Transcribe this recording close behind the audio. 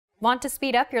Want to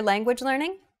speed up your language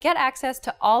learning? Get access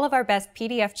to all of our best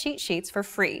PDF cheat sheets for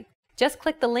free. Just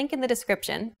click the link in the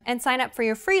description and sign up for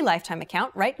your free lifetime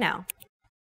account right now.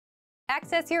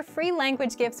 Access your free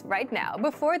language gifts right now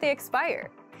before they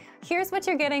expire. Here's what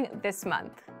you're getting this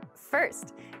month.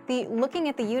 First, the Looking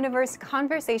at the Universe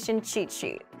Conversation Cheat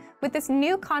Sheet. With this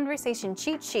new conversation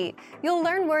cheat sheet, you'll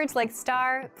learn words like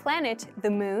star, planet, the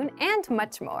moon, and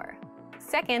much more.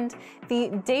 Second, the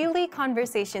Daily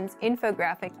Conversations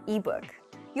Infographic ebook.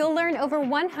 You'll learn over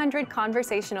 100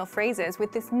 conversational phrases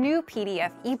with this new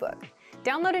PDF ebook.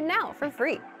 Download it now for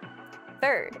free.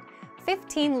 Third,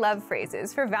 15 love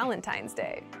phrases for Valentine's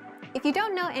Day. If you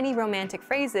don't know any romantic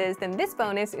phrases, then this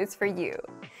bonus is for you.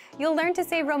 You'll learn to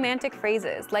say romantic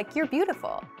phrases like "you're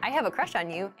beautiful," "I have a crush on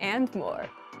you," and more.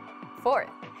 Fourth,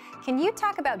 can you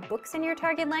talk about books in your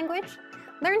target language?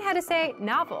 Learn how to say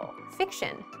novel,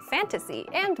 fiction, fantasy,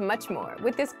 and much more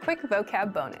with this quick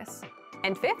vocab bonus.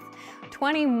 And fifth,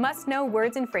 20 must-know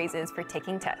words and phrases for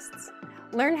taking tests.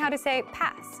 Learn how to say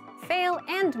pass, fail,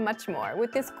 and much more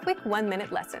with this quick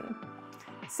 1-minute lesson.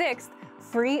 Sixth,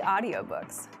 free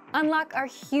audiobooks. Unlock our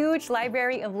huge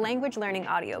library of language learning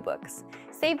audiobooks.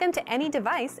 Save them to any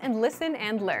device and listen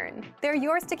and learn. They're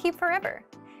yours to keep forever.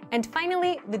 And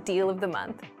finally, the deal of the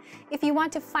month. If you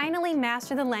want to finally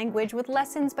master the language with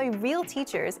lessons by real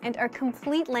teachers and our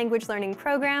complete language learning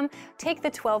program, take the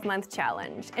 12-month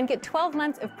challenge and get 12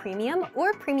 months of Premium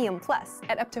or Premium Plus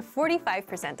at up to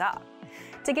 45% off.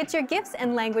 To get your gifts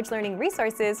and language learning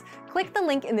resources, click the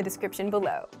link in the description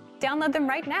below. Download them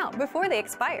right now before they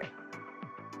expire.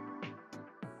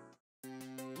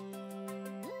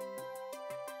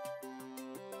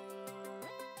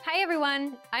 Hi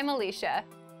everyone, I'm Alicia.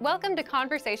 Welcome to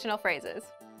Conversational Phrases.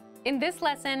 In this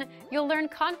lesson, you'll learn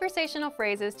conversational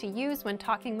phrases to use when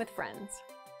talking with friends.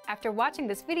 After watching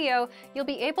this video, you'll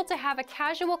be able to have a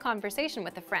casual conversation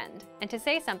with a friend, and to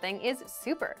say something is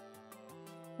super.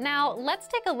 Now, let's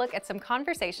take a look at some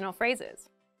conversational phrases.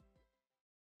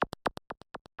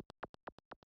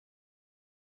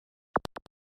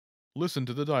 Listen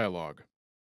to the dialogue.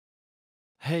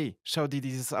 Hey, schau dir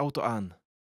dieses Auto an.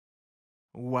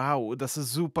 Wow, das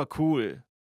ist super cool.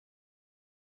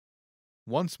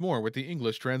 Once more with the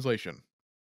English translation.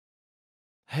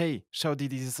 Hey, schau dir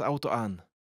dieses Auto an.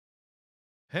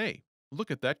 Hey,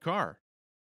 look at that car.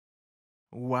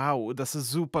 Wow, das ist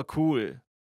super cool.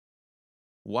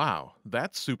 Wow,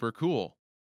 that's super cool.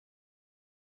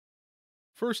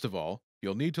 First of all,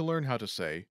 you'll need to learn how to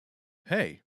say,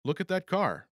 "Hey, look at that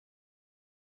car."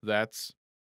 That's,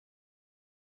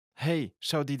 Hey,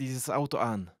 schau dir dieses Auto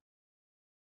an.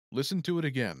 listen to it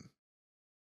again.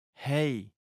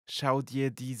 Hey, schau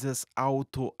dir dieses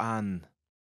Auto an.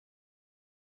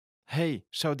 Hey,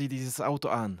 schau dir dieses Auto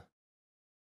an.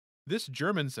 This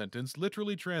German sentence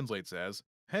literally translates as,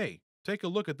 "Hey, take a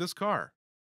look at this car."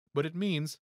 But it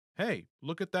means, "Hey,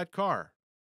 look at that car."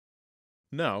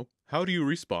 Now, how do you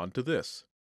respond to this?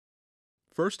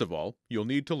 First of all, you'll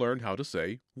need to learn how to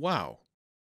say, "Wow."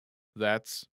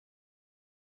 That's,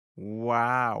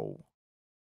 Wow.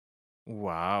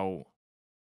 Wow.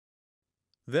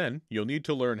 then you'll need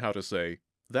to learn how to say,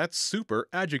 "That's super"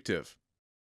 adjective.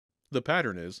 The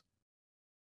pattern is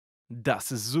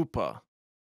Das ist super.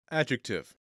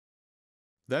 adjective.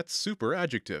 That's super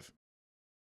adjective.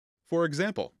 For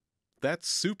example, that's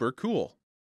super cool.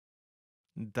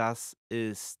 Das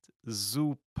ist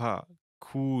super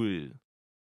cool.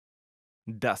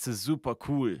 Das ist super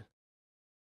cool.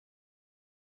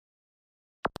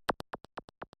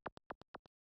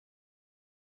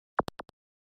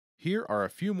 Here are a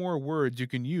few more words you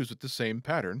can use with the same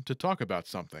pattern to talk about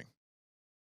something.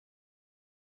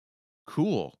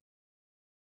 Cool,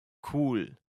 Cool.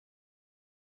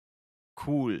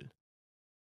 Cool.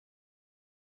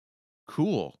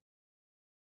 cool,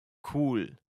 Cool.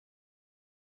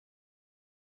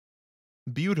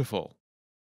 beautiful,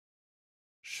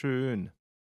 Schön.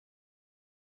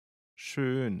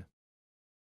 Schön.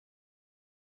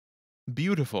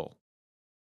 beautiful,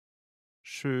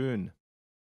 Schön.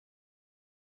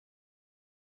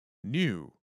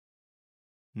 new,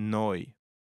 Neu.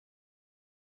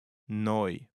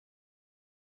 Neu.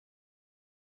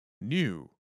 new,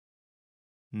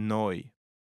 Neu.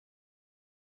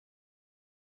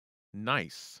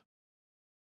 nice,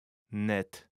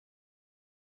 Nett.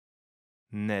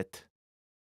 Nett.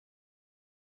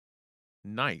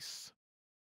 nice.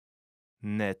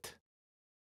 Nett.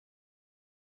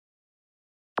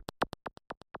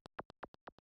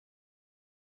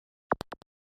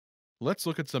 Let's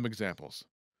look at some examples.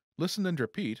 Listen and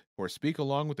repeat or speak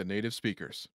along with the native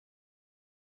speakers.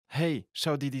 Hey,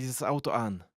 schau dir dieses Auto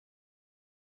an.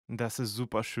 Das ist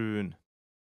super schön.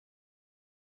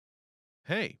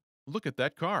 Hey, look at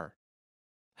that car.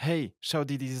 Hey, schau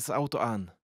dir dieses Auto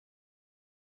an.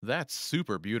 That's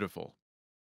super beautiful.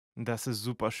 Das ist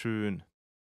super schön.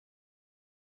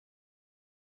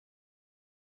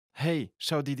 Hey,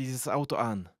 schau dir dieses Auto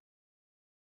an.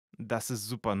 Das ist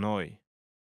super neu.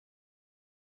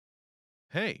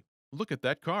 Hey, look at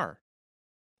that car.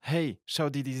 Hey, schau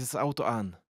dir dieses Auto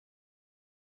an.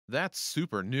 That's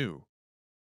super new.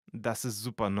 Das ist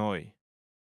super neu.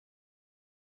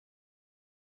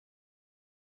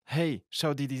 Hey,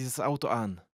 schau dir dieses Auto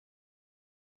an.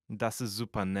 Das ist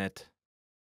super nett.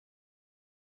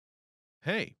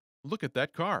 Hey, look at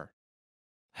that car.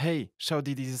 Hey, schau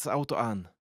dir dieses Auto an.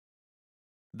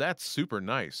 That's super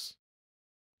nice.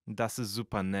 Das ist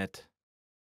super nett.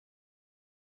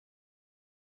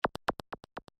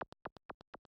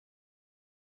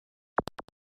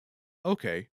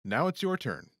 Okay, now it's your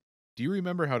turn. Do you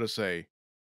remember how to say,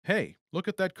 hey, look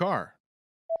at that car?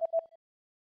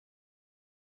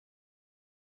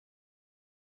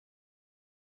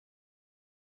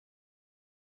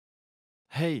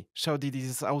 Hey, schau dir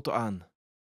dieses Auto an.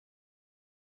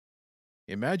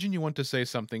 Imagine you want to say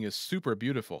something is super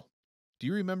beautiful. Do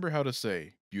you remember how to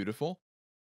say beautiful?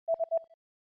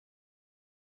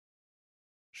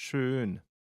 Schön.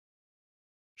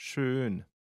 Schön.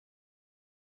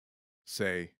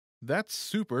 Say, that's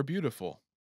super beautiful.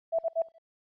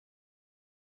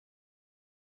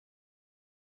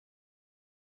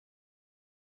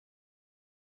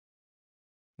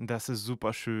 Das ist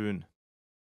super schön.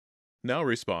 Now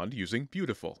respond using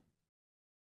beautiful.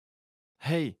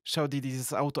 Hey, schau dir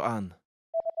dieses Auto an.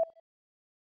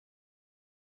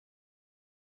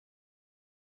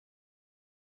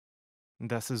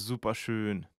 Das ist super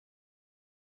schön.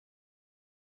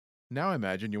 Now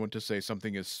imagine you want to say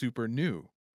something is super new.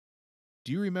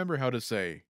 Do you remember how to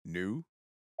say new?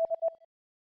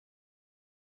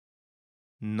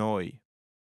 Neu.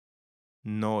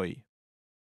 Neu.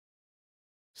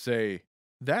 Say,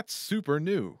 that's super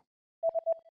new.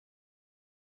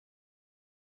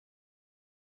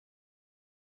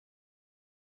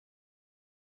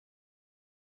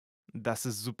 Das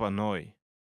ist super neu.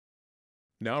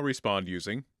 Now respond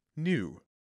using new.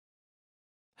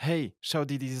 Hey, schau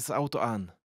dir dieses Auto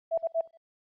an.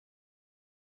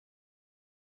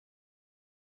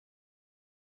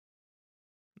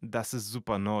 Das ist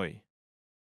super neu.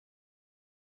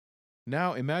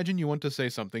 Now imagine you want to say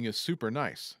something is super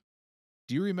nice.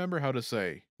 Do you remember how to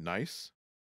say nice?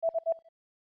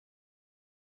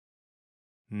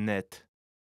 Nett.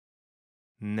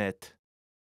 Nett.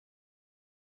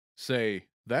 Say,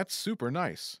 that's super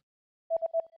nice.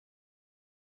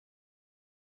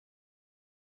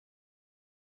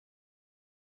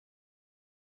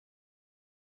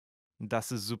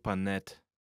 Das ist super nett.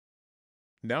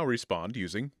 Now respond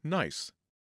using nice.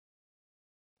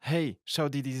 Hey, schau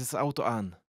dir dieses Auto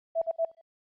an.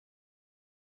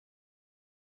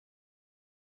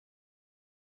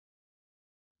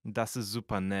 Das ist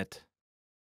super nett.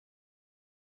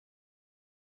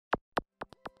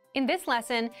 In this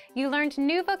lesson, you learned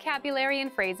new vocabulary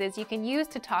and phrases you can use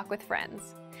to talk with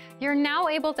friends. You're now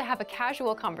able to have a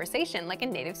casual conversation like a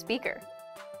native speaker.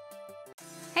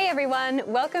 Hey everyone,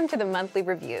 welcome to the Monthly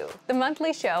Review, the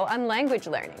monthly show on language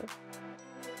learning,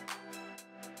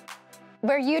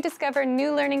 where you discover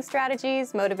new learning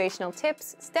strategies, motivational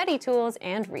tips, study tools,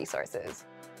 and resources.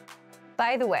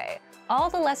 By the way, all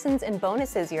the lessons and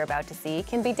bonuses you're about to see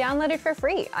can be downloaded for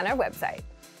free on our website.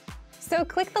 So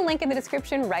click the link in the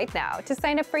description right now to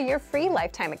sign up for your free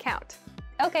lifetime account.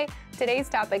 Okay, today's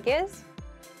topic is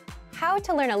how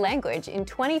to learn a language in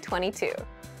 2022.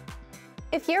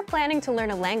 If you're planning to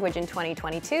learn a language in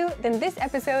 2022, then this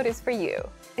episode is for you,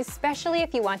 especially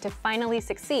if you want to finally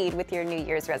succeed with your New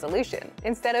Year's resolution,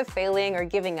 instead of failing or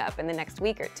giving up in the next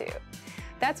week or two.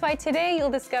 That's why today you'll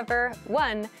discover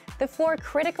 1. The 4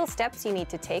 critical steps you need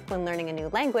to take when learning a new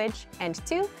language, and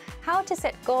 2. How to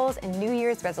set goals and New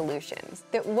Year's resolutions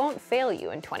that won't fail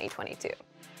you in 2022.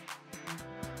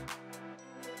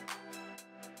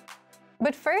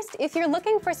 But first, if you're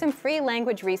looking for some free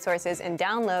language resources and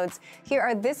downloads, here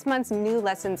are this month's new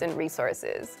lessons and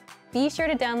resources. Be sure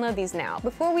to download these now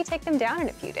before we take them down in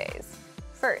a few days.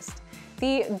 First,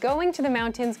 the Going to the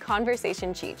Mountains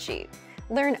Conversation Cheat Sheet.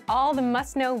 Learn all the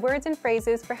must-know words and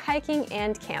phrases for hiking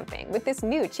and camping with this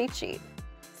new cheat sheet.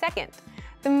 Second,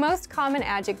 the Most Common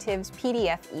Adjectives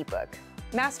PDF ebook.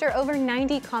 Master over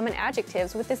 90 common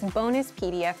adjectives with this bonus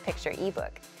PDF picture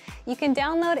ebook. You can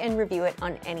download and review it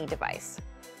on any device.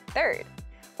 Third,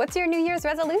 what's your New Year's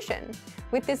resolution?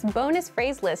 With this bonus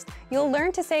phrase list, you'll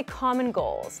learn to say common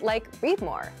goals like read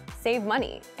more, save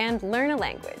money, and learn a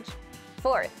language.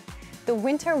 Fourth, the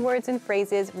Winter Words and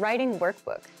Phrases Writing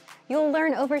Workbook. You'll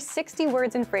learn over 60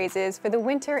 words and phrases for the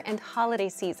winter and holiday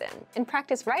season and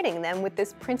practice writing them with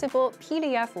this printable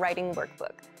PDF writing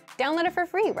workbook. Download it for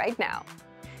free right now.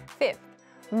 5th,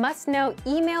 must-know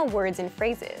email words and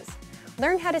phrases.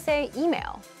 Learn how to say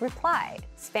email, reply,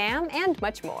 spam, and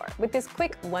much more with this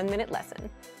quick 1-minute lesson.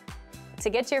 To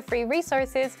get your free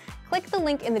resources, click the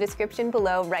link in the description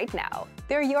below right now.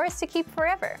 They're yours to keep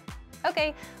forever.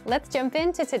 Okay, let's jump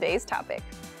into today's topic.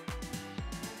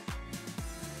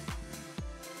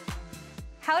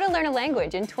 How to learn a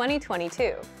language in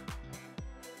 2022.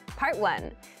 Part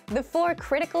 1. The 4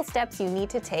 critical steps you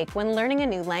need to take when learning a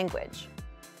new language.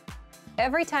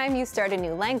 Every time you start a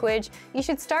new language, you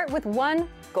should start with 1.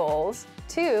 Goals,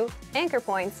 2. Anchor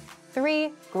points,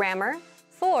 3. Grammar,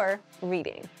 4.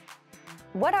 Reading.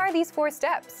 What are these 4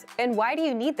 steps, and why do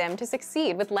you need them to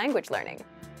succeed with language learning?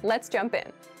 Let's jump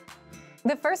in.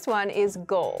 The first one is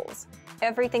goals.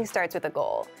 Everything starts with a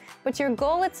goal, but your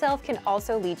goal itself can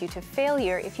also lead you to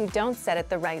failure if you don't set it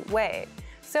the right way.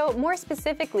 So more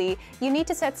specifically, you need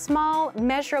to set small,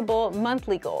 measurable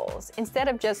monthly goals instead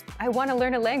of just, I want to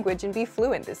learn a language and be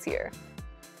fluent this year.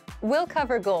 We'll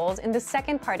cover goals in the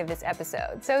second part of this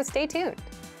episode, so stay tuned.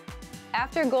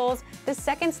 After goals, the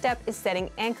second step is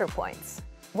setting anchor points.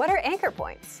 What are anchor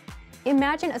points?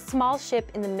 Imagine a small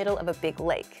ship in the middle of a big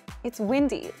lake. It's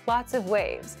windy, lots of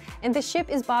waves, and the ship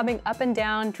is bobbing up and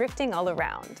down, drifting all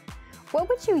around. What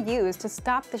would you use to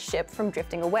stop the ship from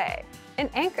drifting away? An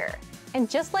anchor. And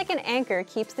just like an anchor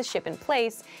keeps the ship in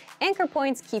place, anchor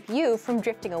points keep you from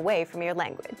drifting away from your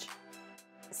language.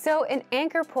 So an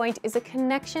anchor point is a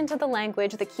connection to the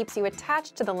language that keeps you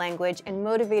attached to the language and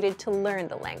motivated to learn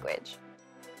the language.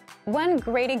 One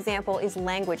great example is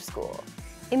language school.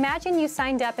 Imagine you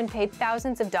signed up and paid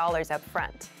thousands of dollars up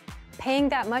front. Paying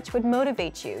that much would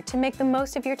motivate you to make the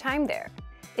most of your time there.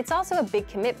 It's also a big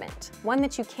commitment, one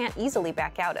that you can't easily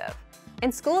back out of.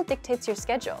 And school dictates your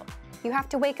schedule. You have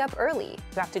to wake up early,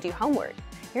 you have to do homework.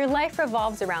 Your life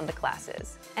revolves around the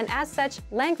classes. And as such,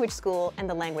 language school and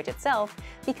the language itself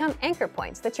become anchor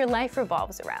points that your life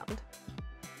revolves around.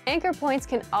 Anchor points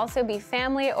can also be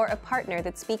family or a partner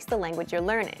that speaks the language you're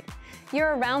learning.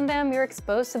 You're around them, you're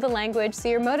exposed to the language, so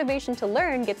your motivation to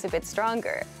learn gets a bit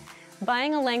stronger.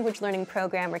 Buying a language learning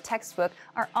program or textbook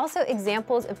are also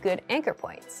examples of good anchor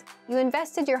points. You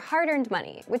invested your hard-earned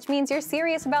money, which means you're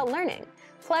serious about learning.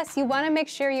 Plus, you want to make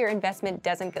sure your investment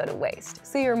doesn't go to waste,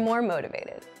 so you're more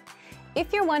motivated.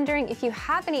 If you're wondering if you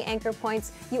have any anchor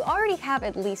points, you already have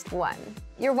at least one.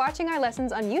 You're watching our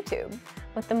lessons on YouTube,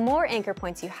 but the more anchor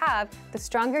points you have, the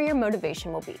stronger your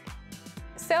motivation will be.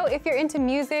 So if you're into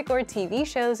music or TV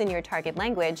shows in your target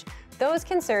language, those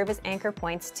can serve as anchor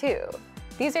points too.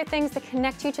 These are things that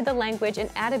connect you to the language and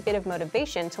add a bit of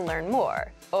motivation to learn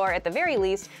more, or at the very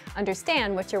least,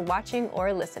 understand what you're watching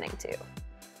or listening to.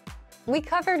 We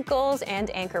covered goals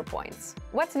and anchor points.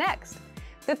 What's next?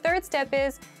 The third step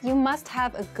is you must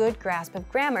have a good grasp of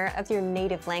grammar of your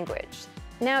native language.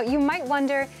 Now, you might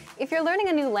wonder, if you're learning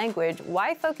a new language,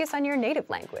 why focus on your native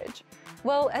language?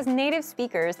 Well, as native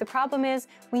speakers, the problem is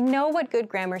we know what good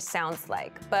grammar sounds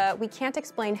like, but we can't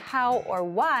explain how or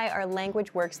why our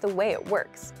language works the way it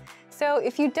works. So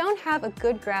if you don't have a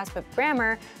good grasp of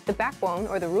grammar, the backbone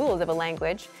or the rules of a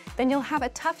language, then you'll have a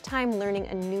tough time learning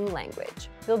a new language.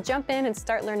 You'll jump in and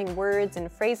start learning words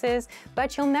and phrases,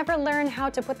 but you'll never learn how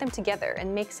to put them together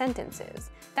and make sentences.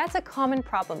 That's a common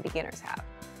problem beginners have.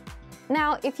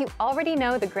 Now, if you already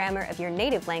know the grammar of your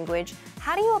native language,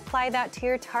 how do you apply that to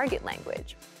your target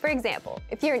language? For example,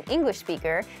 if you're an English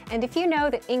speaker, and if you know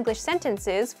that English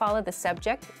sentences follow the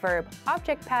subject, verb,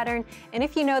 object pattern, and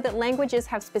if you know that languages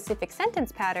have specific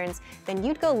sentence patterns, then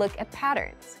you'd go look at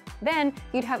patterns. Then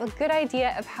you'd have a good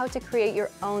idea of how to create your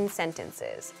own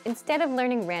sentences, instead of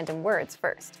learning random words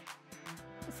first.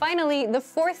 Finally, the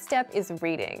fourth step is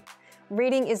reading.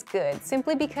 Reading is good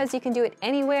simply because you can do it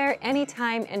anywhere,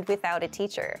 anytime, and without a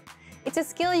teacher. It's a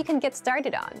skill you can get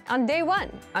started on day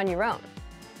one, on your own.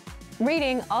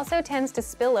 Reading also tends to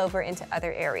spill over into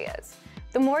other areas.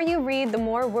 The more you read, the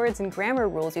more words and grammar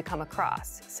rules you come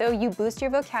across, so you boost your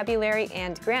vocabulary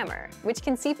and grammar, which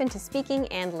can seep into speaking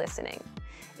and listening.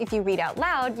 If you read out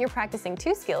loud, you're practicing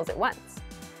 2 skills at once.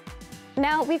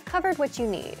 Now, we've covered what you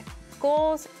need: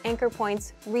 goals, anchor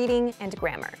points, reading, and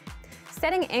grammar.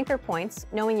 Setting anchor points,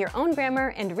 knowing your own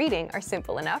grammar, and reading are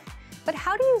simple enough, but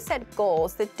how do you set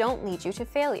goals that don't lead you to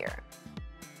failure?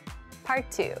 Part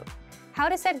 2. How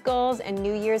to set goals and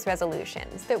New Year's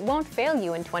resolutions that won't fail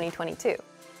you in 2022.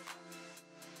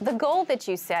 The goal that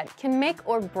you set can make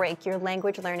or break your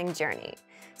language learning journey,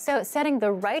 so setting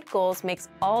the right goals makes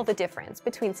all the difference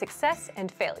between success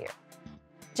and failure.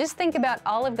 Just think about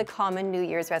all of the common New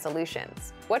Year's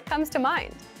resolutions. What comes to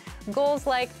mind? Goals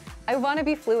like, I want to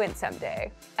be fluent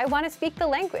someday. I want to speak the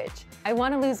language. I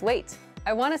want to lose weight.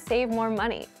 I want to save more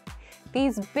money.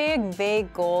 These big,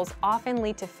 vague goals often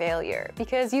lead to failure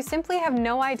because you simply have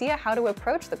no idea how to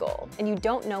approach the goal and you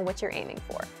don't know what you're aiming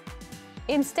for.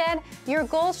 Instead, your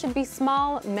goals should be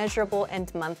small, measurable,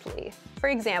 and monthly. For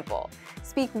example,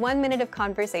 speak 1 minute of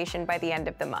conversation by the end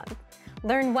of the month.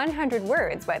 Learn 100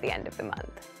 words by the end of the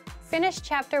month. Finish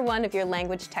Chapter 1 of your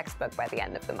language textbook by the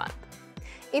end of the month.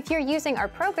 If you're using our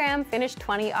program, finish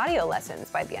 20 audio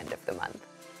lessons by the end of the month.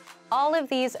 All of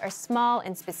these are small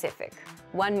and specific.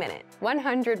 1 minute,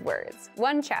 100 words,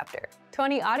 1 chapter,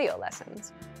 20 audio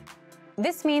lessons.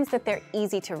 This means that they're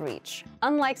easy to reach,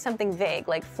 unlike something vague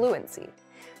like fluency.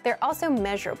 They're also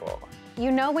measurable.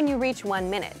 You know when you reach 1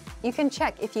 minute. You can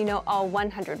check if you know all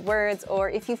 100 words or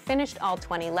if you finished all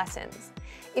 20 lessons.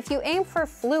 If you aim for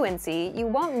fluency, you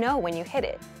won't know when you hit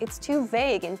it. It's too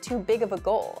vague and too big of a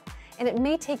goal, and it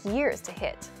may take years to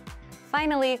hit.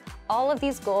 Finally, all of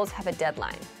these goals have a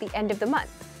deadline, the end of the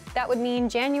month. That would mean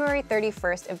January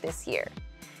 31st of this year.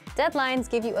 Deadlines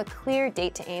give you a clear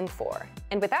date to aim for,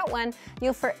 and without one,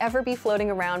 you'll forever be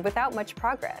floating around without much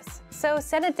progress. So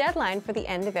set a deadline for the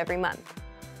end of every month.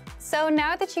 So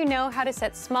now that you know how to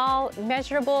set small,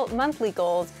 measurable monthly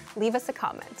goals, leave us a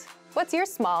comment. What's your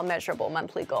small, measurable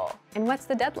monthly goal, and what's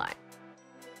the deadline?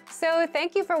 So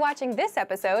thank you for watching this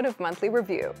episode of Monthly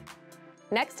Review.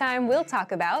 Next time, we'll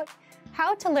talk about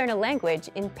how to learn a language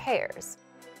in pairs.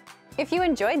 If you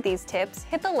enjoyed these tips,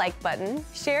 hit the like button,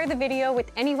 share the video with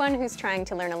anyone who's trying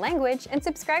to learn a language, and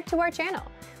subscribe to our channel.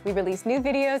 We release new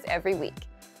videos every week.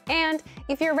 And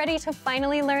if you're ready to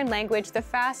finally learn language the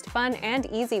fast, fun, and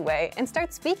easy way and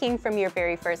start speaking from your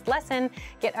very first lesson,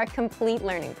 get our complete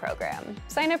learning program.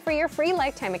 Sign up for your free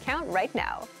lifetime account right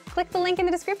now. Click the link in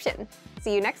the description.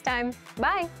 See you next time.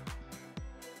 Bye!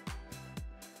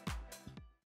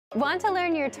 Want to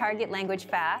learn your target language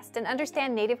fast and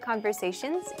understand native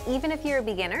conversations, even if you're a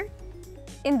beginner?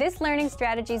 In this Learning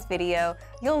Strategies video,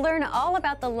 you'll learn all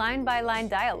about the line-by-line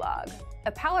dialogue,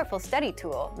 a powerful study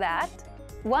tool that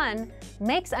 1.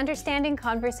 Makes understanding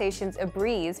conversations a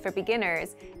breeze for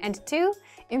beginners, and 2.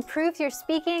 Improves your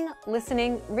speaking,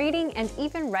 listening, reading, and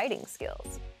even writing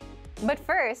skills. But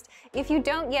first, if you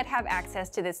don't yet have access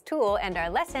to this tool and our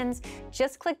lessons,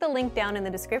 just click the link down in the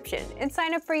description and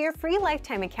sign up for your free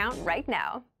lifetime account right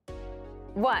now.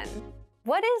 1.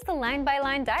 What is the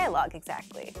line-by-line dialogue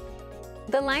exactly?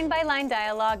 The line-by-line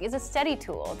dialogue is a study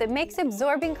tool that makes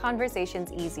absorbing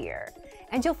conversations easier,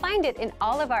 and you'll find it in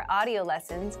all of our audio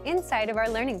lessons inside of our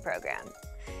learning program.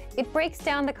 It breaks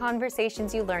down the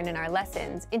conversations you learn in our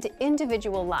lessons into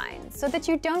individual lines so that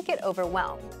you don't get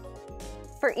overwhelmed.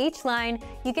 For each line,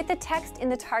 you get the text in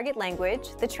the target language,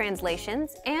 the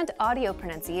translations, and audio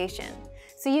pronunciation,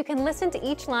 so you can listen to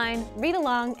each line, read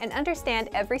along, and understand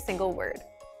every single word.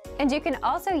 And you can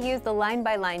also use the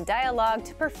line-by-line dialogue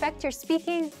to perfect your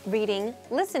speaking, reading,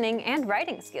 listening, and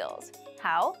writing skills.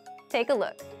 How? Take a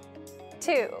look.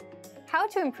 2. How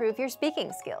to improve your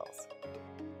speaking skills.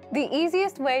 The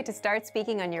easiest way to start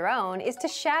speaking on your own is to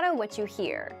shadow what you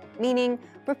hear, meaning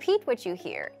repeat what you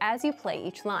hear as you play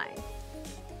each line.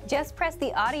 Just press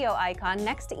the audio icon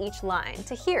next to each line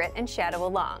to hear it and shadow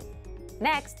along.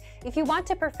 Next, if you want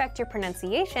to perfect your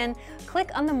pronunciation, click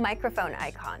on the microphone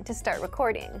icon to start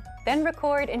recording. Then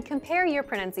record and compare your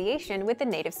pronunciation with the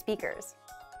native speakers.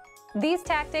 These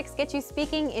tactics get you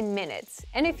speaking in minutes,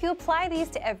 and if you apply these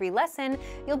to every lesson,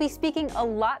 you'll be speaking a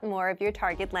lot more of your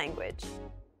target language.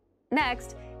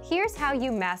 Next, here's how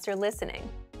you master listening.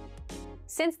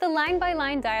 Since the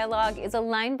line-by-line dialogue is a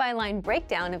line-by-line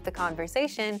breakdown of the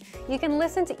conversation, you can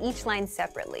listen to each line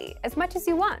separately, as much as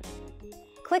you want.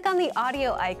 Click on the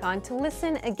audio icon to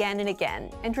listen again and again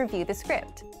and review the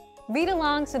script. Read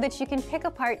along so that you can pick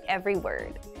apart every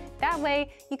word. That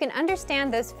way, you can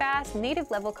understand those fast,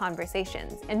 native-level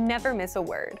conversations and never miss a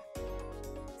word.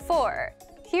 4.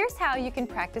 Here's how you can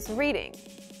practice reading.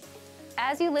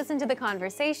 As you listen to the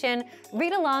conversation,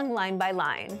 read along line by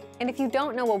line. And if you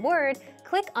don't know a word,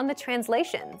 click on the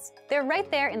translations. They're right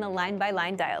there in the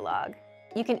line-by-line dialogue.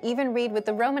 You can even read with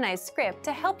the Romanized script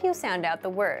to help you sound out the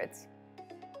words.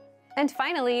 And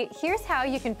finally, here's how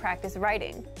you can practice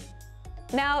writing.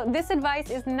 Now, this advice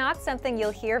is not something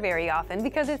you'll hear very often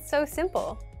because it's so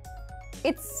simple.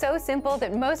 It's so simple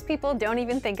that most people don't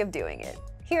even think of doing it.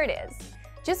 Here it is.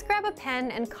 Just grab a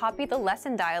pen and copy the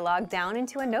lesson dialogue down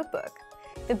into a notebook.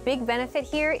 The big benefit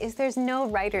here is there's no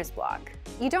writer's block.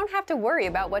 You don't have to worry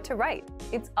about what to write.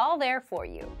 It's all there for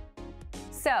you.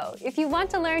 So, if you want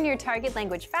to learn your target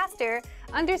language faster,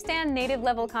 understand native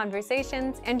level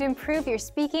conversations, and improve your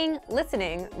speaking,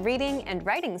 listening, reading, and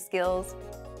writing skills,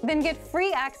 then get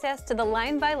free access to the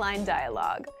line-by-line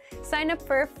dialogue. Sign up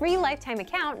for a free lifetime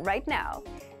account right now.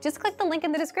 Just click the link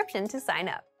in the description to sign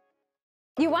up.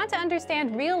 You want to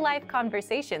understand real-life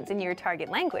conversations in your target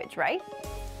language, right?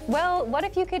 Well, what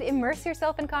if you could immerse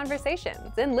yourself in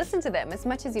conversations and listen to them as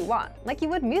much as you want, like you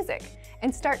would music,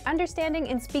 and start understanding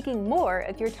and speaking more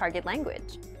of your target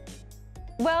language?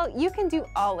 Well, you can do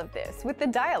all of this with the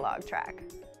dialogue track.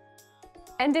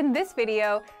 And in this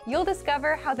video, you'll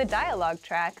discover how the dialogue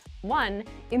track, 1.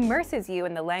 Immerses you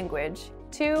in the language,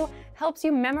 2. Helps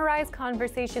you memorize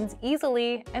conversations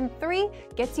easily, and 3.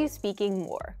 Gets you speaking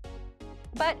more.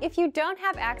 But if you don't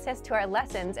have access to our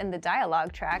lessons and the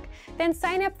dialogue track, then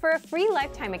sign up for a free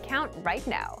lifetime account right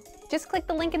now. Just click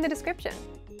the link in the description.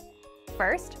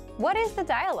 First, what is the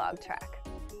dialogue track?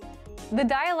 The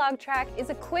dialogue track is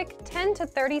a quick 10 to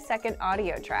 30-second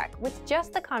audio track with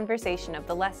just the conversation of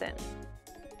the lesson.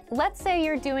 Let's say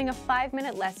you're doing a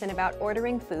 5-minute lesson about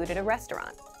ordering food at a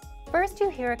restaurant. First, you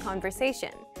hear a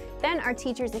conversation. Then our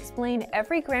teachers explain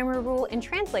every grammar rule and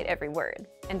translate every word.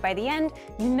 And by the end,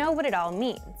 you know what it all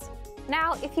means.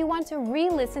 Now, if you want to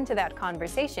re-listen to that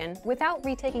conversation without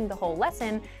retaking the whole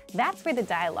lesson, that's where the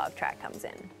dialogue track comes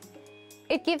in.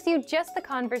 It gives you just the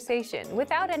conversation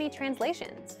without any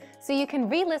translations, so you can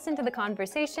re-listen to the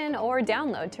conversation or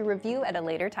download to review at a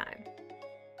later time.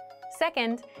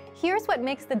 Second, here's what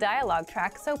makes the dialogue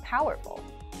track so powerful.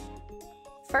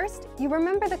 First, you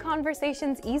remember the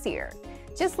conversations easier.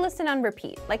 Just listen on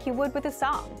repeat, like you would with a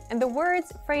song, and the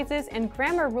words, phrases, and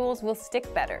grammar rules will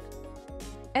stick better.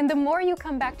 And the more you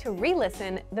come back to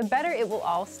re-listen, the better it will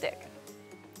all stick.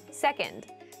 Second,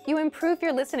 you improve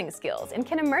your listening skills and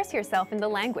can immerse yourself in the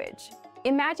language.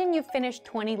 Imagine you've finished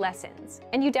 20 lessons,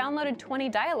 and you downloaded 20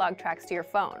 dialogue tracks to your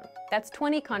phone. That's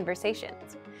 20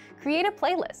 conversations. Create a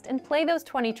playlist and play those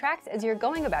 20 tracks as you're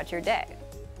going about your day.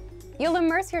 You'll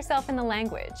immerse yourself in the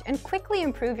language and quickly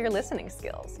improve your listening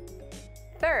skills.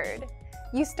 Third,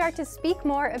 you start to speak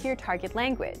more of your target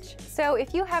language. So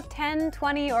if you have 10,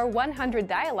 20, or 100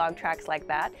 dialogue tracks like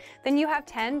that, then you have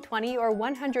 10, 20, or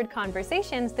 100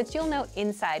 conversations that you'll know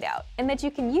inside out and that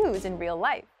you can use in real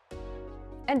life.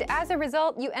 And as a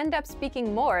result, you end up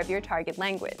speaking more of your target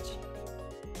language.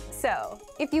 So,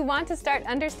 if you want to start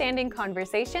understanding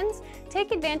conversations,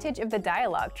 take advantage of the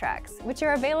dialogue tracks, which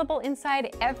are available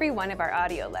inside every one of our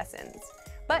audio lessons.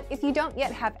 But if you don't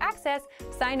yet have access,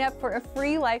 sign up for a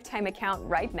free lifetime account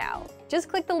right now. Just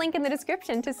click the link in the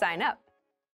description to sign up.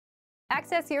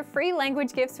 Access your free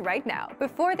language gifts right now,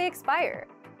 before they expire.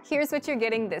 Here's what you're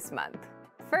getting this month.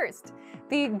 First,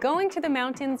 the Going to the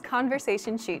Mountains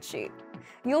Conversation Cheat Sheet.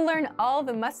 You'll learn all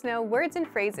the must-know words and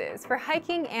phrases for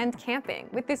hiking and camping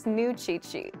with this new cheat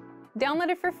sheet. Download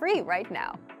it for free right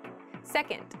now.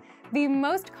 Second, the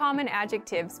Most Common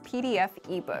Adjectives PDF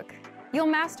ebook. You'll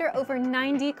master over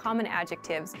 90 common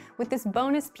adjectives with this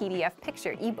bonus PDF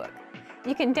picture ebook.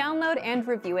 You can download and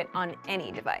review it on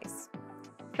any device.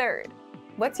 Third,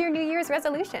 what's your New Year's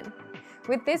resolution?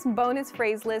 With this bonus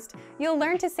phrase list, you'll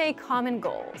learn to say common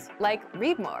goals like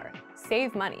read more,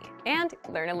 save money, and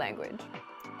learn a language.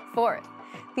 Fourth,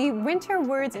 the Winter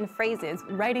Words and Phrases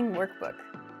Writing Workbook.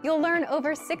 You'll learn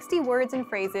over 60 words and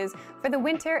phrases for the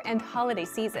winter and holiday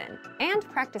season, and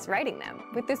practice writing them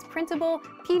with this printable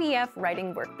PDF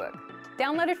writing workbook.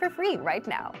 Download it for free right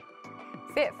now.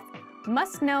 Fifth,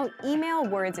 must-know email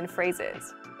words and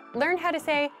phrases. Learn how to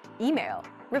say email,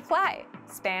 reply,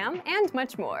 spam, and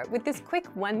much more with this quick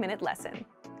 1-minute lesson.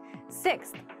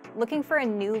 Sixth, looking for a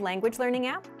new language learning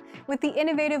app? With the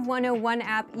Innovative 101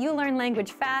 app, you learn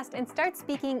language fast and start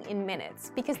speaking in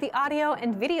minutes because the audio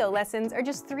and video lessons are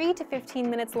just 3 to 15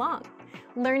 minutes long.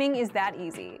 Learning is that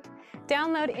easy.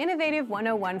 Download Innovative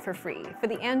 101 for free for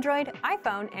the Android,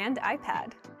 iPhone, and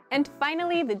iPad. And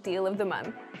finally, the deal of the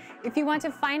month. If you want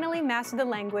to finally master the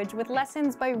language with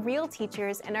lessons by real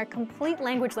teachers and our complete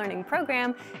language learning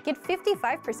program, get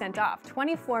 55% off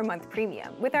 24-month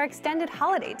premium with our extended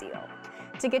holiday deal.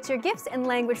 To get your gifts and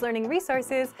language learning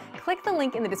resources, click the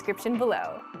link in the description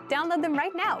below. Download them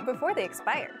right now before they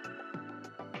expire.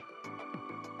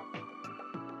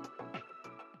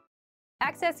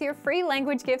 Access your free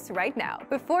language gifts right now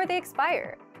before they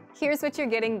expire. Here's what you're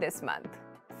getting this month.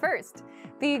 First,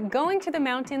 the Going to the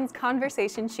Mountains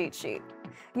Conversation Cheat Sheet.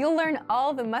 You'll learn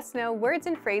all the must-know words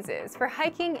and phrases for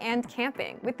hiking and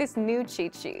camping with this new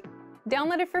cheat sheet.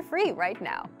 Download it for free right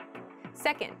now.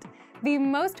 Second, the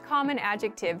Most Common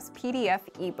Adjectives PDF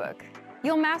ebook.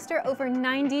 You'll master over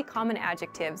 90 common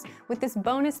adjectives with this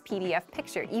bonus PDF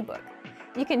picture ebook.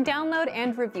 You can download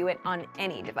and review it on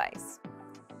any device.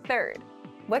 Third,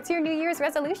 what's your New Year's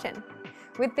resolution?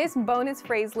 With this bonus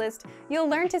phrase list, you'll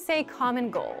learn to say common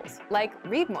goals like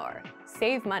read more,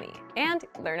 save money, and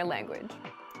learn a language.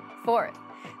 Fourth,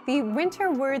 the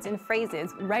Winter Words and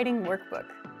Phrases Writing Workbook.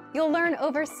 You'll learn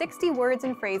over 60 words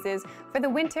and phrases for the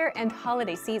winter and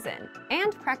holiday season,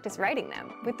 and practice writing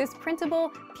them with this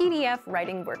printable PDF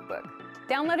writing workbook.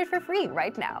 Download it for free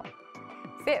right now.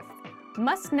 Fifth,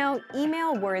 must-know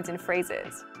email words and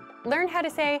phrases. Learn how to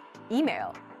say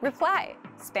email, reply,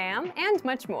 spam, and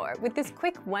much more with this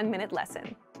quick 1-minute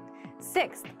lesson.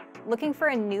 Sixth, looking for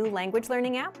a new language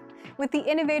learning app? With the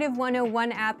Innovative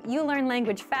 101 app, you learn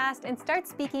language fast and start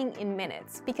speaking in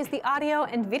minutes because the audio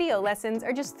and video lessons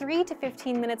are just 3 to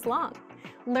 15 minutes long.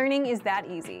 Learning is that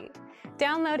easy.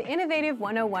 Download Innovative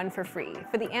 101 for free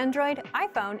for the Android,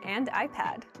 iPhone, and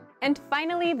iPad. And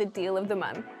finally, the deal of the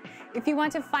month. If you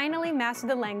want to finally master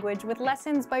the language with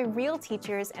lessons by real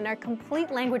teachers and our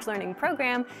complete language learning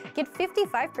program, get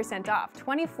 55% off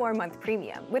 24-month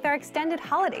premium with our extended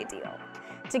holiday deal.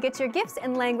 To get your gifts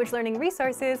and language learning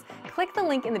resources, click the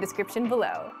link in the description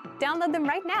below. Download them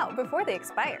right now before they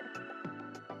expire.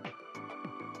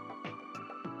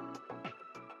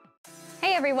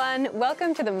 Hey everyone,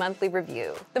 welcome to the Monthly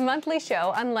Review, the monthly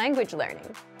show on language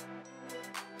learning,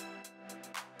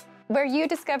 where you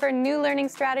discover new learning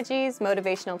strategies,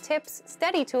 motivational tips,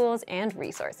 study tools, and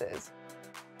resources.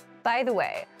 By the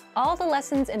way, all the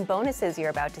lessons and bonuses you're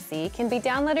about to see can be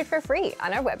downloaded for free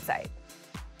on our website.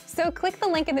 So click the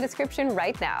link in the description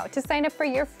right now to sign up for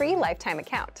your free lifetime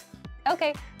account.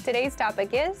 Okay, today's topic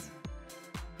is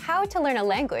how to learn a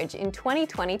language in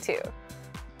 2022.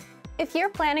 If you're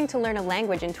planning to learn a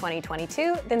language in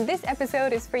 2022, then this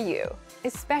episode is for you,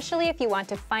 especially if you want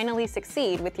to finally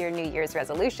succeed with your New Year's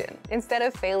resolution, instead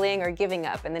of failing or giving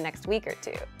up in the next week or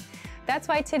two. That's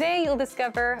why today you'll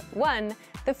discover 1.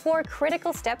 The 4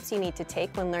 critical steps you need to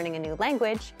take when learning a new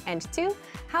language, and 2.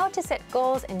 How to set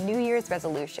goals and New Year's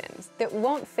resolutions that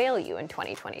won't fail you in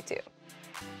 2022.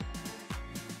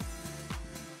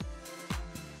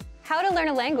 How to learn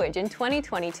a language in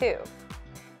 2022.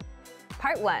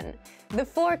 Part 1. The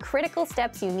 4 critical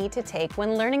steps you need to take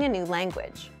when learning a new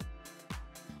language.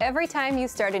 Every time you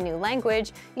start a new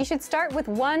language, you should start with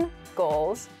 1.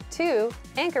 Goals, 2.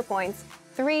 Anchor points,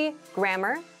 3.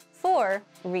 Grammar, 4.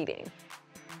 Reading.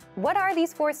 What are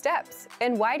these 4 steps,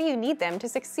 and why do you need them to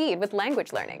succeed with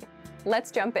language learning? Let's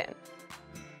jump in.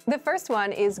 The first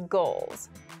one is goals.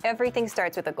 Everything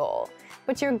starts with a goal,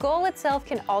 but your goal itself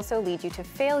can also lead you to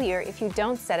failure if you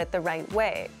don't set it the right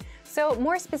way. So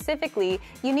more specifically,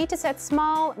 you need to set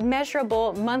small,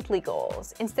 measurable monthly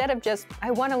goals instead of just,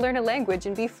 I want to learn a language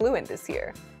and be fluent this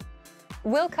year.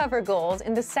 We'll cover goals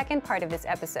in the second part of this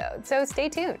episode, so stay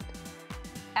tuned.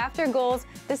 After goals,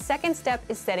 the second step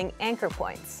is setting anchor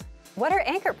points. What are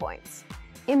anchor points?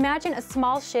 Imagine a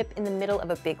small ship in the middle of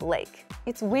a big lake.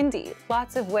 It's windy,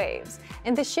 lots of waves,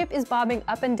 and the ship is bobbing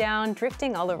up and down,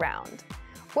 drifting all around.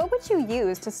 What would you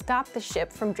use to stop the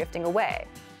ship from drifting away?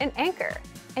 An anchor.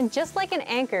 And just like an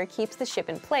anchor keeps the ship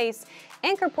in place,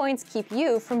 anchor points keep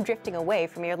you from drifting away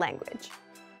from your language.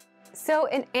 So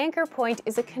an anchor point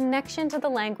is a connection to the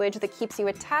language that keeps you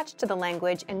attached to the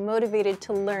language and motivated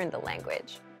to learn the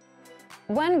language.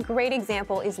 One great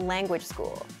example is language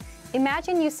school.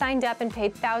 Imagine you signed up and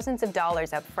paid thousands of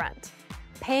dollars up front.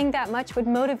 Paying that much would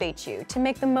motivate you to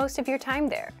make the most of your time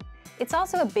there. It's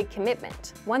also a big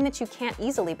commitment, one that you can't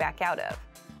easily back out of.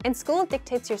 And school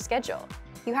dictates your schedule.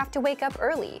 You have to wake up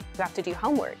early, you have to do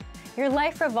homework. Your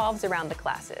life revolves around the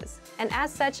classes, and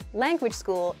as such, language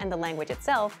school and the language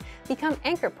itself become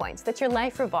anchor points that your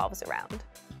life revolves around.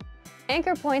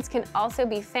 Anchor points can also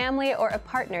be family or a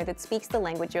partner that speaks the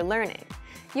language you're learning.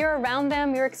 You're around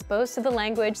them, you're exposed to the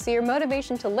language, so your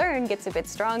motivation to learn gets a bit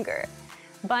stronger.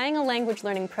 Buying a language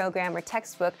learning program or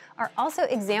textbook are also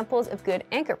examples of good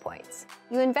anchor points.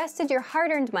 You invested your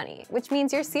hard-earned money, which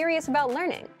means you're serious about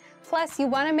learning. Plus, you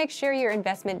want to make sure your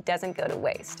investment doesn't go to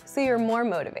waste, so you're more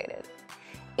motivated.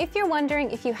 If you're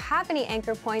wondering if you have any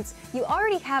anchor points, you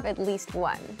already have at least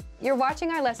one. You're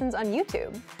watching our lessons on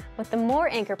YouTube, but the more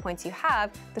anchor points you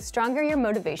have, the stronger your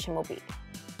motivation will be.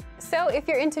 So if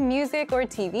you're into music or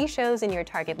TV shows in your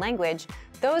target language,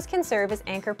 those can serve as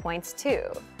anchor points too.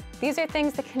 These are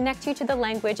things that connect you to the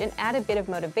language and add a bit of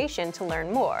motivation to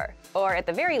learn more, or at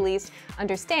the very least,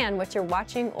 understand what you're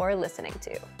watching or listening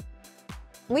to.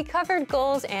 We covered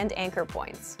goals and anchor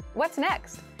points. What's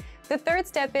next? The third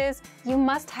step is you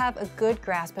must have a good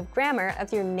grasp of grammar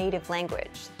of your native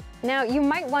language. Now, you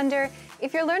might wonder,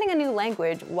 if you're learning a new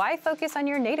language, why focus on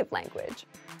your native language?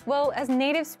 Well, as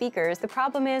native speakers, the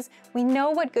problem is we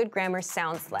know what good grammar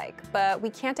sounds like, but we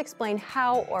can't explain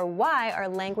how or why our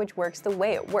language works the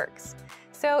way it works.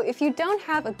 So if you don't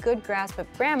have a good grasp of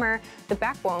grammar, the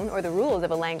backbone or the rules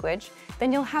of a language,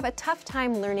 then you'll have a tough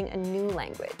time learning a new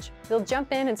language. You'll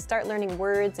jump in and start learning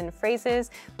words and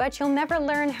phrases, but you'll never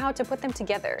learn how to put them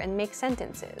together and make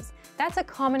sentences. That's a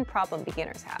common problem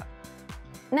beginners have.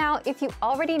 Now, if you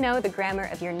already know the grammar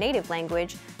of your native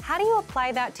language, how do you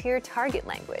apply that to your target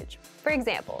language? For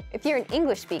example, if you're an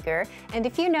English speaker, and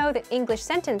if you know that English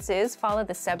sentences follow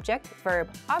the subject, verb,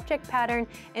 object pattern,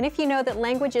 and if you know that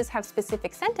languages have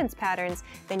specific sentence patterns,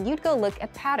 then you'd go look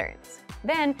at patterns.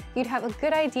 Then you'd have a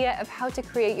good idea of how to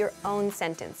create your own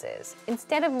sentences,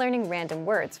 instead of learning random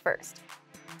words first.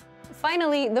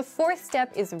 Finally, the fourth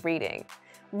step is reading.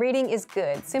 Reading is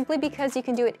good simply because you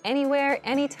can do it anywhere,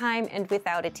 anytime, and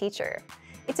without a teacher.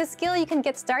 It's a skill you can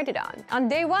get started on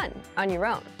day one, on your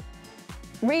own.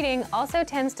 Reading also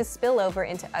tends to spill over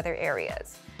into other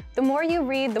areas. The more you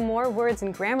read, the more words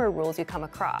and grammar rules you come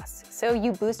across, so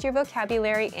you boost your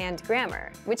vocabulary and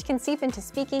grammar, which can seep into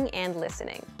speaking and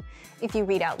listening. If you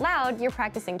read out loud, you're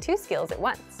practicing two skills at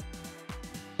once.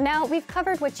 Now, we've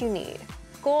covered what you need: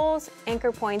 goals,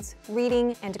 anchor points,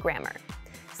 reading, and grammar.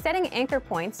 Setting anchor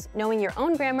points, knowing your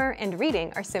own grammar, and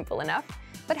reading are simple enough,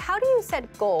 but how do you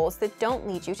set goals that don't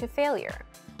lead you to failure?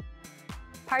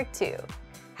 Part 2.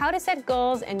 How to set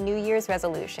goals and New Year's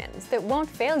resolutions that won't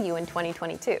fail you in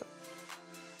 2022.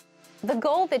 The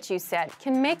goal that you set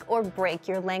can make or break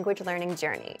your language learning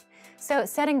journey, so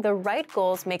setting the right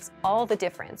goals makes all the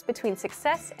difference between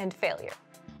success and failure.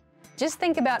 Just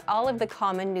think about all of the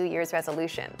common New Year's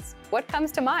resolutions. What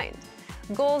comes to mind?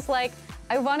 Goals like,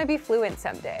 I want to be fluent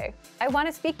someday. I want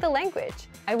to speak the language.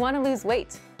 I want to lose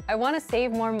weight. I want to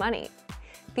save more money.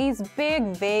 These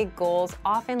big, vague goals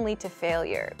often lead to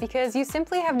failure because you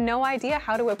simply have no idea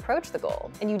how to approach the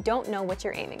goal and you don't know what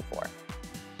you're aiming for.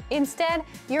 Instead,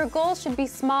 your goals should be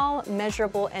small,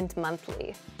 measurable, and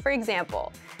monthly. For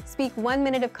example, speak 1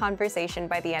 minute of conversation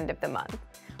by the end of the month.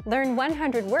 Learn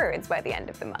 100 words by the end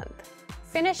of the month.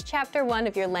 Finish Chapter 1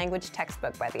 of your language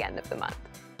textbook by the end of the month.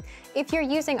 If you're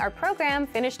using our program,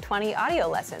 finish 20 audio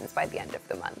lessons by the end of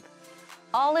the month.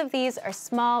 All of these are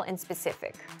small and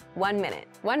specific. 1 minute,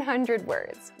 100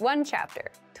 words, 1 chapter,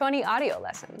 20 audio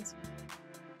lessons.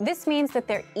 This means that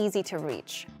they're easy to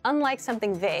reach, unlike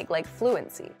something vague like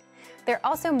fluency. They're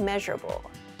also measurable.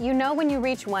 You know when you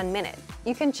reach 1 minute.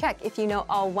 You can check if you know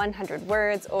all 100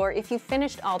 words or if you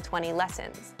finished all 20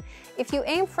 lessons. If you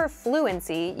aim for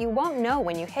fluency, you won't know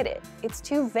when you hit it. It's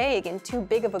too vague and too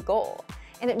big of a goal,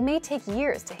 and it may take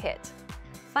years to hit.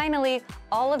 Finally,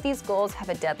 all of these goals have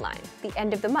a deadline, the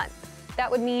end of the month. That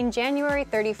would mean January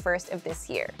 31st of this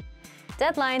year.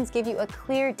 Deadlines give you a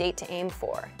clear date to aim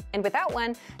for, and without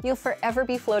one, you'll forever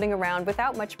be floating around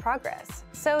without much progress.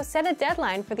 So set a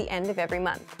deadline for the end of every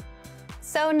month.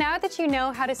 So now that you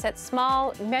know how to set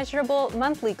small, measurable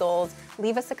monthly goals,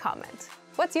 leave us a comment.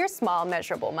 What's your small,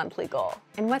 measurable monthly goal,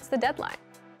 and what's the deadline?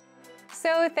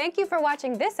 So thank you for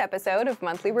watching this episode of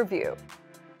Monthly Review.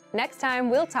 Next time,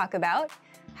 we'll talk about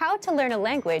how to learn a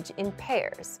language in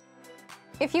pairs.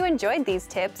 If you enjoyed these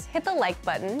tips, hit the like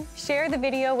button, share the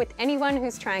video with anyone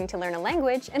who's trying to learn a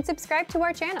language, and subscribe to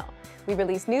our channel. We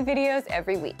release new videos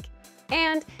every week.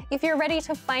 And if you're ready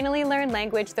to finally learn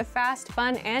language the fast,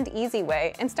 fun, and easy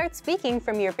way and start speaking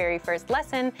from your very first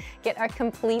lesson, get our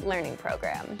complete learning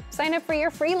program. Sign up for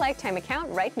your free lifetime account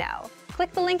right now.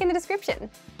 Click the link in the description.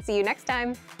 See you next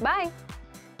time. Bye!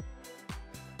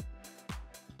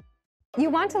 You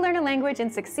want to learn a language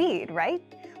and succeed, right?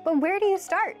 But where do you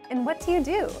start and what do you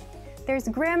do? There's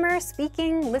grammar,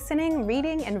 speaking, listening,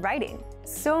 reading, and writing.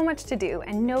 So much to do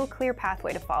and no clear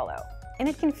pathway to follow. And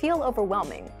it can feel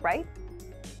overwhelming, right?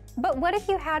 But what if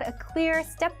you had a clear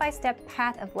step-by-step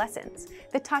path of lessons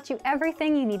that taught you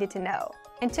everything you needed to know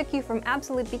and took you from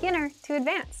absolute beginner to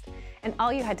advanced, and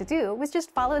all you had to do was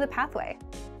just follow the pathway?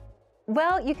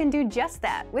 Well, you can do just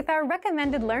that with our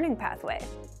recommended learning pathway.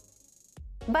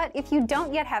 But if you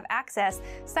don't yet have access,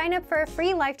 sign up for a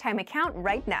free lifetime account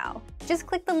right now. Just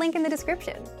click the link in the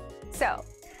description. So,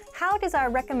 how does our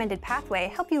recommended pathway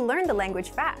help you learn the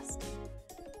language fast?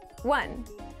 1.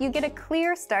 You get a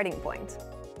clear starting point.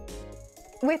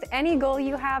 With any goal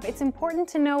you have, it's important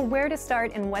to know where to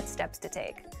start and what steps to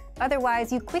take.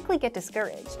 Otherwise, you quickly get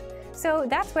discouraged. So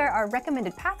that's where our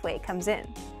recommended pathway comes in.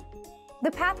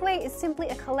 The pathway is simply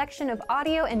a collection of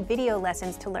audio and video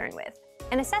lessons to learn with,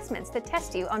 and assessments that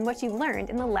test you on what you've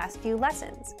learned in the last few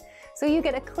lessons. So you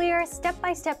get a clear,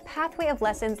 step-by-step pathway of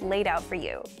lessons laid out for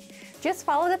you. Just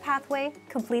follow the pathway,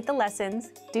 complete the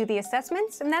lessons, do the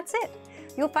assessments, and that's it.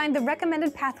 you'll find the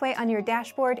recommended pathway on your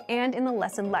dashboard and in the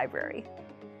lesson library.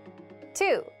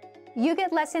 2. You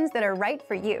get lessons that are right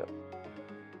for you.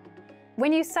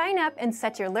 When you sign up and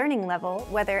set your learning level,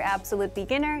 whether absolute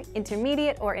beginner,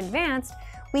 intermediate, or advanced,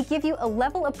 we give you a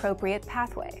level-appropriate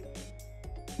pathway.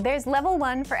 There's Level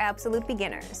 1 for absolute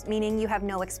beginners, meaning you have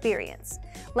no experience.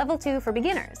 Level 2 for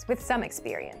beginners with some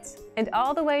experience. And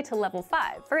all the way to Level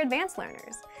 5 for advanced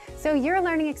learners. So your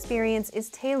learning experience is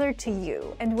tailored to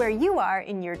you and where you are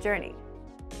in your journey.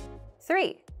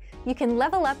 3. You can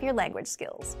level up your language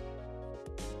skills.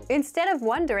 Instead of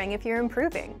wondering if you're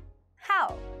improving,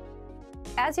 how?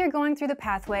 As you're going through the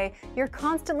pathway, you're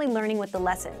constantly learning with the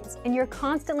lessons, and you're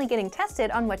constantly getting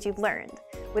tested on what you've learned,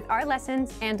 with our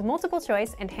lessons and multiple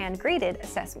choice and hand-graded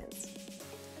assessments.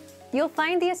 You'll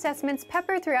find the assessments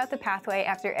peppered throughout the pathway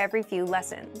after every few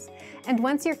lessons. And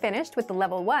once you're finished with the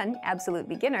Level 1 Absolute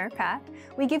Beginner path,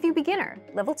 we give you Beginner,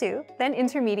 Level 2, then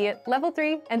Intermediate, Level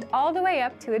 3, and all the way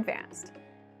up to Advanced.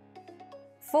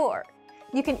 4.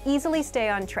 You can easily stay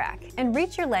on track and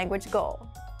reach your language goal.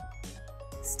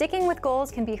 Sticking with goals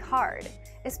can be hard,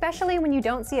 especially when you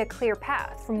don't see a clear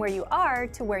path from where you are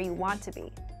to where you want to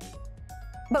be.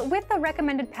 But with the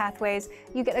recommended pathways,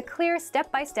 you get a clear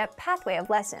step-by-step pathway of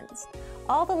lessons.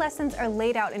 All the lessons are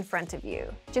laid out in front of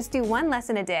you. Just do one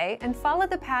lesson a day and follow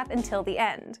the path until the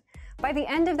end. By the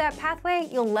end of that pathway,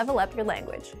 you'll level up your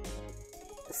language.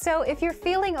 So if you're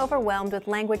feeling overwhelmed with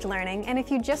language learning and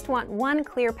if you just want one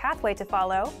clear pathway to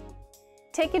follow,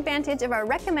 take advantage of our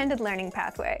recommended learning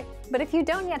pathway. But if you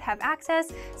don't yet have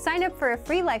access, sign up for a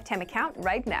free lifetime account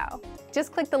right now.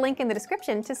 Just click the link in the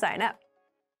description to sign up.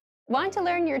 Want to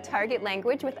learn your target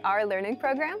language with our learning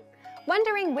program?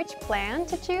 Wondering which plan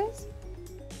to choose?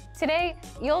 Today,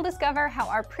 you'll discover how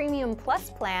our Premium Plus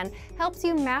plan helps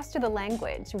you master the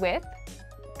language with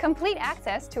complete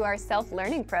access to our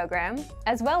self-learning program,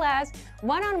 as well as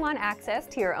one-on-one access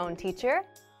to your own teacher,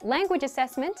 language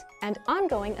assessment, and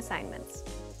ongoing assignments.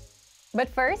 But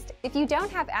first, if you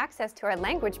don't have access to our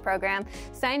language program,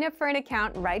 sign up for an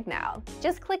account right now.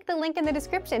 Just click the link in the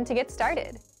description to get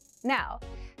started. Now,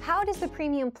 how does the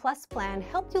Premium Plus plan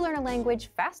help you learn a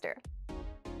language faster?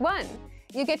 1.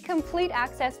 You get complete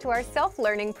access to our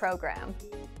self-learning program,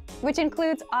 which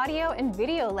includes audio and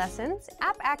video lessons,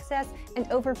 app access, and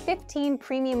over 15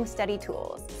 premium study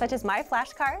tools, such as My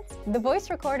Flashcards, the voice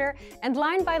recorder, and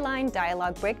line-by-line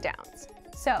dialogue breakdowns.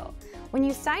 So, when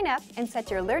you sign up and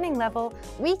set your learning level,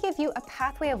 we give you a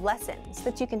pathway of lessons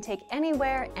that you can take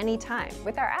anywhere, anytime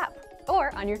with our app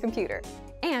or on your computer,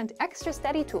 and extra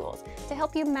study tools to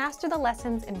help you master the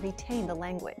lessons and retain the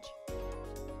language.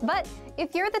 But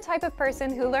if you're the type of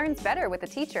person who learns better with a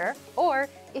teacher, or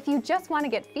if you just want to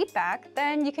get feedback,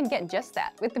 then you can get just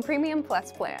that with the Premium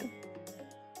Plus plan.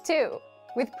 2.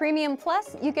 With Premium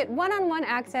Plus, you get one-on-one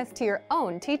access to your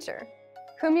own teacher,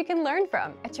 whom you can learn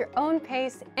from at your own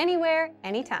pace, anywhere,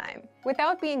 anytime,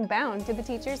 without being bound to the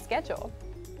teacher's schedule.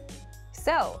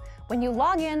 So, when you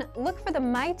log in, look for the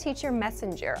My Teacher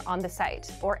Messenger on the site,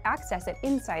 or access it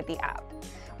inside the app.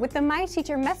 With the My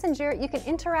Teacher Messenger, you can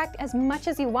interact as much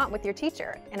as you want with your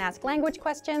teacher and ask language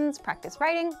questions, practice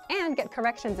writing, and get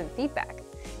corrections and feedback.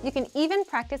 You can even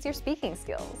practice your speaking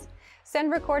skills.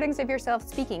 Send recordings of yourself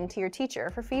speaking to your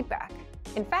teacher for feedback.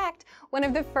 In fact, one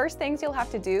of the first things you'll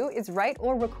have to do is write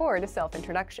or record a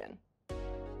self-introduction.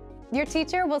 Your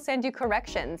teacher will send you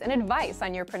corrections and advice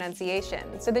on your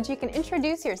pronunciation so that you can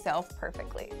introduce yourself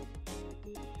perfectly.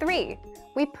 3.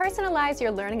 We personalize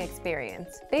your learning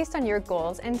experience based on your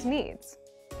goals and needs.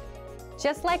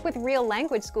 Just like with real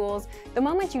language schools, the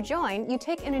moment you join, you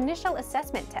take an initial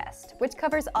assessment test, which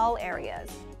covers all areas: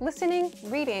 listening,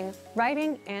 reading,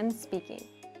 writing, and speaking.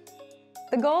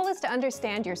 The goal is to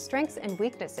understand your strengths and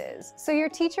weaknesses, so your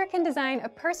teacher can design a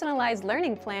personalized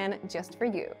learning plan just for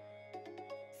you.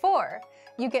 4.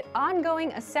 You get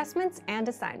ongoing assessments and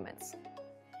assignments.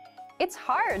 It's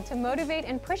hard to motivate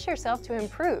and push yourself to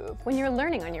improve when you're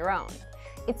learning on your own.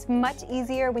 It's much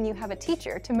easier when you have a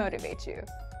teacher to motivate you.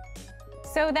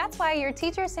 So that's why your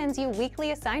teacher sends you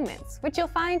weekly assignments, which you'll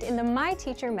find in the My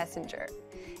Teacher Messenger.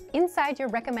 Inside your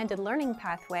recommended learning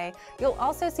pathway, you'll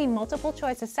also see multiple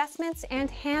choice assessments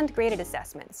and hand-graded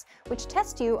assessments, which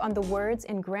test you on the words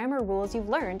and grammar rules you've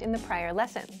learned in the prior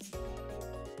lessons.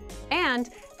 And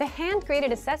the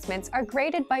hand-graded assessments are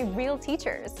graded by real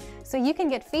teachers, so you can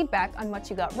get feedback on what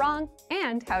you got wrong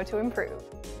and how to improve.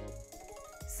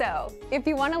 So, if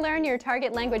you want to learn your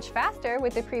target language faster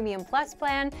with the Premium Plus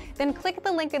plan, then click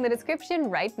the link in the description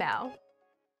right now.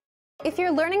 If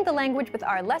you're learning the language with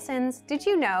our lessons, did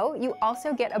you know you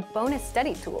also get a bonus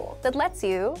study tool that lets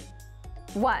you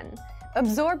 1.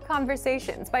 Absorb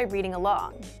conversations by reading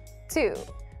along. 2.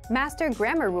 Master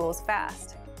grammar rules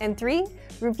fast. And 3,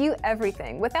 review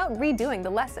everything without redoing the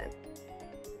lesson.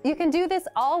 You can do this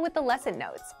all with the lesson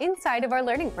notes inside of our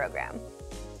learning program.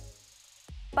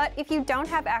 But if you don't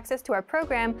have access to our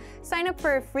program, sign up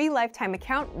for a free lifetime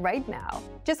account right now.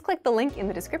 Just click the link in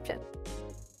the description.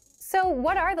 So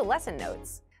what are the lesson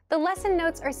notes? The lesson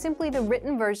notes are simply the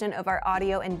written version of our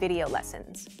audio and video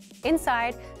lessons.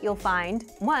 Inside, you'll find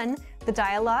 1. The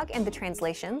dialogue and the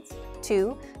translations,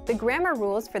 2. The grammar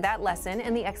rules for that lesson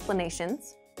and the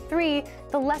explanations, 3.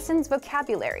 The lesson's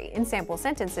vocabulary in sample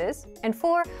sentences, and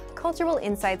 4. Cultural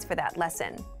insights for that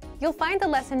lesson. You'll find the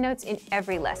lesson notes in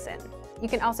every lesson. You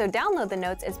can also download the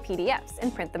notes as PDFs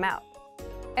and print them out.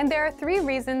 And there are 3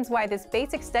 reasons why this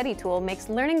basic study tool makes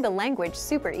learning the language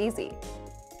super easy.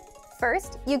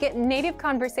 First, you get native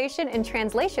conversation and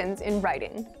translations in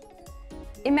writing.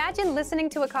 Imagine listening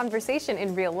to a conversation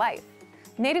in real life.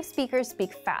 Native speakers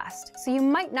speak fast, so you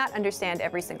might not understand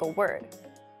every single word.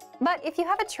 But if you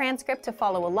have a transcript to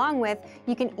follow along with,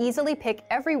 you can easily pick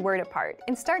every word apart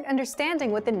and start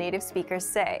understanding what the native speakers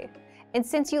say. And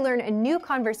since you learn a new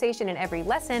conversation in every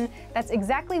lesson, that's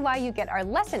exactly why you get our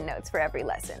lesson notes for every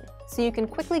lesson, so you can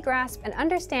quickly grasp and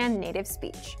understand native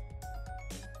speech.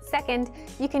 Second,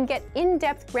 you can get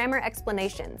in-depth grammar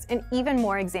explanations and even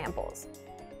more examples.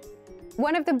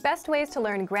 One of the best ways to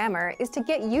learn grammar is to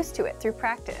get used to it through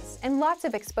practice and lots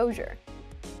of exposure.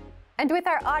 And with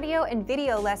our audio and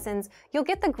video lessons, you'll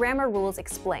get the grammar rules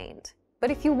explained. But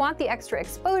if you want the extra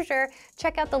exposure,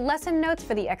 check out the lesson notes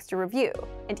for the extra review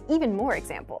and even more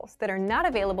examples that are not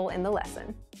available in the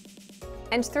lesson.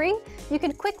 And 3, you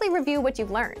can quickly review what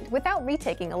you've learned without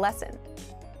retaking a lesson.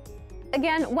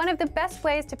 Again, one of the best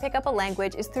ways to pick up a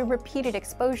language is through repeated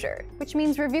exposure, which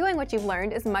means reviewing what you've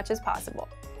learned as much as possible.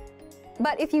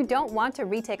 But if you don't want to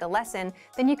retake a lesson,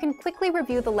 then you can quickly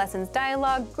review the lesson's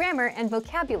dialogue, grammar, and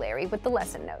vocabulary with the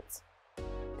lesson notes.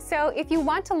 So if you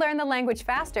want to learn the language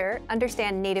faster,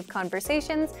 understand native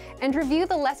conversations, and review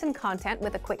the lesson content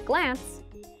with a quick glance,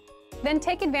 then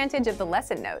take advantage of the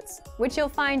lesson notes, which you'll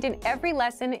find in every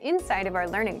lesson inside of our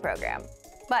learning program.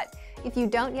 But if you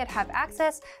don't yet have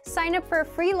access, sign up for a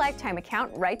free lifetime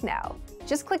account right now.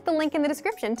 Just click the link in the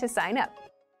description to sign up.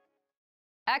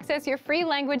 Access your free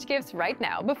language gifts right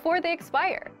now before they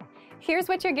expire. Here's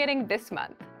what you're getting this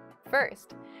month.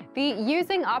 First, the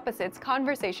Using Opposites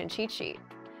Conversation Cheat Sheet.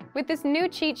 With this new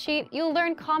cheat sheet, you'll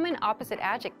learn common opposite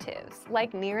adjectives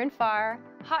like near and far,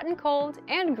 hot and cold,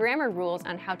 and grammar rules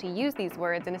on how to use these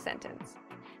words in a sentence.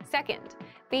 Second,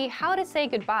 the How to Say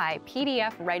Goodbye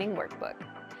PDF Writing Workbook.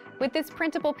 With this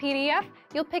printable PDF,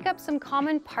 you'll pick up some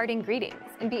common parting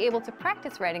greetings and be able to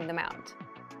practice writing them out.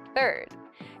 Third,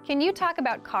 can you talk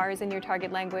about cars in your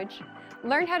target language?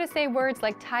 Learn how to say words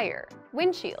like tire,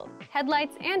 windshield,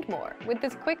 headlights, and more with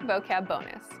this quick vocab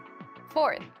bonus.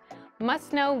 Fourth,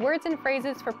 must know words and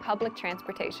phrases for public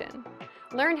transportation.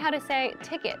 Learn how to say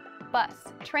ticket, bus,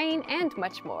 train, and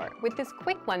much more with this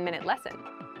quick 1-minute lesson.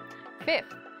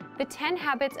 Fifth, the 10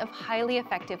 habits of highly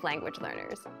effective language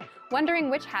learners. Wondering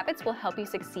which habits will help you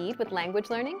succeed with language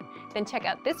learning? Then check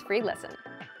out this free lesson.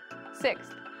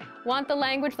 Sixth, want the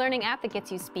language learning app that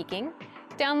gets you speaking?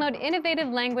 Download Innovative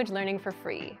Language Learning for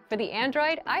free for the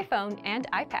Android, iPhone,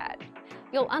 and iPad.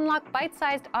 You'll unlock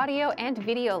bite-sized audio and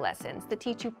video lessons that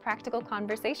teach you practical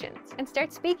conversations and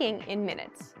start speaking in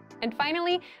minutes. And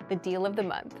finally, the deal of the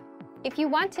month. If you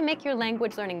want to make your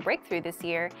language learning breakthrough this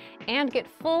year and get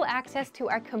full access to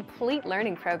our complete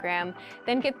learning program,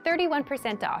 then get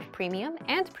 31% off Premium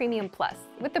and Premium Plus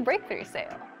with the Breakthrough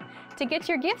Sale. To get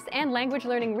your gifts and language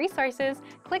learning resources,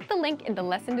 click the link in the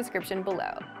lesson description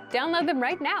below. Download them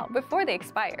right now before they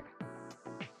expire.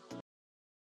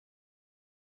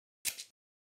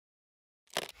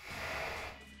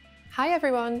 Hi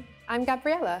everyone, I'm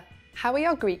Gabriella. How are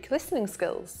your Greek listening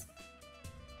skills?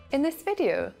 In this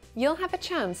video, you'll have a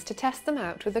chance to test them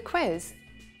out with a quiz.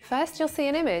 First, you'll see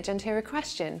an image and hear a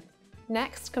question.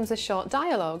 Next comes a short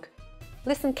dialogue.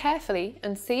 Listen carefully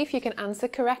and see if you can answer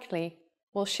correctly.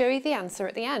 We'll show you the answer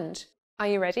at the end. Are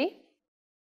you ready?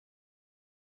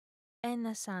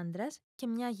 Ένας άντρας και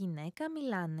μια γυναίκα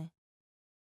μιλάνε.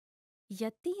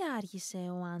 Γιατί άργησε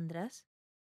ο άντρας?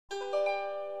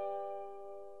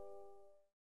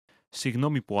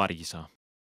 Συγγνώμη που άργησα.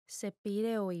 Σε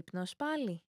πήρε ο ύπνος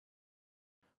πάλι?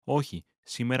 Όχι,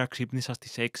 σήμερα ξύπνησα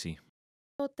στις 6.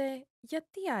 Τότε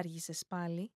γιατί άργησες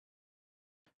πάλι?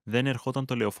 Δεν ερχόταν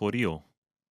το λεωφορείο.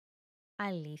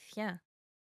 Αλήθεια?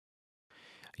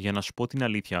 Για να σου πω την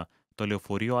αλήθεια, το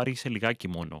λεωφορείο άργησε λιγάκι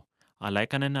μόνο, αλλά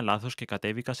έκανε ένα λάθος και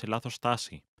κατέβηκα σε λάθος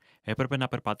στάση. Έπρεπε να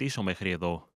περπατήσω μέχρι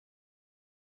εδώ.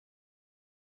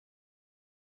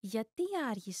 Γιατί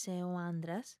άργησε ο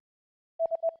άντρας?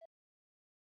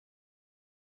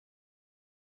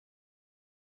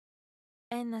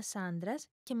 Ένας άντρας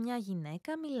και μια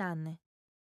γυναίκα μιλάνε.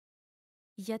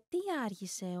 Γιατί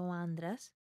άργησε ο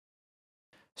άντρας?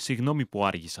 Συγγνώμη που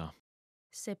άργησα.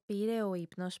 Σε πήρε ο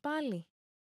ύπνος πάλι?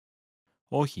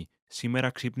 Όχι, σήμερα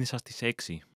ξύπνησα στις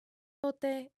 6.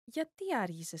 Τότε γιατί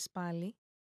άργησες πάλι?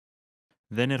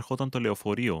 Δεν ερχόταν το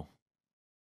λεωφορείο.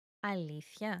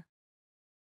 Αλήθεια?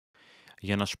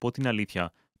 Για να σου πω την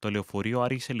αλήθεια, το λεωφορείο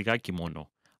άργησε λιγάκι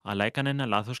μόνο, αλλά έκανε ένα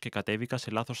λάθος και κατέβηκα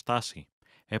σε λάθος στάση.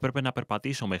 Έπρεπε να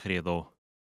περπατήσω μέχρι εδώ.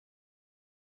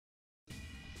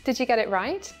 Did you get it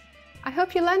right? I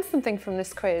hope you learned something from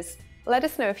this quiz. Let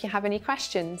us know if you have any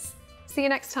questions. See you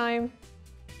next time.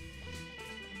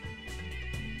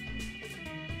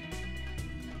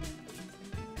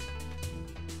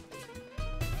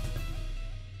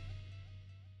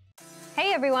 Hey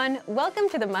everyone, welcome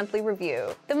to the Monthly Review,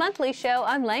 the monthly show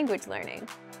on language learning,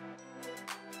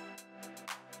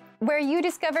 where you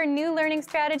discover new learning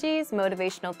strategies,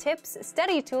 motivational tips,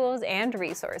 study tools, and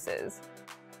resources.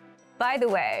 By the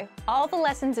way, all the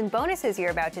lessons and bonuses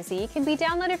you're about to see can be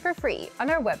downloaded for free on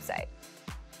our website.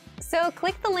 So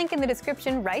click the link in the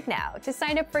description right now to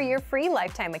sign up for your free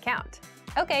lifetime account.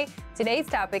 Okay, today's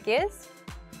topic is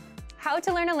how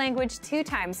to learn a language 2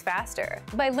 times faster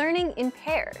by learning in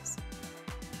pairs.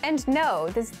 And no,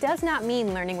 this does not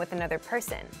mean learning with another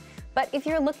person. But if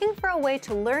you're looking for a way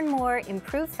to learn more,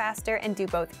 improve faster, and do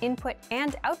both input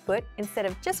and output instead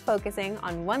of just focusing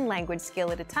on one language skill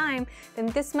at a time, then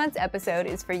this month's episode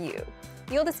is for you.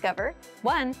 You'll discover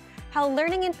 1. How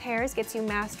learning in pairs gets you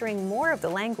mastering more of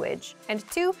the language, and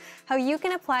 2. How you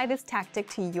can apply this tactic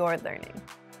to your learning.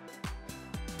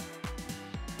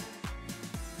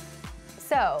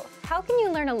 So, how can you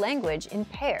learn a language in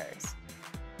pairs?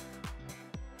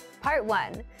 Part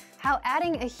 1. How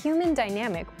adding a human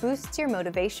dynamic boosts your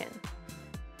motivation.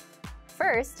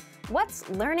 First, what's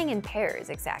learning in pairs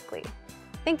exactly?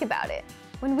 Think about it.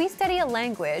 When we study a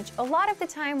language, a lot of the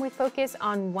time we focus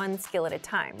on one skill at a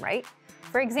time, right?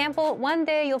 For example, one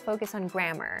day you'll focus on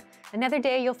grammar, another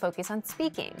day you'll focus on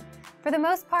speaking. For the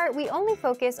most part, we only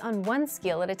focus on one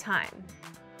skill at a time.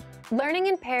 Learning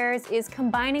in pairs is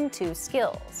combining 2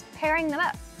 skills, pairing them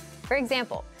up. For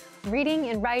example, reading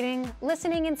and writing,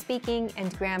 listening and speaking,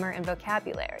 and grammar and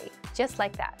vocabulary, just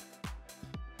like that.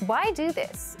 Why do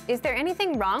this? Is there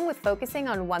anything wrong with focusing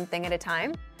on one thing at a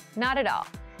time? Not at all.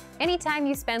 Any time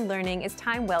you spend learning is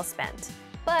time well spent.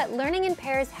 But learning in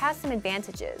pairs has some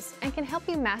advantages and can help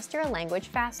you master a language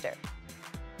faster.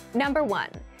 Number 1,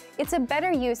 it's a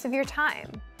better use of your time.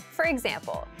 For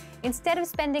example, instead of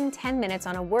spending 10 minutes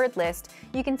on a word list,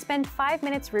 you can spend 5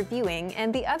 minutes reviewing and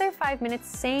the other 5 minutes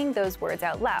saying those words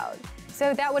out loud. So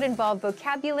that would involve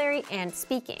vocabulary and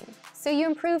speaking. So you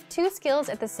improve 2 skills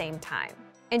at the same time.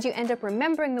 And you end up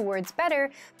remembering the words better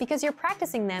because you're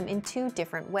practicing them in 2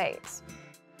 different ways.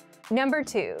 Number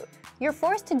 2, you're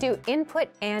forced to do input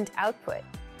and output.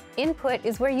 Input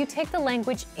is where you take the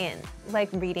language in, like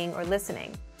reading or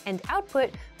listening, and output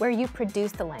where you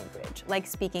produce the language, like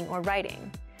speaking or writing.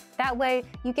 That way,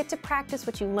 you get to practice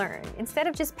what you learn instead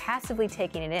of just passively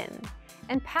taking it in.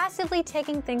 And passively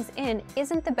taking things in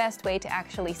isn't the best way to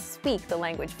actually speak the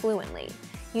language fluently.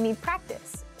 You need practice.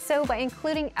 So by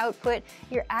including output,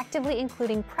 you're actively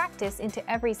including practice into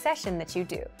every session that you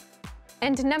do.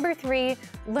 And number 3,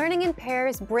 learning in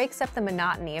pairs breaks up the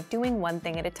monotony of doing one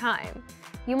thing at a time.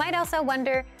 You might also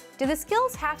wonder, do the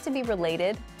skills have to be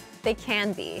related? They can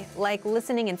be, like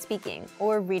listening and speaking,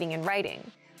 or reading and writing.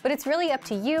 But it's really up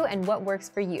to you and what works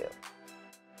for you.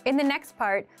 In the next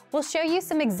part, we'll show you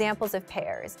some examples of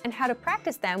pairs and how to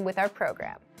practice them with our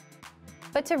program.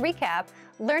 But to recap,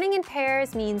 learning in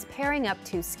pairs means pairing up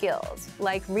 2 skills,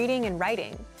 like reading and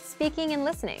writing, speaking and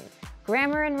listening,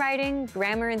 grammar and writing,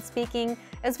 grammar and speaking,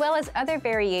 as well as other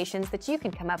variations that you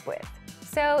can come up with.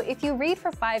 So if you read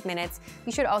for 5 minutes,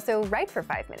 you should also write for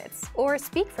 5 minutes, or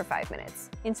speak for 5 minutes,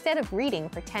 instead of reading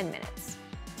for 10 minutes.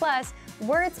 Plus,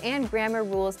 words and grammar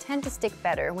rules tend to stick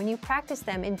better when you practice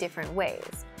them in different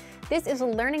ways. This is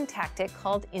a learning tactic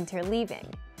called interleaving.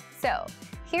 So,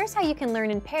 here's how you can learn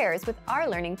in pairs with our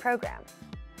learning program.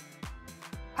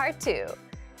 Part 2,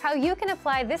 how you can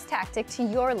apply this tactic to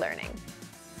your learning.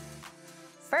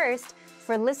 First,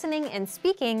 for listening and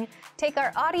speaking, take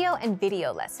our audio and video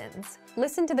lessons.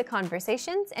 Listen to the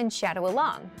conversations and shadow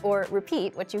along, or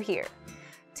repeat what you hear.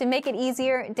 To make it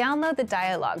easier, download the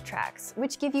dialogue tracks,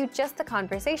 which give you just the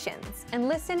conversations, and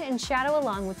listen and shadow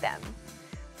along with them.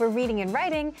 For reading and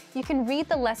writing, you can read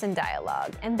the lesson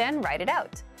dialogue and then write it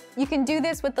out. You can do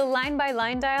this with the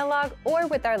line-by-line dialogue or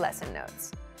with our lesson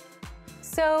notes.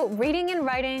 So, reading and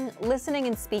writing, listening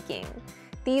and speaking.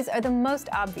 These are the most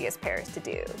obvious pairs to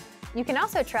do. You can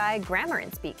also try grammar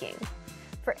and speaking.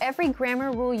 For every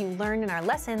grammar rule you learn in our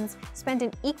lessons, spend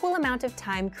an equal amount of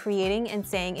time creating and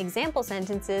saying example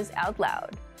sentences out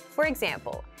loud. For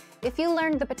example, if you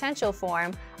learned the potential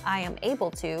form, I am able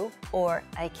to, or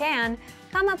I can,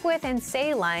 come up with and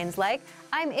say lines like,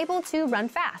 I'm able to run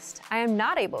fast, I am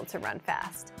not able to run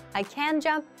fast, I can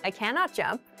jump, I cannot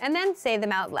jump, and then say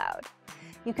them out loud.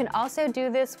 You can also do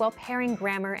this while pairing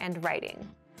grammar and writing.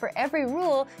 For every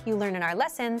rule you learn in our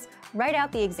lessons, write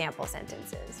out the example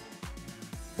sentences.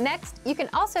 Next, you can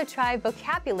also try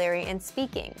vocabulary and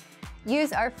speaking.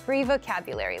 Use our free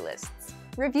vocabulary lists.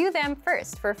 Review them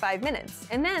first for 5 minutes,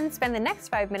 and then spend the next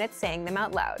 5 minutes saying them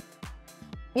out loud.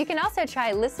 You can also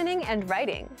try listening and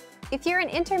writing. If you're an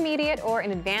intermediate or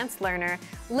an advanced learner,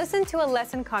 listen to a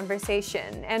lesson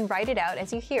conversation and write it out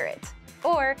as you hear it.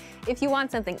 Or, if you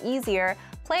want something easier,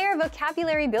 play our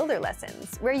vocabulary builder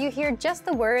lessons, where you hear just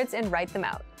the words and write them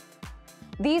out.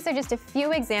 These are just a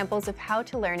few examples of how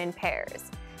to learn in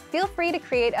pairs. Feel free to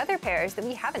create other pairs that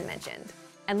we haven't mentioned.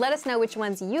 And let us know which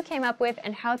ones you came up with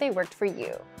and how they worked for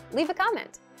you. Leave a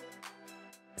comment.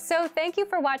 So thank you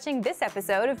for watching this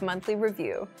episode of Monthly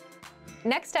Review.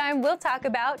 Next time, we'll talk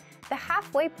about the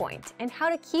halfway point and how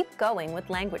to keep going with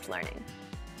language learning.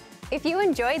 If you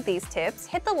enjoyed these tips,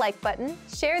 hit the like button,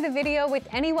 share the video with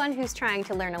anyone who's trying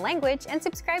to learn a language, and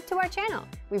subscribe to our channel.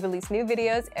 We release new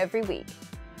videos every week.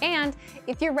 And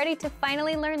if you're ready to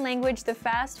finally learn language the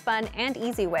fast, fun, and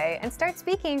easy way and start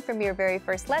speaking from your very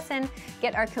first lesson,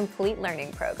 get our complete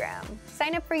learning program.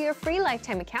 Sign up for your free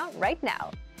lifetime account right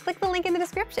now. Click the link in the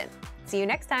description. See you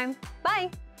next time. Bye!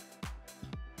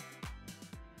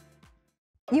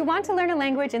 You want to learn a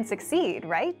language and succeed,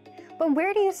 right? But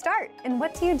where do you start and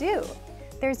what do you do?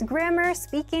 There's grammar,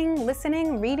 speaking,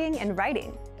 listening, reading, and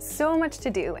writing. So much to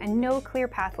do and no clear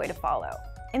pathway to follow.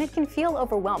 And it can feel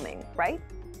overwhelming, right?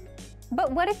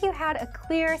 But what if you had a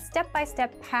clear,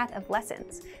 step-by-step path of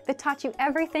lessons that taught you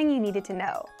everything you needed to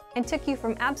know and took you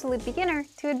from absolute beginner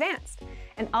to advanced,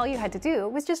 and all you had to do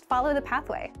was just follow the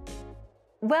pathway?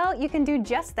 Well, you can do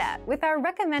just that with our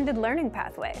recommended learning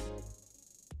pathway.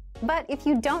 But if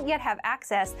you don't yet have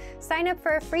access, sign up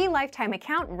for a free lifetime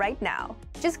account right now.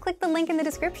 Just click the link in the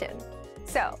description.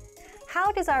 So,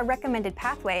 how does our recommended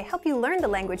pathway help you learn the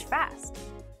language fast?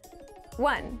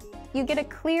 1. You get a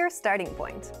clear starting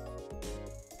point.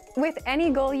 With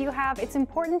any goal you have, it's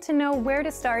important to know where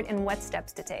to start and what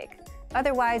steps to take.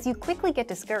 Otherwise, you quickly get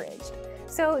discouraged.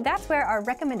 So that's where our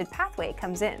recommended pathway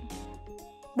comes in.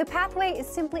 The pathway is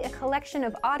simply a collection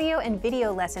of audio and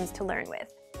video lessons to learn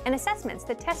with, and assessments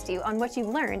that test you on what you've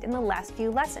learned in the last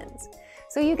few lessons.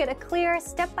 So you get a clear,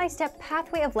 step-by-step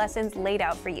pathway of lessons laid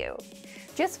out for you.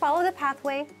 Just follow the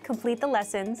pathway, complete the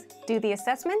lessons, do the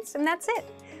assessments, and that's it.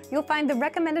 You'll find the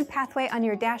recommended pathway on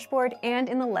your dashboard and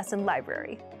in the lesson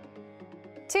library.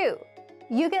 2.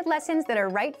 You get lessons that are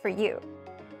right for you.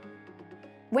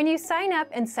 When you sign up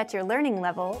and set your learning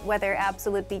level, whether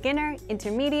absolute beginner,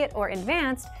 intermediate, or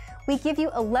advanced, we give you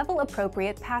a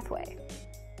level-appropriate pathway.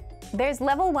 There's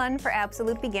Level 1 for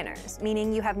absolute beginners,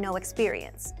 meaning you have no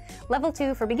experience. Level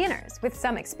 2 for beginners with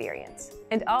some experience.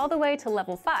 And all the way to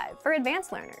Level 5 for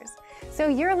advanced learners. So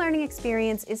your learning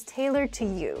experience is tailored to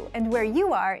you and where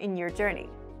you are in your journey.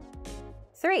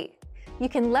 3. You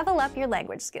can level up your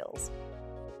language skills.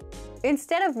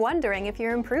 Instead of wondering if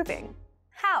you're improving.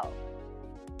 How?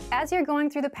 As you're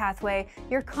going through the pathway,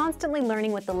 you're constantly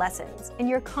learning with the lessons, and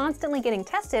you're constantly getting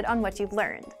tested on what you've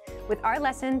learned, with our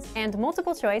lessons and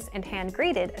multiple choice and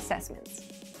hand-graded assessments.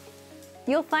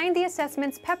 You'll find the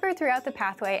assessments peppered throughout the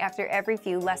pathway after every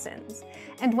few lessons.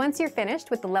 And once you're finished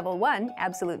with the Level 1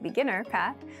 Absolute Beginner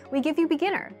path, we give you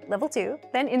Beginner, Level 2,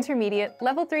 then Intermediate,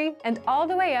 Level 3, and all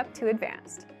the way up to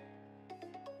Advanced.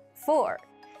 4.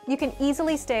 You can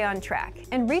easily stay on track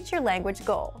and reach your language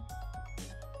goal.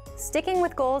 Sticking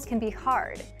with goals can be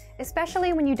hard,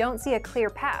 especially when you don't see a clear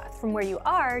path from where you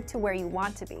are to where you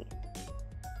want to be.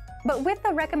 But with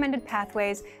the recommended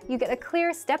pathways, you get a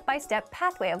clear step-by-step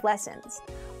pathway of lessons.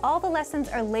 All the lessons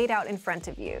are laid out in front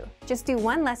of you. Just do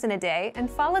one lesson a day and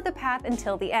follow the path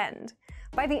until the end.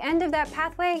 By the end of that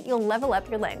pathway, you'll level up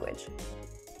your language.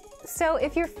 So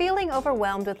if you're feeling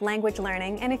overwhelmed with language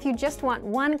learning and if you just want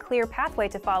one clear pathway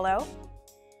to follow,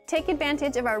 take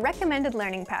advantage of our recommended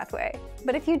learning pathway.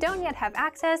 But if you don't yet have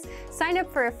access, sign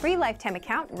up for a free lifetime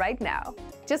account right now.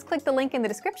 Just click the link in the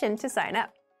description to sign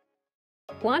up.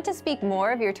 Want to speak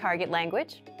more of your target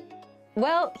language?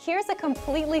 Well, here's a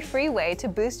completely free way to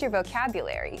boost your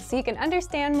vocabulary so you can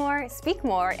understand more, speak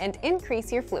more, and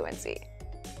increase your fluency.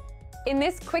 In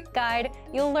this quick guide,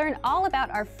 you'll learn all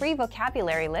about our free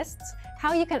vocabulary lists,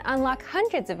 how you can unlock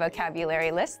hundreds of vocabulary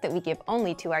lists that we give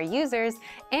only to our users,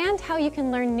 and how you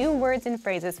can learn new words and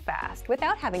phrases fast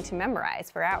without having to memorize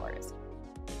for hours.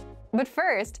 But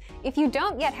first, if you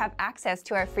don't yet have access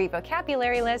to our free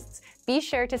vocabulary lists, be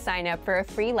sure to sign up for a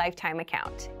free lifetime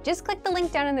account. Just click the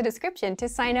link down in the description to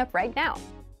sign up right now.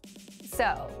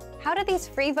 So, how do these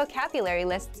free vocabulary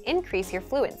lists increase your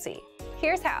fluency?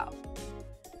 Here's how.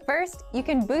 First, you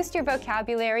can boost your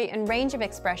vocabulary and range of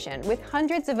expression with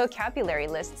hundreds of vocabulary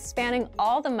lists spanning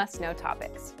all the must-know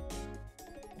topics.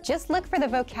 Just look for the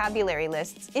vocabulary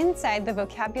lists inside the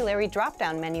vocabulary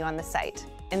drop-down menu on the site,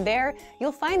 and there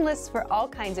you'll find lists for all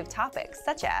kinds of topics,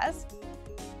 such as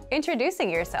introducing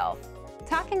yourself,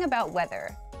 talking about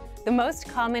weather, the most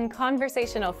common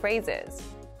conversational phrases,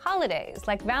 holidays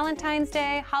like Valentine's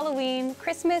Day, Halloween,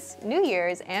 Christmas, New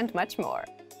Year's, and much more.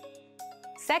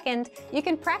 Second, you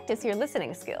can practice your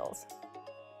listening skills.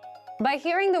 By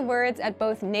hearing the words at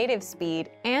both native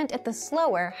speed and at the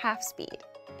slower half speed.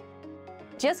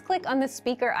 Just click on the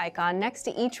speaker icon next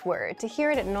to each word to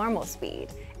hear it at normal speed,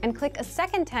 and click a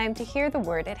second time to hear the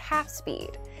word at half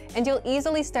speed, and you'll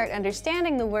easily start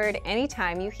understanding the word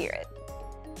anytime you hear it.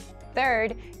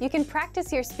 Third, you can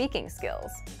practice your speaking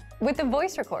skills with the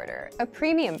voice recorder, a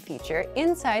premium feature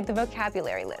inside the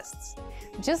vocabulary lists.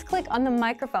 Just click on the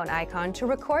microphone icon to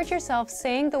record yourself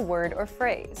saying the word or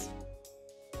phrase.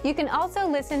 You can also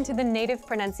listen to the native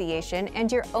pronunciation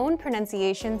and your own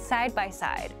pronunciation side by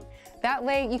side. That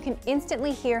way, you can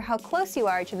instantly hear how close you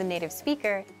are to the native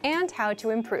speaker and how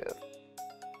to improve.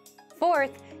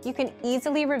 Fourth, you can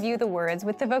easily review the words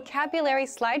with the vocabulary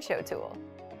slideshow tool.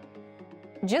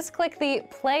 Just click the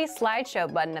Play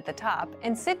Slideshow button at the top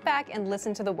and sit back and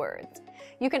listen to the words.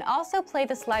 You can also play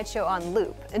the slideshow on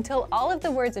loop until all of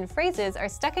the words and phrases are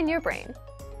stuck in your brain.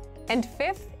 And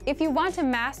fifth, if you want to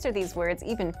master these words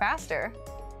even faster,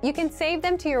 you can save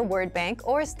them to your word bank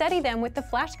or study them with the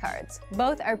flashcards.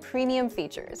 Both are premium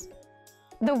features.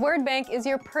 The word bank is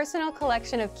your personal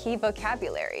collection of key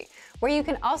vocabulary, where you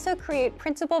can also create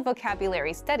printable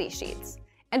vocabulary study sheets.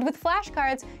 And with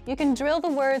flashcards, you can drill the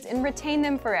words and retain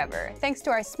them forever, thanks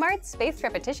to our smart spaced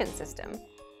repetition system.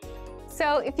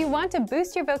 So if you want to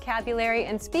boost your vocabulary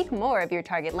and speak more of your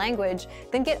target language,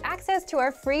 then get access to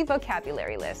our free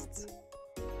vocabulary lists.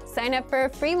 Sign up for a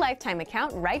free lifetime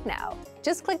account right now.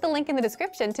 Just click the link in the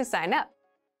description to sign up.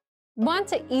 Want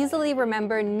to easily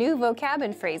remember new vocab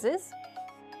and phrases?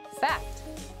 Fact: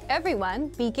 everyone,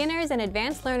 beginners and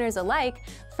advanced learners alike,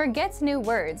 forgets new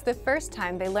words the first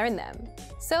time they learn them.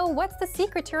 So what's the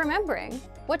secret to remembering?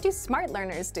 What do smart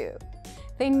learners do?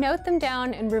 They note them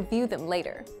down and review them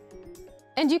later.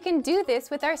 And you can do this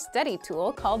with our study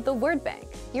tool called the Word Bank,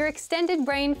 your extended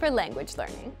brain for language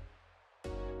learning.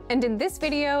 And in this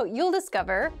video, you'll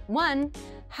discover 1.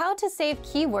 How to save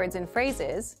keywords and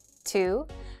phrases, 2.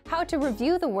 How to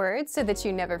review the words so that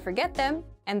you never forget them,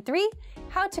 and 3.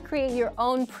 How to create your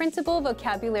own printable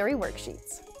vocabulary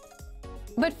worksheets.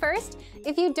 But first,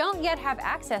 if you don't yet have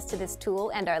access to this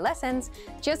tool and our lessons,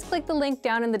 just click the link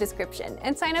down in the description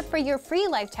and sign up for your free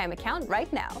lifetime account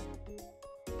right now.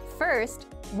 First,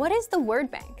 what is the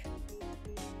Word Bank?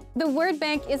 The Word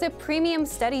Bank is a premium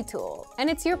study tool, and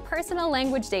it's your personal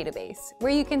language database,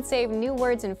 where you can save new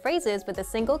words and phrases with a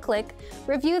single click,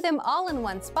 review them all in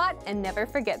one spot, and never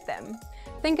forget them.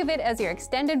 Think of it as your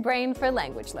extended brain for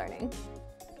language learning.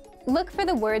 Look for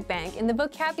the Word Bank in the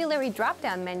vocabulary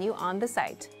drop-down menu on the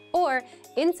site, or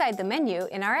inside the menu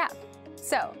in our app.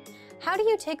 So, how do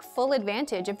you take full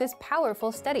advantage of this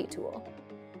powerful study tool?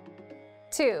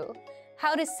 2.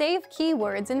 How to save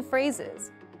keywords and phrases.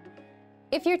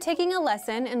 If you're taking a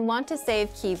lesson and want to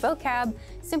save key vocab,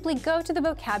 simply go to the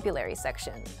vocabulary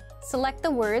section. Select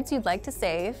the words you'd like to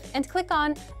save and click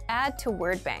on Add to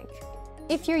Word Bank.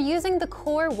 If you're using the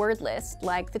core word list,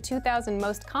 like the 2,000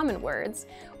 most common words,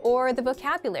 or the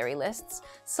vocabulary lists,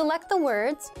 select the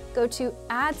words, go to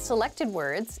Add Selected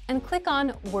Words, and click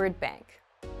on Word Bank.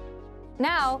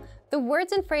 Now, the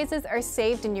words and phrases are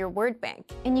saved in your word bank,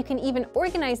 and you can even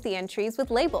organize the entries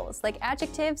with labels like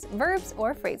adjectives, verbs,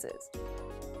 or phrases.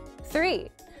 3.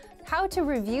 How to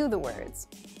review the words.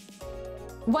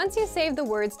 Once you save the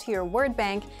words to your word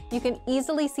bank, you can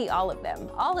easily see all of them,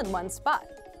 all in one spot.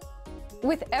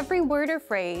 With every word or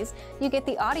phrase, you get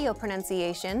the audio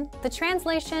pronunciation, the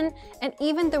translation, and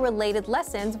even the related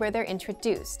lessons where they're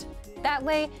introduced. That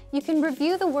way, you can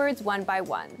review the words one by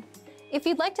one. If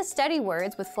you'd like to study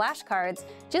words with flashcards,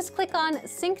 just click on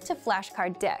Sync to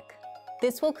Flashcard Deck.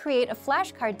 This will create a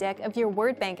flashcard deck of your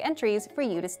word bank entries for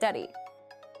you to study.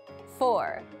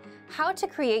 4. How to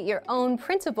create your own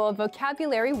printable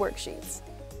vocabulary worksheets.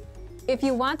 If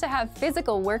you want to have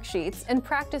physical worksheets and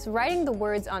practice writing the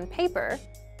words on paper,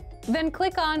 then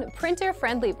click on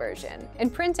Printer-Friendly Version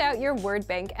and print out your word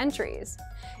bank entries.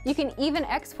 You can even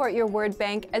export your word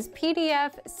bank as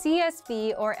PDF,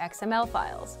 CSV, or XML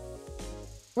files.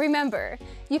 Remember,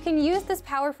 you can use this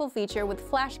powerful feature with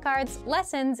flashcards,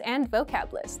 lessons, and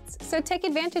vocab lists, so take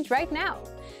advantage right now.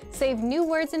 Save new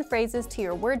words and phrases to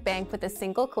your word bank with a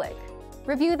single click.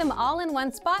 Review them all in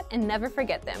one spot and never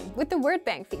forget them with the word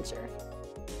bank feature.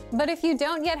 But if you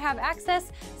don't yet have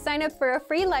access, sign up for a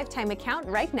free lifetime account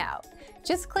right now.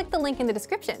 Just click the link in the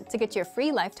description to get your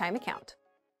free lifetime account.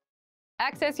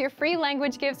 Access your free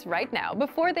language gifts right now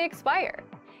before they expire.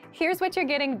 Here's what you're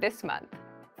getting this month.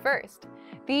 First,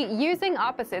 the Using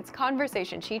Opposites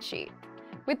conversation cheat sheet.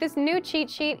 With this new cheat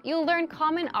sheet, you'll learn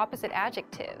common opposite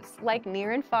adjectives like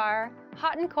near and far,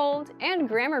 hot and cold, and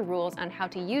grammar rules on how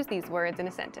to use these words in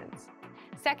a sentence.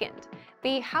 Second,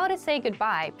 the How to Say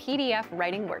Goodbye PDF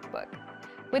writing workbook.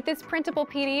 With this printable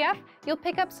PDF, you'll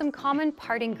pick up some common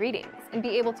parting greetings and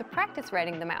be able to practice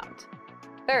writing them out.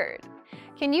 Third,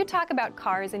 can you talk about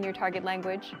cars in your target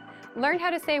language? Learn how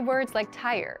to say words like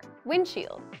tire,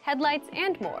 windshield, headlights,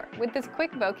 and more with this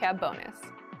quick vocab bonus.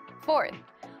 Fourth,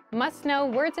 must know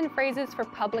words and phrases for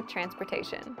public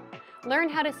transportation. Learn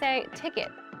how to say ticket,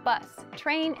 bus,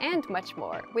 train, and much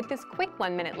more with this quick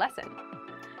 1-minute lesson.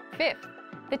 Fifth,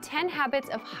 the 10 habits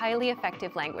of highly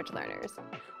effective language learners.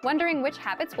 Wondering which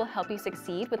habits will help you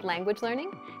succeed with language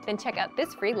learning? Then check out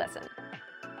this free lesson.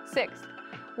 Sixth,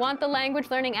 want the language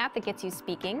learning app that gets you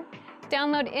speaking?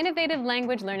 Download Innovative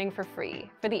Language Learning for free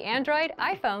for the Android,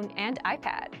 iPhone, and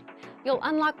iPad. You'll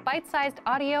unlock bite-sized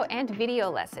audio and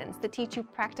video lessons that teach you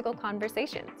practical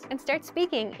conversations and start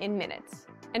speaking in minutes.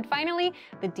 And finally,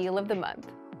 the deal of the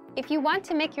month. If you want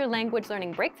to make your language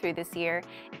learning breakthrough this year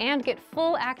and get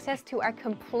full access to our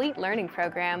complete learning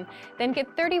program, then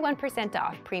get 31%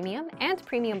 off Premium and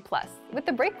Premium Plus with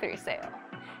the Breakthrough Sale.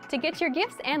 To get your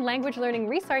gifts and language learning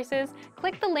resources,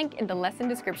 click the link in the lesson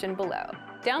description below.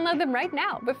 Download them right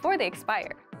now before they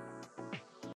expire.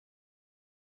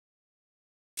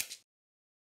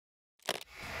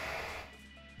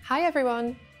 Hi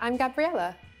everyone, I'm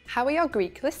Gabriella. How are your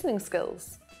Greek listening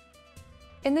skills?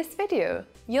 In this video,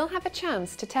 you'll have a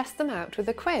chance to test them out with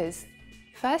a quiz.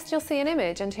 First, you'll see an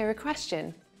image and hear a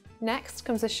question. Next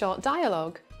comes a short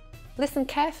dialogue. Listen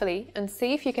carefully and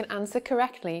see if you can answer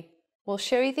correctly. We'll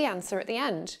show you the answer at the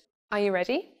end. Are you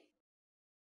ready?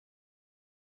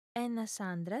 Ένας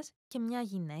άντρας και μια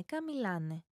γυναίκα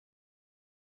μιλάνε.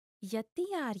 Γιατί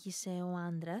άργησε ο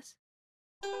άντρας?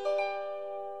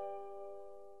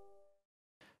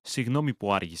 Συγγνώμη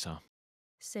που άργησα.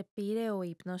 Σε πήρε ο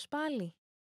ύπνος πάλι?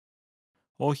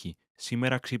 Όχι,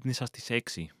 σήμερα ξύπνησα στις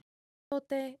 6.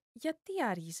 Τότε γιατί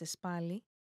άργησες πάλι?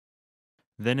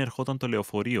 Δεν ερχόταν το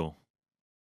λεωφορείο.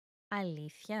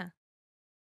 Αλήθεια?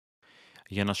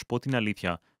 Για να σου πω την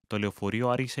αλήθεια, το λεωφορείο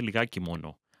άργησε λιγάκι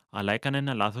μόνο, αλλά έκανε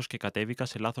ένα λάθος και κατέβηκα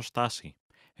σε λάθος στάση.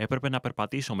 Έπρεπε να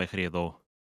περπατήσω μέχρι εδώ.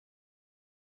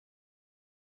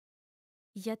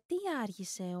 Γιατί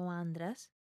άργησε ο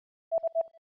άντρας?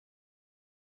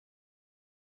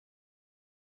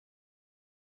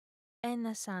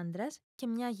 Ένας άντρας και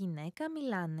μια γυναίκα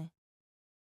μιλάνε.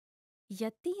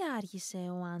 Γιατί άργησε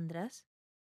ο άντρας?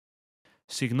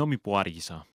 Συγγνώμη που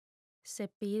άργησα. Σε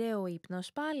πήρε ο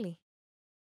ύπνος πάλι?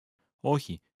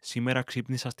 Όχι, σήμερα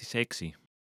ξύπνησα στις 6.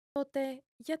 Τότε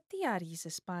γιατί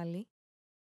άργησες πάλι?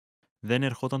 Δεν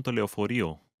ερχόταν το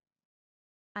λεωφορείο.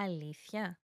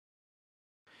 Αλήθεια?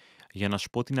 Για να σου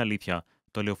πω την αλήθεια,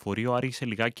 το λεωφορείο άργησε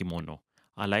λιγάκι μόνο,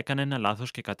 αλλά έκανε ένα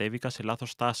λάθος και κατέβηκα σε λάθος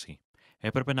στάση.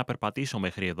 Έπρεπε να περπατήσω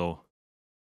μέχρι εδώ.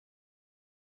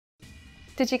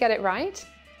 Did you get it right?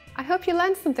 I hope you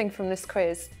learned something from this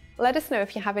quiz. Let us know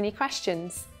if you have any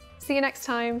questions. See you next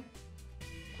time.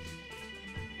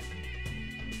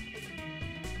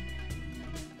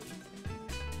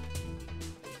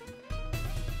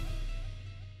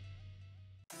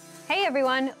 Hey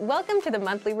everyone, welcome to the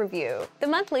Monthly Review,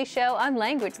 the monthly show on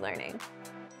language learning,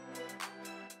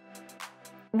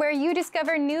 where you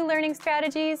discover new learning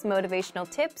strategies, motivational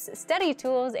tips, study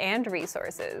tools, and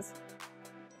resources.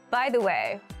 By the way,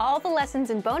 all the lessons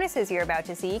and bonuses you're about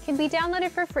to see can be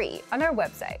downloaded for free on our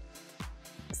website.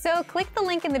 So click the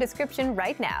link in the description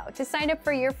right now to sign up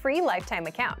for your free lifetime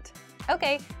account.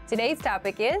 Okay, today's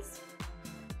topic is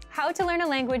how to learn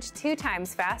a language 2 times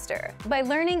faster by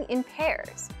learning in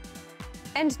pairs.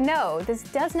 And no, this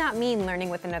does not mean learning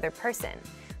with another person,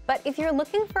 But if you're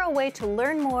looking for a way to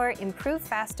learn more, improve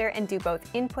faster, and do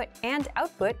both input and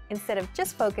output instead of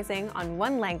just focusing on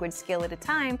one language skill at a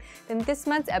time, then this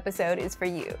month's episode is for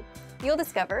you. You'll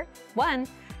discover 1.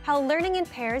 How learning in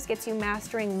pairs gets you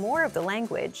mastering more of the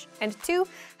language, and 2.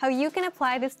 How you can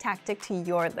apply this tactic to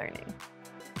your learning.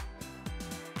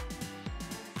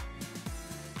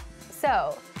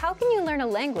 So, how can you learn a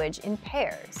language in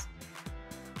pairs?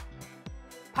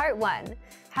 Part 1.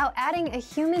 How adding a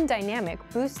human dynamic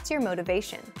boosts your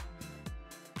motivation.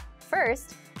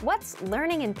 First, what's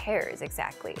learning in pairs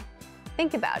exactly?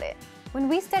 Think about it. When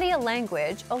we study a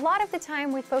language, a lot of the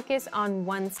time we focus on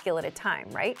one skill at a time,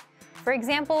 right? For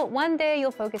example, one day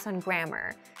you'll focus on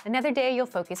grammar, another day you'll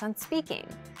focus on speaking.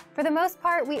 For the most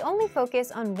part, we only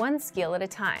focus on one skill at a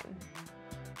time.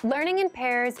 Learning in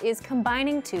pairs is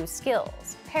combining two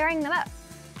skills, pairing them up.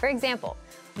 For example,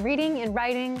 reading and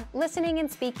writing, listening and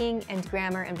speaking, and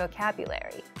grammar and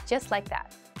vocabulary, just like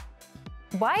that.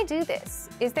 Why do this?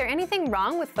 Is there anything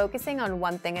wrong with focusing on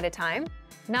one thing at a time?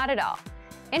 Not at all.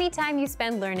 Any time you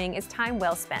spend learning is time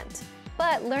well spent.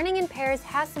 But learning in pairs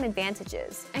has some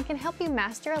advantages and can help you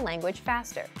master a language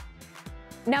faster.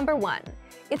 Number 1,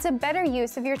 it's a better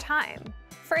use of your time.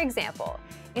 For example,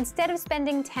 instead of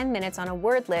spending 10 minutes on a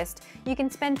word list, you can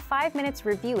spend 5 minutes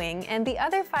reviewing and the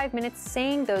other 5 minutes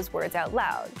saying those words out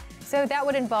loud. So that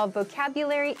would involve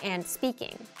vocabulary and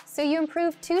speaking. So you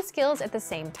improve two skills at the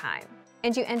same time.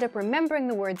 And you end up remembering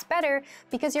the words better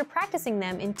because you're practicing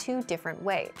them in two different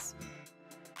ways.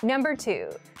 Number 2,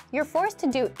 you're forced to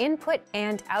do input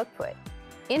and output.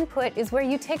 Input is where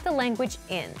you take the language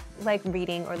in, like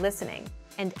reading or listening,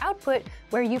 and output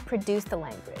where you produce the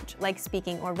language, like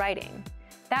speaking or writing.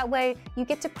 That way, you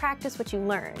get to practice what you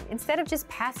learn instead of just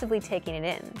passively taking it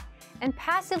in. And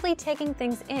passively taking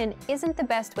things in isn't the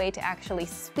best way to actually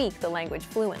speak the language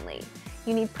fluently.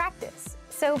 You need practice.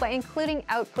 So by including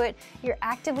output, you're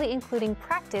actively including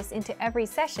practice into every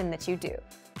session that you do.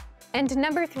 And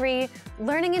number 3,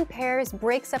 learning in pairs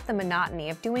breaks up the monotony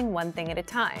of doing one thing at a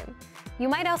time. You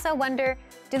might also wonder,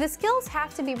 do the skills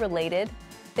have to be related?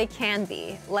 They can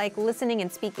be, like listening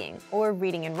and speaking, or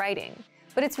reading and writing.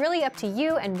 But it's really up to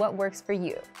you and what works for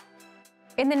you.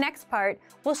 In the next part,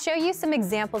 we'll show you some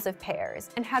examples of pairs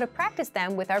and how to practice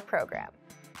them with our program.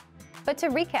 But to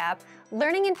recap,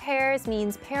 learning in pairs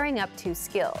means pairing up two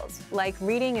skills, like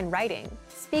reading and writing,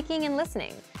 speaking and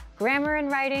listening, grammar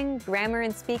and writing, grammar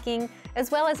and speaking,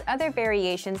 as well as other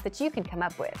variations that you can come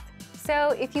up with.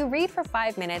 So if you read for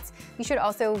 5 minutes, you should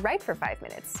also write for 5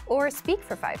 minutes, or speak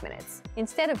for 5 minutes,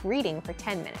 instead of reading for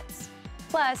 10 minutes.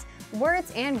 Plus,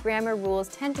 words and grammar rules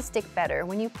tend to stick better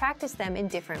when you practice them in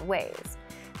different ways.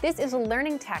 This is a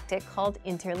learning tactic called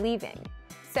interleaving.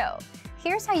 So,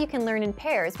 here's how you can learn in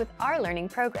pairs with our learning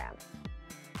program.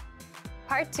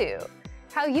 Part 2,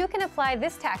 how you can apply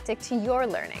this tactic to your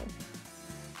learning.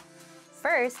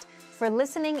 First, for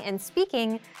listening and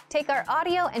speaking, take our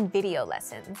audio and video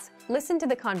lessons. Listen to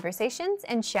the conversations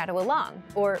and shadow along,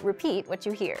 or repeat what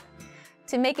you hear.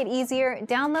 To make it easier,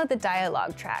 download the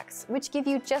dialogue tracks, which give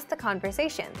you just the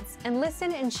conversations, and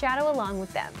listen and shadow along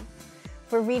with them.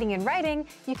 For reading and writing,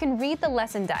 you can read the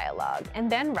lesson dialogue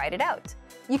and then write it out.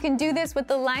 You can do this with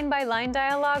the line-by-line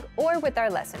dialogue or with our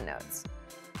lesson notes.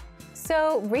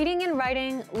 So, reading and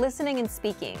writing, listening and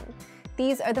speaking.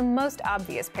 These are the most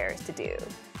obvious pairs to do.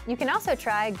 You can also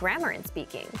try grammar and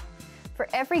speaking. For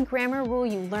every grammar rule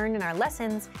you learn in our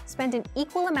lessons, spend an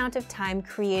equal amount of time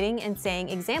creating and saying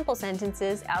example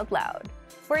sentences out loud.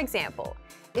 For example,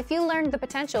 if you learned the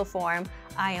potential form,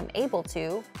 I am able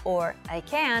to, or I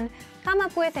can, come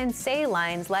up with and say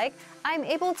lines like, I'm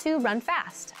able to run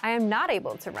fast, I am not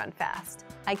able to run fast,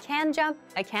 I can jump,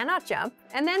 I cannot jump,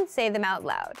 and then say them out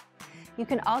loud. You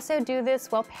can also do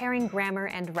this while pairing grammar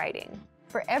and writing.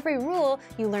 For every rule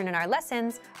you learn in our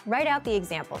lessons, write out the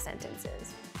example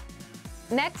sentences.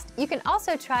 Next, you can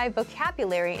also try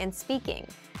vocabulary and speaking.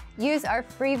 Use our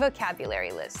free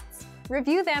vocabulary lists.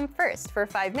 Review them first for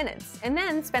 5 minutes, and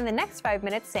then spend the next 5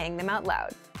 minutes saying them out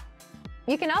loud.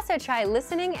 You can also try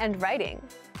listening and writing.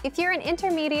 If you're an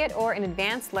intermediate or an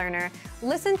advanced learner,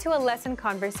 listen to a lesson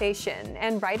conversation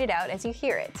and write it out as you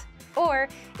hear it. Or,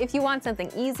 if you want something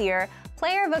easier,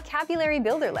 play our vocabulary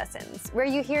builder lessons, where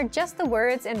you hear just the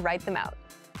words and write them out.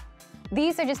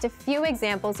 These are just a few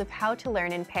examples of how to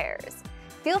learn in pairs.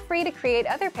 Feel free to create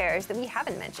other pairs that we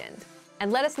haven't mentioned.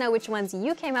 And let us know which ones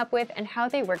you came up with and how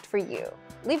they worked for you.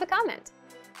 Leave a comment.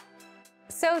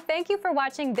 So thank you for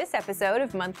watching this episode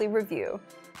of Monthly Review.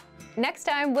 Next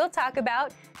time, we'll talk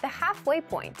about the halfway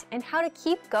point and how to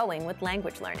keep going with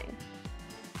language learning.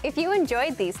 If you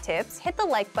enjoyed these tips, hit the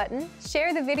like button,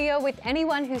 share the video with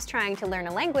anyone who's trying to learn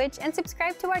a language, and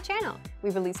subscribe to our channel.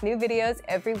 We release new videos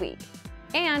every week.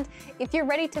 And if you're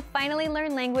ready to finally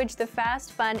learn language the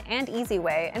fast, fun, and easy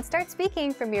way and start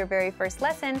speaking from your very first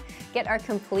lesson, get our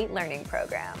complete learning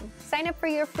program. Sign up for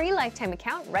your free lifetime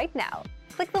account right now.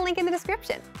 Click the link in the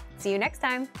description. See you next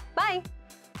time. Bye!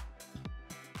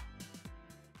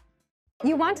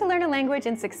 You want to learn a language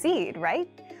and succeed, right?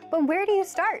 But where do you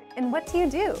start and what do you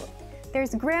do?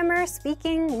 There's grammar,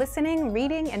 speaking, listening,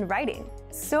 reading, and writing.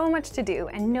 So much to do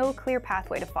and no clear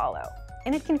pathway to follow.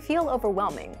 And it can feel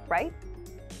overwhelming, right?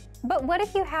 But what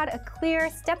if you had a clear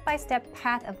step-by-step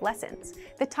path of lessons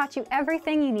that taught you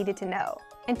everything you needed to know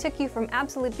and took you from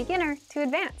absolute beginner to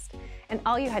advanced, and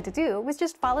all you had to do was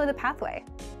just follow the pathway?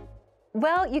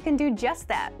 Well, you can do just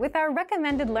that with our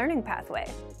recommended learning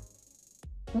pathway.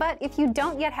 But if you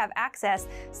don't yet have access,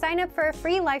 sign up for a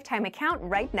free lifetime account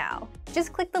right now.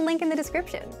 Just click the link in the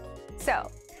description.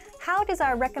 So, how does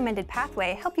our recommended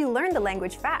pathway help you learn the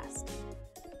language fast?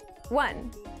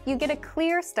 1. You get a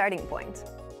clear starting point.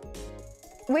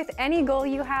 With any goal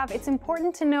you have, it's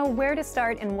important to know where to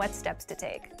start and what steps to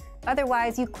take.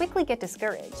 Otherwise, you quickly get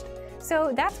discouraged.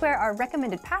 So that's where our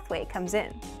recommended pathway comes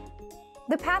in.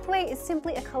 The pathway is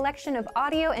simply a collection of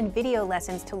audio and video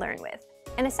lessons to learn with,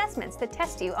 and assessments that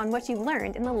test you on what you've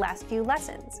learned in the last few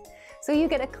lessons. So you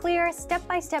get a clear,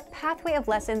 step-by-step pathway of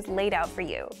lessons laid out for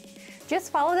you.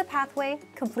 Just follow the pathway,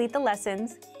 complete the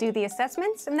lessons, do the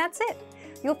assessments, and that's it.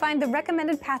 You'll find the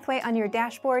recommended pathway on your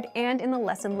dashboard and in the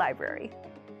lesson library.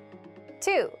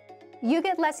 2. You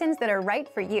get lessons that are right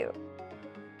for you.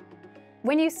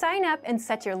 When you sign up and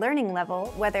set your learning level,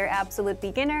 whether absolute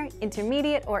beginner,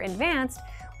 intermediate, or advanced,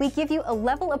 we give you a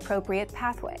level-appropriate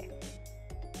pathway.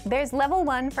 There's Level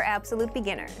 1 for absolute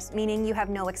beginners, meaning you have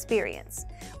no experience.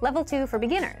 Level 2 for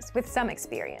beginners with some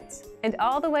experience. And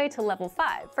all the way to Level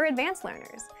 5 for advanced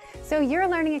learners. So your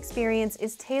learning experience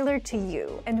is tailored to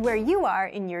you and where you are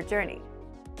in your journey.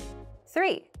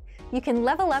 3. You can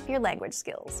level up your language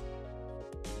skills.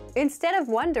 Instead of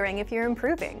wondering if you're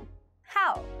improving.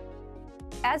 How?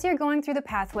 As you're going through the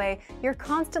pathway, you're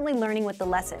constantly learning with the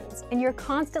lessons, and you're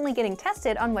constantly getting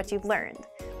tested on what you've learned,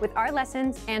 with our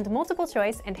lessons and multiple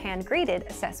choice and hand-graded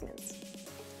assessments.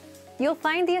 You'll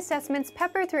find the assessments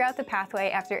peppered throughout the pathway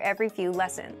after every few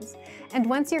lessons. And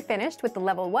once you're finished with the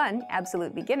Level 1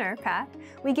 Absolute Beginner path,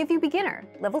 we give you Beginner,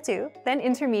 Level 2, then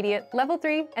Intermediate, Level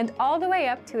 3, and all the way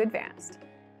up to Advanced.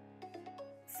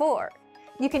 4.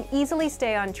 You can easily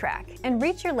stay on track and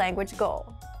reach your language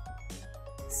goal.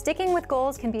 Sticking with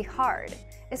goals can be hard,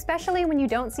 especially when you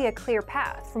don't see a clear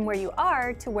path from where you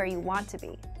are to where you want to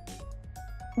be.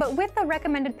 But with the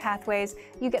recommended pathways,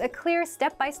 you get a clear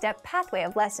step-by-step pathway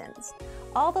of lessons.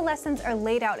 All the lessons are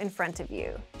laid out in front of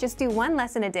you. Just do one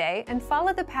lesson a day and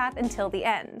follow the path until the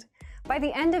end. By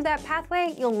the end of that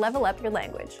pathway, you'll level up your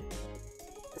language.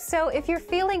 So if you're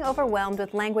feeling overwhelmed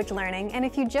with language learning and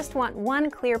if you just want one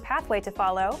clear pathway to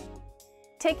follow,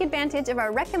 take advantage of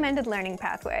our recommended learning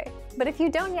pathway. But if you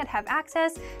don't yet have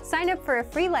access, sign up for a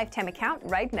free lifetime account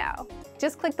right now.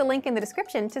 Just click the link in the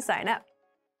description to sign up.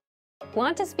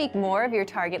 Want to speak more of your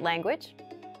target language?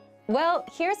 Well,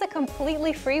 here's a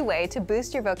completely free way to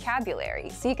boost your vocabulary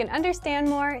so you can understand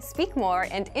more, speak more,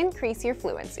 and increase your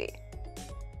fluency.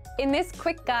 In this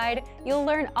quick guide, you'll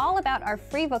learn all about our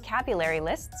free vocabulary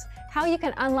lists, how you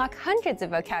can unlock hundreds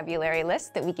of vocabulary lists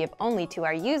that we give only to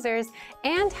our users,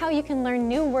 and how you can learn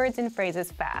new words and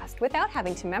phrases fast without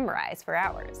having to memorize for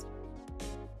hours.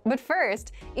 But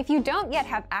first, if you don't yet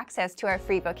have access to our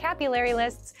free vocabulary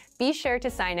lists, be sure to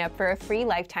sign up for a free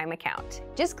lifetime account.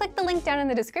 Just click the link down in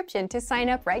the description to sign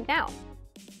up right now.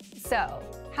 So,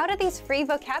 how do these free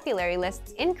vocabulary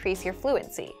lists increase your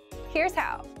fluency? Here's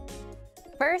how.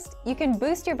 First, you can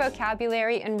boost your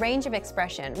vocabulary and range of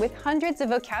expression with hundreds of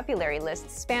vocabulary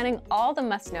lists spanning all the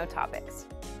must-know topics.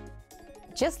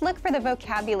 Just look for the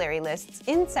vocabulary lists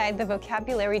inside the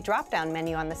vocabulary drop-down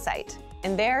menu on the site,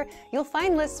 and there you'll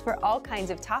find lists for all kinds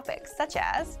of topics, such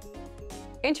as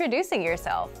introducing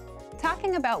yourself,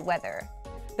 talking about weather,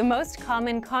 the most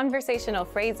common conversational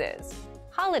phrases,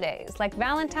 holidays like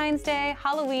Valentine's Day,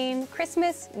 Halloween,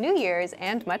 Christmas, New Year's,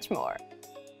 and much more.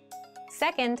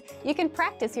 Second, you can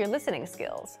practice your listening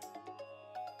skills.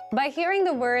 By hearing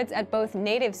the words at both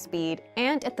native speed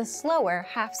and at the slower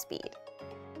half speed.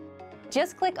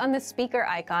 Just click on the speaker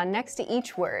icon next to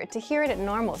each word to hear it at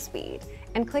normal speed,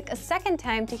 and click a second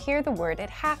time to hear the word at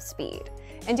half speed,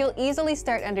 and you'll easily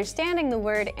start understanding the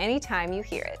word anytime you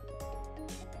hear it.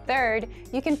 Third,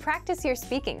 you can practice your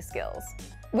speaking skills.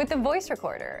 With the voice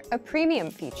recorder, a premium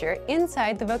feature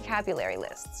inside the vocabulary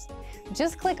lists.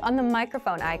 Just click on the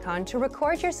microphone icon to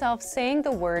record yourself saying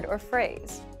the word or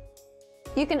phrase.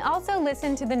 You can also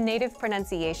listen to the native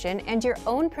pronunciation and your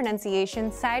own pronunciation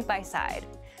side by side.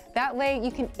 That way,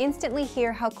 you can instantly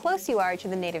hear how close you are to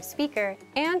the native speaker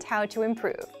and how to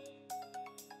improve.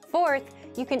 Fourth,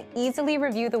 you can easily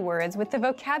review the words with the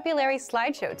vocabulary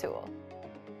slideshow tool.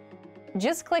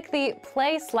 Just click the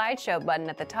Play Slideshow button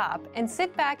at the top and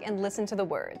sit back and listen to the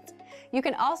words. You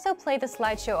can also play the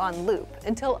slideshow on loop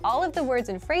until all of the words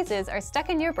and phrases are stuck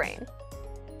in your brain.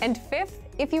 And fifth,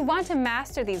 if you want to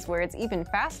master these words even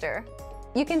faster,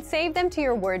 you can save them to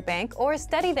your word bank or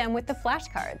study them with the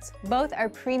flashcards. Both are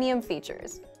premium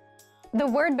features. The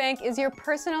word bank is your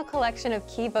personal collection of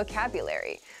key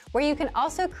vocabulary, where you can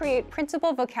also create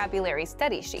printable vocabulary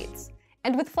study sheets.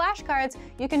 And with flashcards,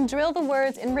 you can drill the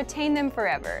words and retain them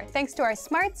forever, thanks to our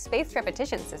smart spaced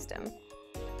repetition system.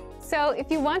 So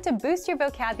if you want to boost your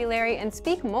vocabulary and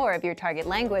speak more of your target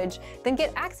language, then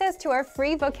get access to our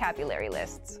free vocabulary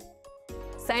lists.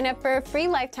 Sign up for a free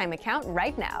lifetime account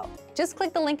right now. Just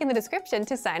click the link in the description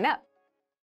to sign up.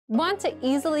 Want to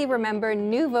easily remember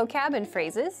new vocab and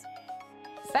phrases?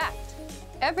 Fact: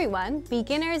 everyone,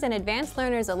 beginners and advanced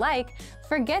learners alike,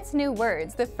 forgets new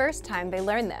words the first time they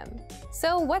learn them.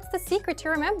 So what's the secret to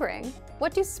remembering?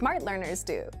 What do smart learners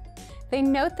do? They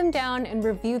note them down and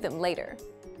review them later.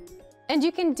 And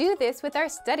you can do this with our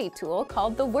study tool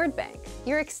called the Word Bank,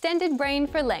 your extended brain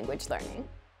for language learning.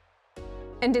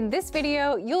 And in this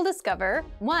video, you'll discover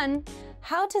 1.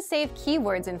 How to save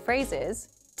keywords and phrases,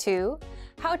 2.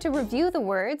 How to review the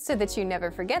words so that you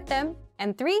never forget them,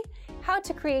 and 3. How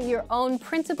to create your own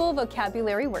printable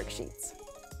vocabulary worksheets.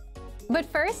 But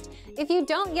first, if you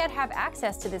don't yet have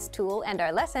access to this tool and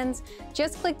our lessons,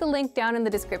 just click the link down in the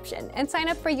description and sign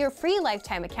up for your free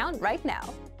lifetime account right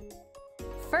now.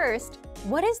 First,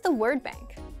 what is the Word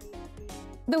Bank?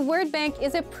 The Word Bank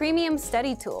is a premium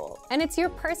study tool, and it's your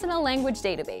personal language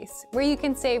database, where you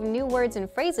can save new words and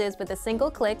phrases with a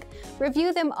single click,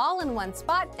 review them all in one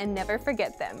spot, and never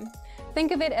forget them.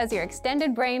 Think of it as your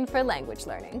extended brain for language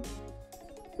learning.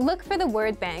 Look for the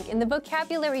Word Bank in the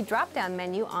vocabulary drop-down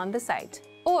menu on the site,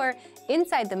 or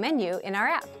inside the menu in our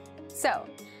app. So,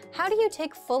 how do you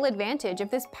take full advantage of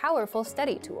this powerful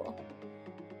study tool?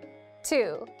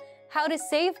 2. How to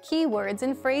save keywords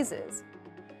and phrases.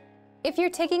 If you're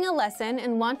taking a lesson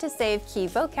and want to save key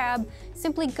vocab,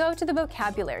 simply go to the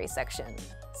vocabulary section.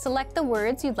 Select the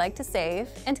words you'd like to save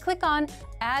and click on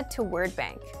Add to Word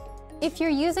Bank. If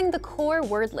you're using the core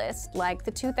word list, like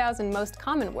the 2,000 most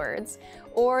common words,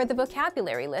 or the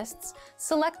vocabulary lists,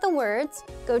 select the words,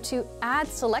 go to Add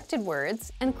Selected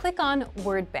Words, and click on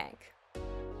Word Bank.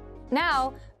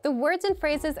 Now, the words and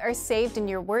phrases are saved in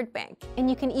your Word Bank, and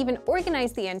you can even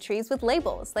organize the entries with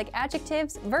labels like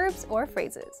adjectives, verbs, or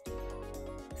phrases.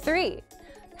 3.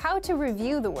 How to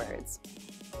review the words.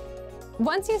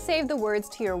 Once you save the words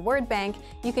to your Word Bank,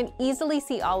 you can easily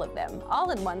see all of them,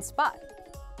 all in one spot.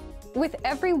 With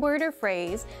every word or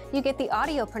phrase, you get the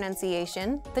audio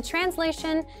pronunciation, the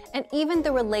translation, and even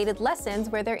the related lessons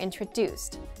where they're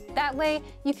introduced. That way,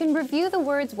 you can review the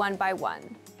words one by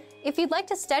one. If you'd like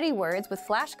to study words with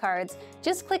flashcards,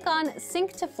 just click on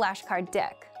Sync to Flashcard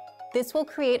Deck. This will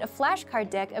create a flashcard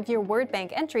deck of your Word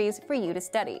Bank entries for you to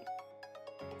study.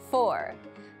 4.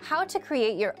 How to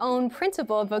create your own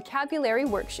printable vocabulary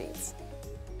worksheets.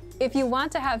 If you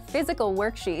want to have physical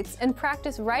worksheets and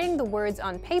practice writing the words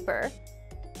on paper,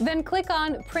 then click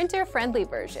on Printer-Friendly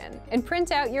Version and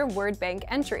print out your Word Bank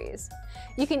entries.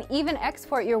 You can even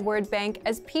export your Word Bank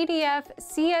as PDF,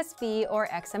 CSV, or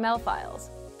XML files.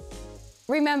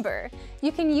 Remember,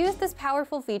 you can use this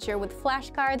powerful feature with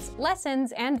flashcards,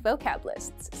 lessons, and vocab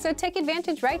lists, so take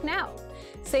advantage right now.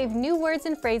 Save new words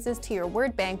and phrases to your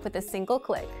Word Bank with a single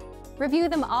click. Review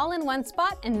them all in one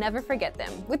spot and never forget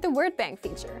them with the Word Bank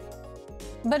feature.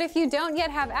 But if you don't yet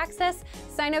have access,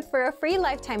 sign up for a free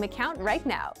lifetime account right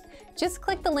now. Just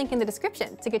click the link in the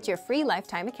description to get your free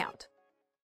lifetime account.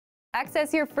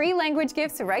 Access your free language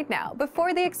gifts right now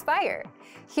before they expire.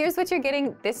 Here's what you're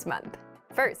getting this month.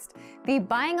 First, the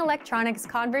Buying Electronics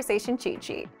Conversation Cheat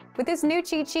Sheet. With this new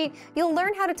cheat sheet, you'll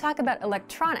learn how to talk about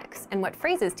electronics and what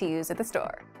phrases to use at the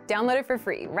store. Download it for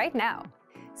free right now.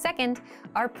 Second,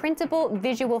 our printable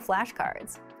visual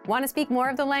flashcards. Want to speak more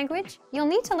of the language? You'll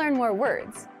need to learn more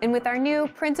words. And with our new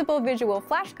printable visual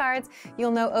flashcards,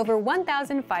 you'll know over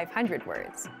 1,500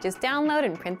 words. Just download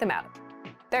and print them out.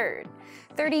 Third,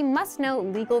 30 must-know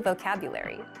legal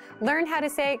vocabulary. Learn how to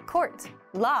say court,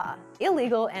 law,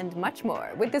 illegal, and much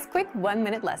more with this quick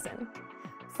 1-minute lesson.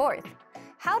 Fourth,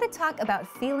 how to talk about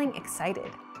feeling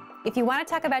excited. If you want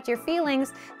to talk about your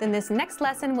feelings, then this next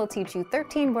lesson will teach you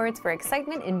 13 words for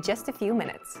excitement in just a few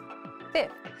minutes.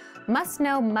 5th, must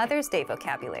know Mother's Day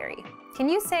vocabulary. Can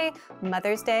you say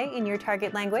Mother's Day in your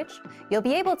target language? You'll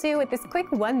be able to with this quick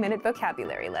 1-minute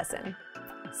vocabulary lesson.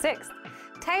 6th,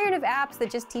 tired of apps that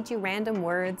just teach you random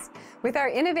words? With our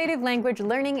innovative language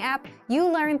learning app, you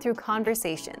learn through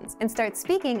conversations and start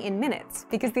speaking in minutes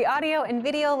because the audio and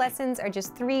video lessons are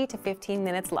just 3 to 15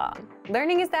 minutes long.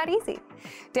 Learning is that easy.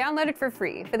 Download it for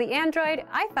free for the Android,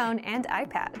 iPhone, and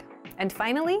iPad. And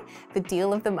finally, the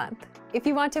deal of the month. If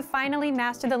you want to finally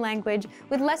master the language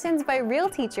with lessons by real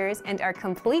teachers and our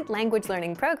complete language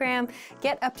learning program,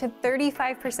 get up to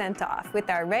 35% off with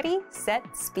our Ready, Set,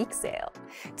 Speak sale.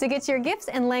 To get your gifts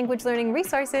and language learning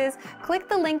resources, click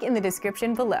the link in the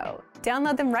description below.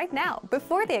 Download them right now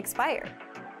before they expire.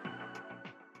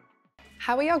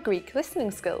 How are your Greek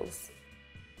listening skills?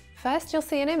 First, you'll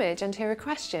see an image and hear a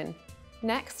question.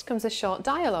 Next comes a short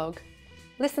dialogue.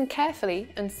 Listen carefully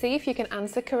and see if you can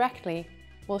answer correctly.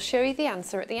 We'll show you the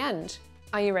answer at the end.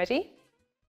 Are you ready?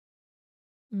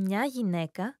 Μια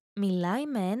γυναίκα μιλάει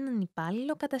με έναν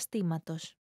υπάλληλο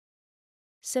καταστήματος.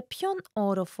 Σε ποιον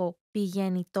όροφο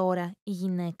πηγαίνει τώρα η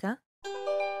γυναίκα?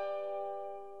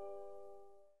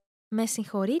 Με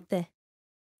συγχωρείτε,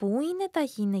 πού είναι τα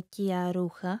γυναικεία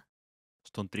ρούχα?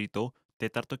 Στον 3ο,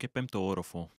 4ο και 5ο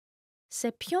όροφο.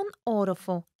 Σε ποιον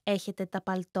όροφο έχετε τα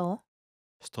παλτό?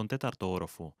 Στον 4ο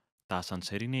όροφο. Τα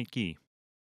ασανσέρ είναι εκεί.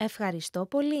 Ευχαριστώ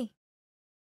πολύ.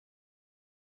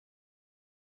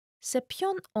 Σε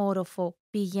ποιον όροφο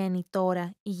πηγαίνει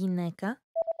τώρα η γυναίκα?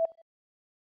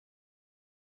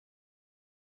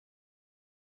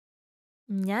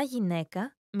 Μια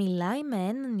γυναίκα μιλάει με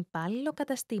έναν υπάλληλο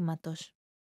καταστήματος.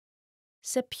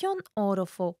 Σε ποιον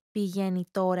όροφο πηγαίνει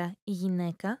τώρα η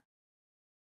γυναίκα?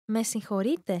 Με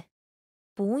συγχωρείτε,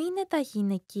 πού είναι τα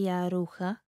γυναικεία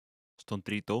ρούχα? Στον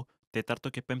 3ο, 4ο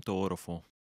και 5ο όροφο.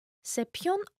 Σε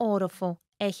ποιον όροφο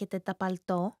έχετε τα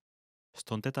παλτό?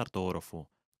 Στον 4ο όροφο.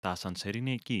 Τα ασανσέρ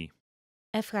είναι εκεί.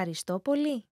 Ευχαριστώ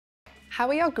πολύ. How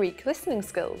are your Greek listening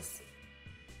skills?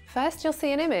 First, you'll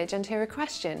see an image and hear a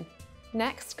question.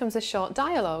 Next comes a short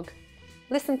dialogue.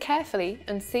 Listen carefully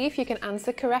and see if you can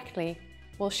answer correctly.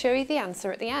 We'll show you the answer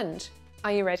at the end.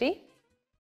 Are you ready?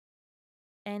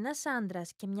 Ένας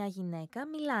άντρας και μια γυναίκα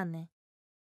μιλάνε.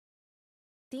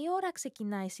 Τι ώρα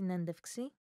ξεκινάει η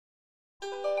συνέντευξη?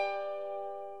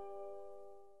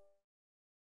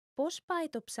 Πώς πάει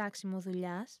το ψάξιμο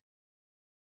δουλειάς?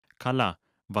 Καλά.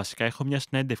 Βασικά έχω μια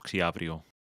συνέντευξη αύριο.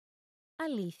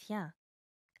 Αλήθεια.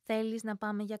 Θέλεις να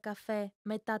πάμε για καφέ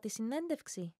μετά τη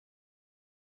συνέντευξη?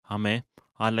 Αμέ,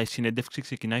 αλλά η συνέντευξη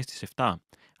ξεκινάει στις 7,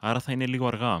 άρα θα είναι λίγο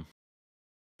αργά.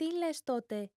 Τι λες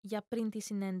τότε για πριν τη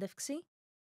συνέντευξη?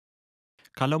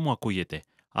 Καλό μου ακούγεται.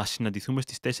 Ας συναντηθούμε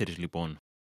στις 4 λοιπόν.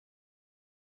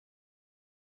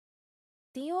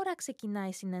 Τι ώρα ξεκινάει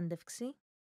η συνέντευξη?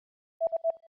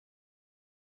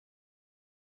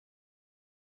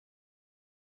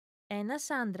 Ένας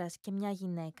άντρας και μια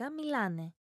γυναίκα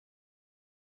μιλάνε.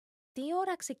 Τι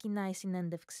ώρα ξεκινάει η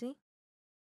συνέντευξη?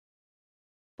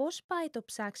 Πώς πάει το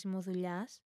ψάξιμο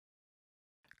δουλειάς?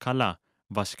 Καλά.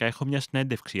 Βασικά έχω μια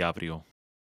συνέντευξη αύριο.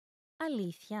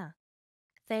 Αλήθεια.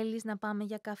 Θέλεις να πάμε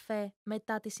για καφέ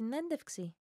μετά τη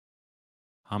συνέντευξη?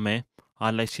 Αμέ,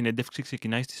 αλλά η συνέντευξη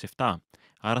ξεκινάει στις 7,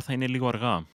 άρα θα είναι λίγο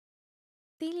αργά.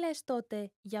 Τι λες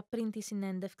τότε για πριν τη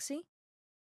συνέντευξη?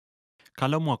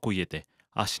 Καλό μου ακούγεται.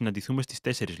 Ας συναντηθούμε στις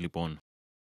 4 λοιπόν.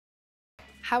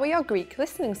 How are your Greek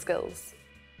listening skills?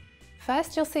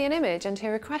 First, you'll see an image and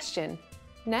hear a question.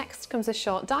 Next comes a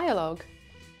short dialogue.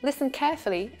 Listen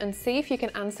carefully and see if you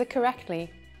can answer correctly.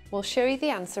 We'll show you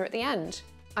the answer at the end.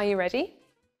 Are you ready?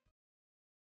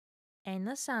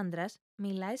 Ένας άντρας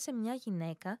μιλάει σε μια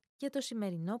γυναίκα για το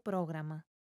σημερινό πρόγραμμα.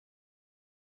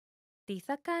 Τι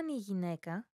θα κάνει η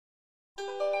γυναίκα?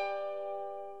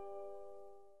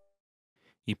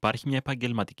 Υπάρχει μια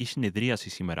επαγγελματική συνεδρίαση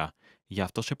σήμερα. Γι'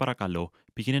 αυτό σε παρακαλώ,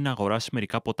 πήγαινε να αγοράσεις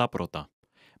μερικά ποτά πρώτα.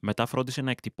 Μετά φρόντισε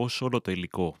να εκτυπώσεις όλο το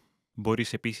υλικό.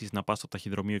 Μπορείς επίσης να πας στο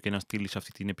ταχυδρομείο και να στείλεις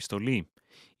αυτή την επιστολή.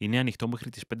 Είναι ανοιχτό μέχρι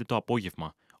τις 5 το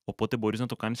απόγευμα, οπότε μπορείς να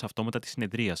το κάνεις αυτό μετά τη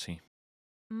συνεδρίαση.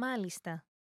 Μάλιστα.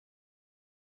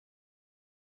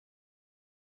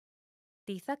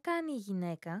 Τι θα κάνει η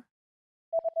γυναίκα?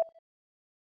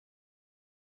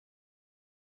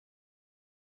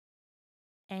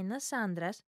 Ένας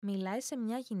άντρας μιλάει σε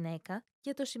μια γυναίκα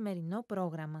για το σημερινό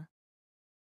πρόγραμμα.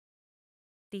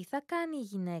 Τι θα κάνει η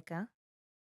γυναίκα?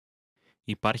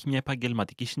 Υπάρχει μια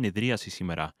επαγγελματική συνεδρίαση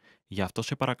σήμερα. Γι' αυτό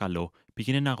σε παρακαλώ,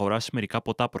 πήγαινε να αγοράσεις μερικά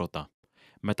ποτά πρώτα.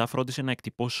 Μετά φρόντισε να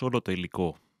εκτυπώσεις όλο το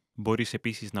υλικό. Μπορείς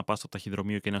επίσης να πας στο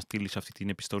ταχυδρομείο και να στείλεις αυτή την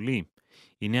επιστολή.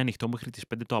 Είναι ανοιχτό μέχρι τις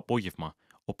 5 το απόγευμα,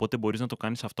 οπότε μπορείς να το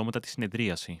κάνεις αυτό μετά τη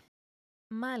συνεδρίαση.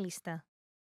 Μάλιστα.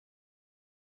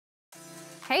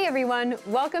 Hey everyone,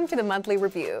 welcome to the Monthly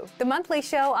Review, the monthly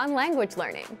show on language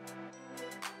learning,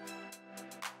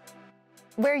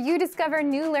 where you discover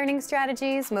new learning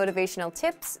strategies, motivational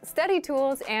tips, study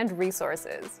tools, and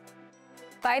resources.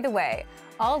 By the way,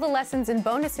 all the lessons and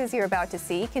bonuses you're about to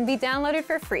see can be downloaded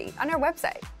for free on our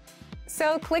website. So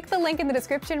click the link in the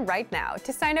description right now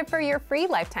to sign up for your free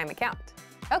lifetime account.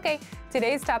 Okay,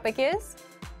 today's topic is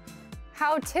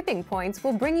how tipping points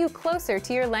will bring you closer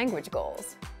to your language goals.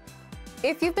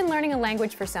 If you've been learning a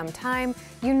language for some time,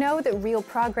 you know that real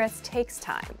progress takes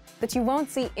time, that you won't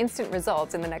see instant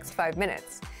results in the next 5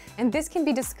 minutes. And this can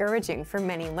be discouraging for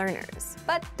many learners.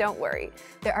 But don't worry,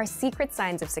 there are secret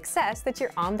signs of success that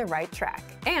you're on the right track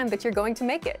and that you're going to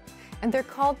make it. And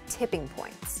they're called tipping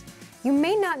points. You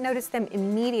may not notice them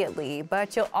immediately, but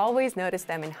you'll always notice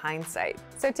them in hindsight.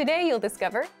 So today you'll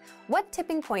discover what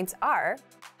tipping points are,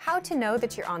 how to know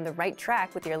that you're on the right track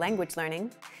with your language learning,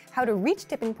 how to reach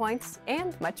tipping points, and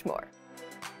much more.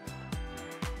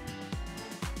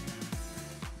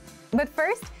 But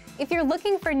first, if you're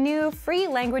looking for new free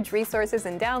language resources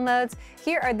and downloads,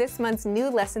 here are this month's new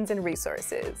lessons and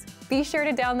resources. Be sure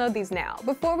to download these now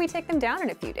before we take them down in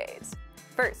a few days.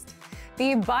 First,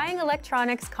 the Buying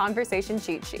Electronics Conversation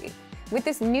Cheat Sheet. With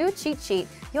this new cheat sheet,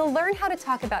 you'll learn how to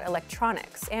talk about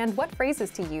electronics and what phrases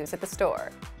to use at the store.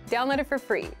 Download it for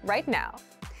free right now.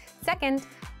 Second,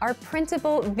 our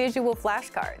printable visual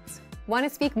flashcards. Want to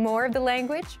speak more of the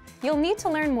language? You'll need to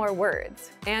learn more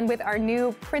words. And with our new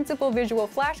printable visual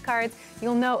flashcards,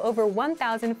 you'll know over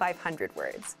 1,500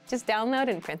 words. Just download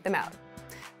and print them out.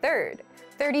 Third,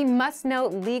 30 must-know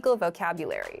legal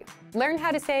vocabulary. Learn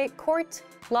how to say court,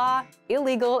 law,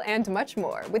 illegal, and much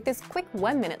more with this quick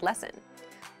 1-minute lesson.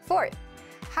 Fourth,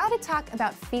 how to talk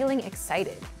about feeling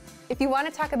excited. If you want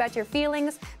to talk about your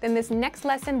feelings, then this next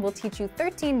lesson will teach you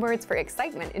 13 words for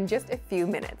excitement in just a few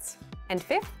minutes. And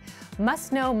fifth,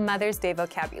 must-know Mother's Day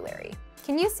vocabulary.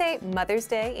 Can you say Mother's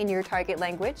Day in your target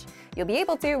language? You'll be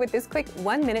able to with this quick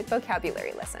 1-minute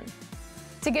vocabulary lesson.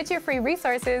 To get your free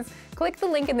resources, click the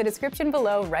link in the description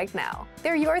below right now.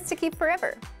 They're yours to keep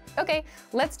forever. Okay,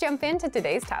 let's jump into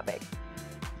today's topic.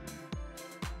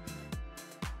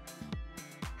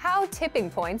 How tipping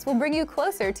points will bring you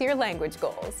closer to your language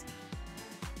goals.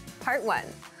 Part 1.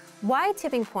 Why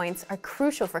tipping points are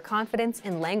crucial for confidence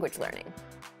in language learning.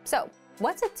 So,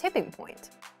 what's a tipping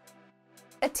point?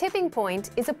 A tipping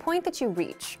point is a point that you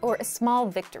reach, or a small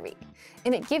victory,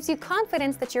 and it gives you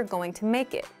confidence that you're going to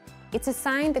make it. It's a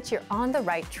sign that you're on the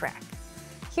right track.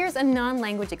 Here's a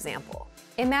non-language example.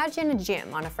 Imagine a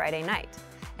gym on a Friday night,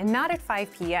 and not at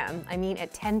 5 p.m., I mean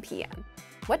at 10 p.m.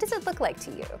 What does it look like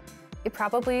to you? It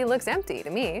probably looks empty to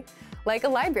me, like a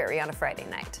library on a Friday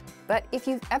night. But if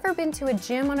you've ever been to a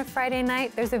gym on a Friday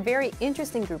night, there's a very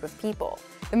interesting group of people.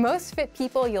 The most fit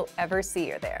people you'll ever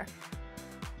see are there.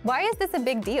 Why is this a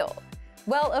big deal?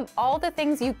 Well, of all the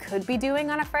things you could be doing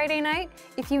on a Friday night,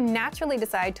 if you naturally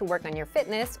decide to work on your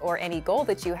fitness or any goal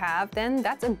that you have, then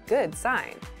that's a good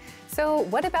sign. So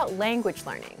what about language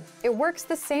learning? It works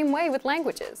the same way with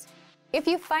languages. If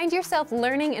you find yourself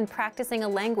learning and practicing a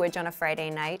language on a Friday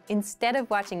night instead of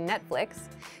watching Netflix,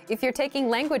 if you're taking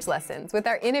language lessons with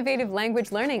our innovative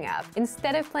language learning app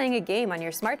instead of playing a game on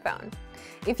your smartphone,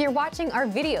 if you're watching our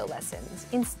video lessons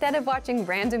instead of watching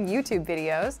random YouTube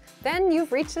videos, then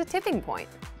you've reached a tipping point.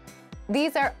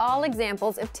 These are all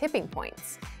examples of tipping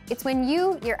points. It's when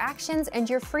you, your actions, and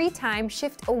your free time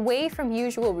shift away from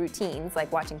usual routines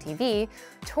like watching TV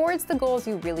towards the goals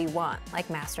you really want, like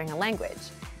mastering a language.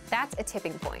 That's a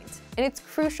tipping point, and it's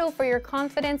crucial for your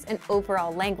confidence and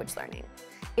overall language learning.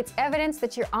 It's evidence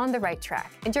that you're on the right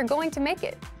track, and you're going to make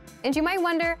it. And you might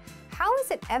wonder, how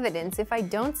is it evidence if I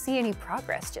don't see any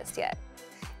progress just yet?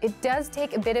 It does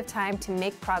take a bit of time to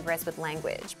make progress with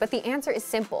language, but the answer is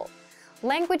simple.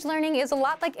 Language learning is a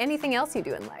lot like anything else you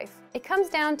do in life. It comes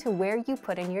down to where you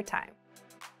put in your time.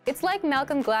 It's like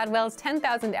Malcolm Gladwell's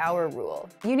 10,000-hour rule.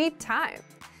 You need time.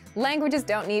 Languages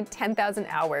don't need 10,000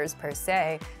 hours per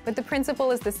se, but the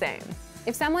principle is the same.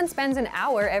 If someone spends an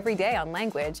hour every day on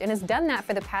language and has done that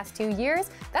for the past 2 years,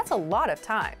 that's a lot of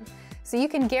time. So you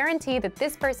can guarantee that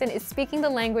this person is speaking the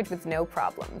language with no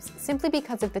problems, simply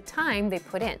because of the time they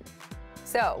put in.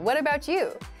 So, what about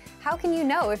you? How can you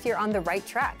know if you're on the right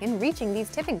track in reaching these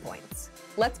tipping points?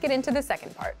 Let's get into the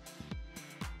second part.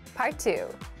 Part 2.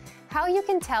 How you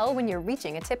can tell when you're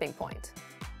reaching a tipping point.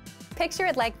 Picture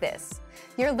it like this.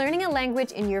 You're learning a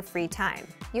language in your free time.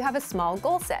 You have a small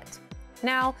goal set.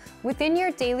 Now, within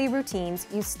your daily routines,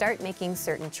 you start making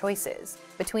certain choices.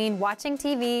 Between watching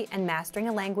TV and mastering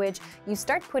a language, you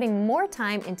start putting more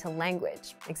time into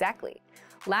language. Exactly.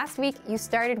 Last week, you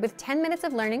started with 10 minutes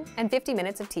of learning and 50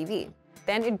 minutes of TV.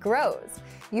 Then it grows.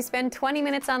 You spend 20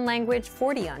 minutes on language,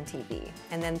 40 on TV,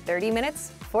 and then 30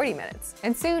 minutes, 40 minutes.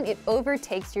 And soon it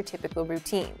overtakes your typical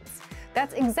routines.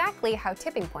 That's exactly how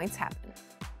tipping points happen.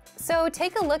 So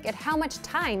take a look at how much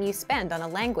time you spend on a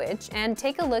language and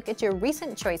take a look at your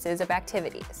recent choices of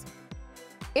activities.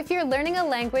 If you're learning a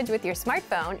language with your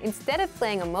smartphone instead of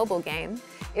playing a mobile game,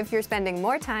 if you're spending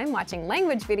more time watching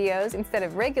language videos instead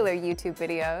of regular YouTube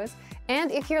videos,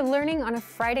 and if you're learning on a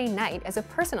Friday night as a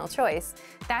personal choice,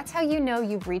 that's how you know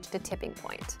you've reached a tipping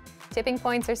point. Tipping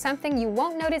points are something you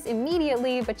won't notice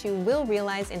immediately, but you will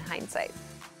realize in hindsight.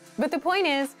 But the point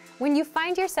is, when you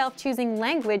find yourself choosing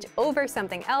language over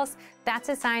something else, that's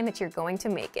a sign that you're going to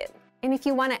make it. And if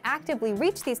you want to actively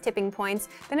reach these tipping points,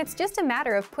 then it's just a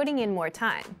matter of putting in more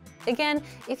time. Again,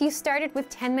 if you started with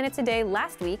 10 minutes a day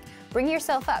last week, bring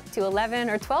yourself up to 11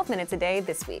 or 12 minutes a day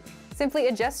this week. Simply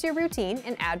adjust your routine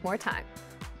and add more time.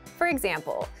 For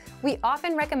example, we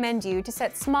often recommend you to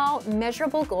set small,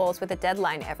 measurable goals with a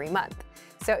deadline every month.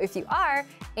 So if you are,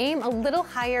 aim a little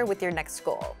higher with your next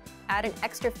goal. Add an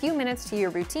extra few minutes to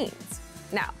your routines.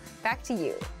 Now, back to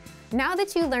you. Now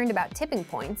that you learned about tipping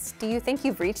points, do you think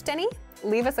you've reached any?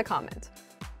 Leave us a comment.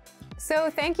 So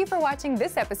thank you for watching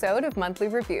this episode of Monthly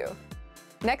Review.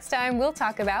 Next time, we'll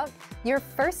talk about your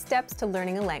first steps to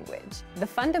learning a language, the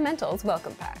Fundamentals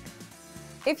Welcome Pack.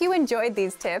 If you enjoyed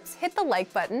these tips, hit the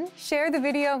like button, share the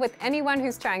video with anyone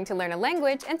who's trying to learn a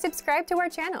language, and subscribe to our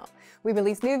channel. We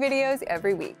release new videos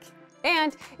every week.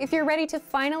 And if you're ready to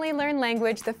finally learn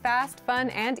language the fast, fun,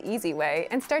 and easy way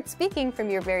and start speaking from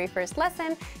your very first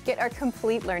lesson, get our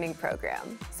complete learning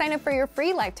program. Sign up for your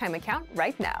free lifetime account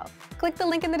right now. Click the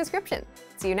link in the description.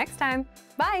 See you next time.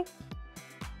 Bye!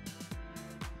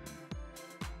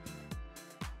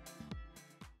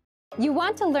 You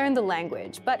want to learn the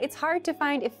language, but it's hard to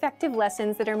find effective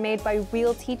lessons that are made by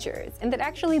real teachers and that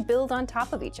actually build on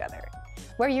top of each other,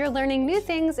 where you're learning new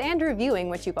things and reviewing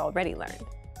what you've already learned.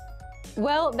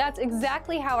 Well, that's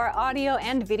exactly how our audio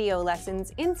and video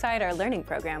lessons inside our learning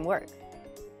program work.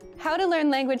 How to learn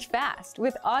language fast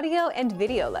with audio and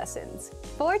video lessons.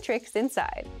 4 tricks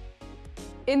inside.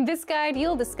 In this guide,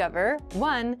 you'll discover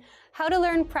 1. How to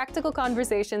learn practical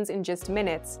conversations in just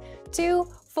minutes. 2.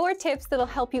 4 tips that'll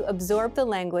help you absorb the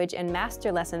language and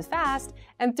master lessons fast.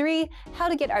 And 3. How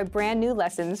to get our brand new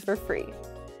lessons for free.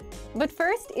 But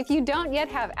first, if you don't yet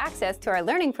have access to our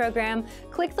learning program,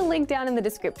 click the link down in the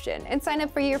description and sign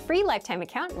up for your free lifetime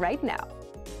account right now.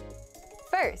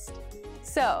 First,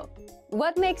 so,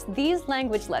 what makes these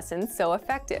language lessons so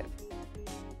effective?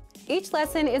 Each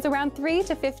lesson is around 3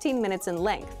 to 15 minutes in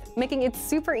length, making it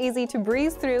super easy to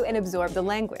breeze through and absorb the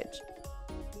language.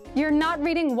 You're not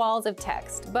reading walls of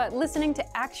text, but listening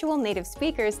to actual native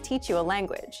speakers teach you a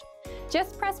language.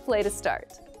 Just press play to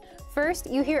start.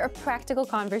 First, you hear a practical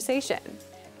conversation.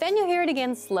 Then you hear it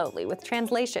again slowly with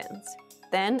translations.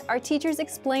 Then, our teachers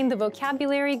explain the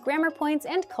vocabulary, grammar points,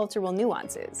 and cultural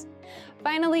nuances.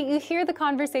 Finally, you hear the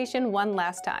conversation one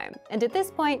last time, and at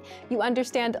this point, you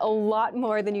understand a lot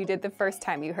more than you did the first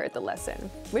time you heard the lesson,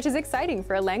 which is exciting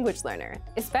for a language learner,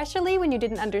 especially when you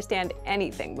didn't understand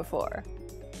anything before.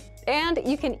 And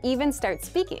you can even start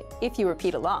speaking if you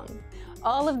repeat along.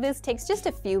 All of this takes just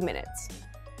a few minutes.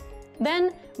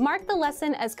 Then, mark the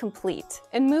lesson as complete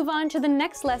and move on to the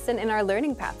next lesson in our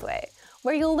learning pathway,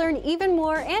 where you'll learn even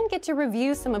more and get to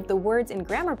review some of the words and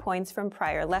grammar points from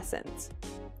prior lessons.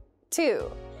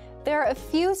 2. There are a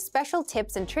few special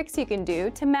tips and tricks you can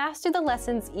do to master the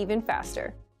lessons even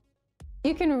faster.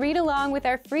 You can read along with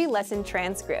our free lesson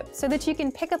transcript so that you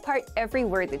can pick apart every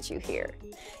word that you hear.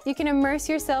 You can immerse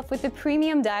yourself with the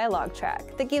premium dialogue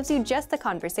track that gives you just the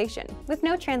conversation, with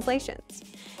no translations.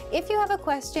 If you have a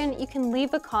question, you can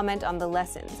leave a comment on the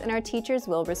lessons and our teachers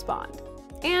will respond.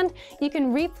 And you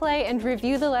can replay and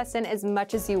review the lesson as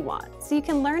much as you want, so you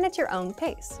can learn at your own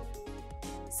pace.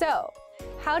 So,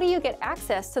 how do you get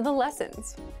access to the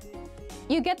lessons?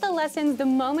 You get the lessons the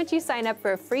moment you sign up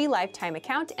for a free lifetime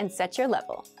account and set your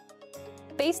level.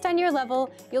 Based on your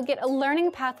level, you'll get a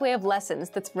learning pathway of lessons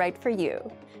that's right for you.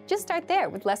 Just start there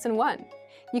with Lesson 1.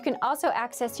 You can also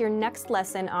access your next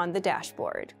lesson on the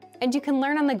dashboard. And you can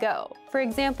learn on the go, for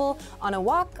example, on a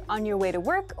walk, on your way to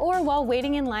work, or while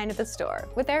waiting in line at the store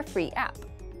with our free app.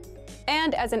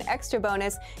 And as an extra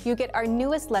bonus, you get our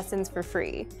newest lessons for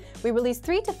free. We release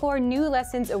 3 to 4 new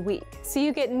lessons a week, so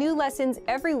you get new lessons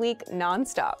every week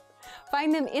non-stop.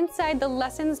 Find them inside the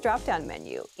Lessons drop-down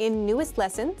menu, in Newest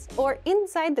Lessons, or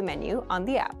inside the menu on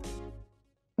the app.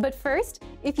 But first,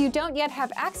 if you don't yet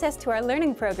have access to our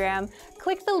learning program,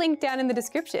 click the link down in the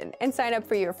description and sign up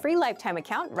for your free lifetime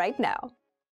account right now.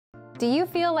 Do you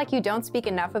feel like you don't speak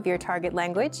enough of your target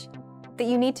language? That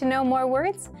you need to know more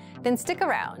words? Then stick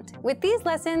around. With these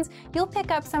lessons, you'll pick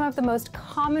up some of the most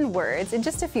common words in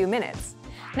just a few minutes.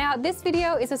 Now, this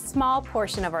video is a small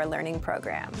portion of our learning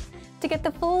program. To get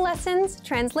the full lessons,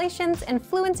 translations, and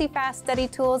Fluency Fast study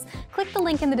tools, click the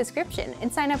link in the description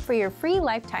and sign up for your free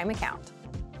lifetime account.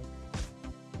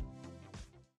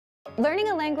 Learning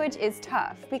a language is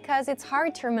tough because it's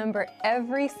hard to remember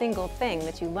every single thing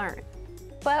that you learn.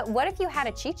 But what if you had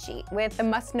a cheat sheet with the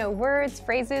must-know words,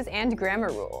 phrases, and grammar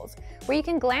rules, where you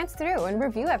can glance through and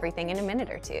review everything in a minute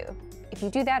or two? If you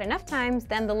do that enough times,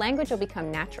 then the language will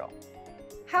become natural.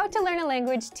 How to learn a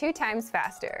language 2 times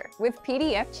faster with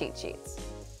PDF cheat sheets.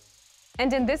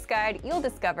 And in this guide, you'll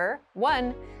discover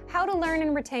 1. How to learn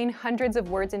and retain hundreds of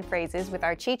words and phrases with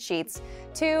our cheat sheets,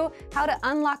 2. How to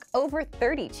unlock over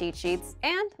 30 cheat sheets,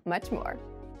 and much more.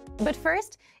 But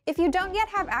first, if you don't yet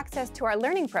have access to our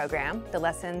learning program, the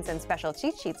lessons and special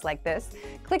cheat sheets like this,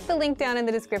 click the link down in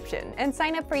the description and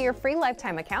sign up for your free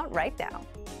lifetime account right now.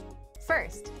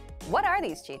 First, what are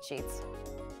these cheat sheets?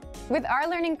 With our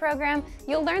learning program,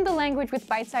 you'll learn the language with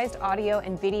bite-sized audio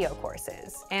and video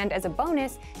courses, and as a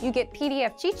bonus, you get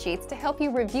PDF cheat sheets to help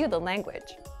you review the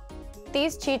language.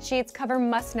 These cheat sheets cover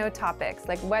must-know topics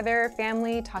like weather,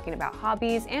 family, talking about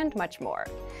hobbies, and much more.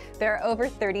 There are over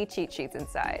 30 cheat sheets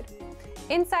inside.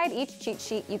 Inside each cheat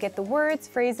sheet, you get the words,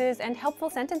 phrases, and helpful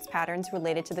sentence patterns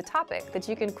related to the topic that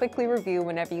you can quickly review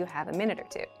whenever you have a minute or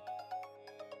two.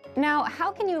 Now,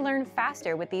 how can you learn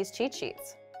faster with these cheat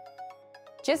sheets?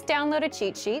 Just download a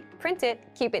cheat sheet, print it,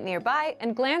 keep it nearby,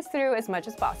 and glance through as much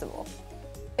as possible.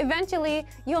 Eventually,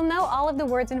 you'll know all of the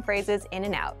words and phrases in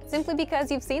and out, simply because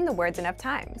you've seen the words enough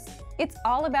times. It's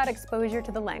all about exposure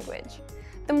to the language.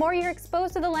 The more you're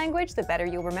exposed to the language, the better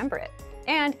you'll remember it.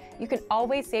 And you can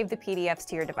always save the PDFs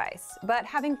to your device, but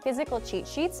having physical cheat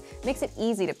sheets makes it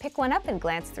easy to pick one up and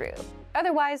glance through.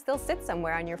 Otherwise, they'll sit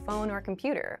somewhere on your phone or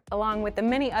computer, along with the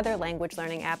many other language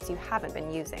learning apps you haven't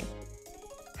been using.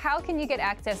 How can you get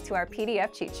access to our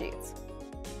PDF cheat sheets?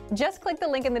 Just click the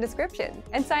link in the description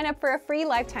and sign up for a free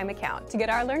lifetime account to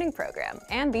get our learning program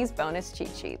and these bonus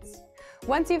cheat sheets.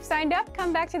 Once you've signed up,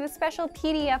 come back to the special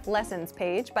PDF lessons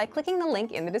page by clicking the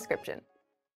link in the description.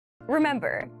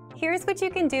 Remember, here's what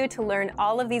you can do to learn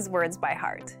all of these words by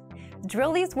heart.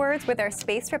 Drill these words with our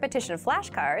spaced repetition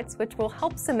flashcards, which will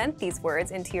help cement these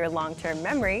words into your long-term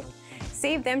memory.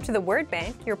 Save them to the word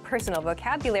bank, your personal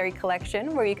vocabulary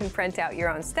collection, where you can print out your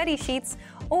own study sheets,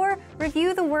 or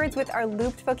review the words with our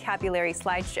looped vocabulary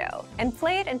slideshow, and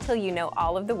play it until you know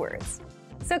all of the words.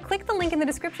 So click the link in the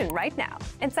description right now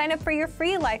and sign up for your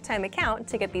free lifetime account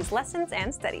to get these lessons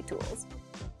and study tools.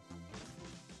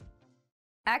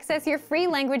 Access your free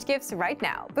language gifts right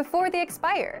now, before they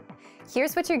expire.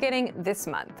 Here's what you're getting this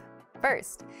month.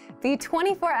 First, the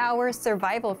 24-hour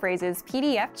Survival Phrases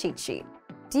PDF cheat sheet.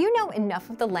 Do you know enough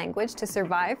of the language to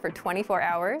survive for 24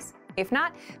 hours? If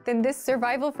not, then this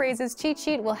Survival Phrases cheat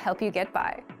sheet will help you get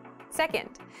by. Second,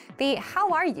 the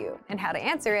How Are You and How to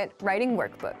Answer It writing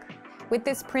workbook. With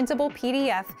this printable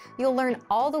PDF, you'll learn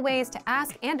all the ways to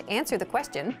ask and answer the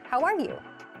question, how are you?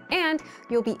 And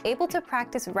you'll be able to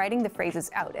practice writing the phrases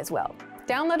out as well.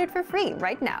 Download it for free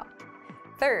right now.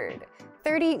 Third,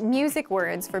 30 music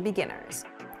words for beginners.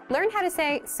 Learn how to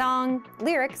say song,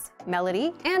 lyrics,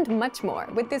 melody, and much more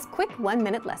with this quick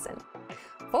 1-minute lesson.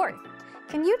 Fourth,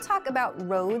 can you talk about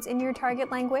roads in your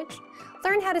target language?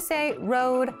 Learn how to say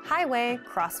road, highway,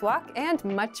 crosswalk, and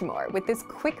much more with this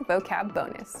quick vocab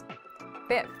bonus.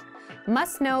 Fifth,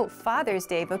 must know Father's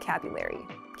Day vocabulary.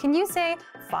 Can you say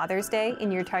Father's Day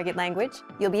in your target language?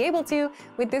 You'll be able to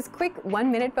with this quick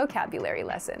 1-minute vocabulary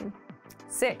lesson.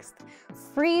 Sixth,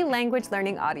 free language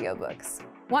learning audiobooks.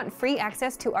 Want free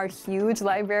access to our huge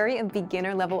library of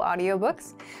beginner-level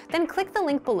audiobooks? Then click the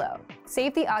link below.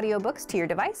 Save the audiobooks to your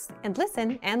device and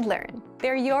listen and learn.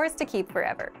 They're yours to keep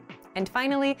forever. And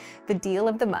finally, the deal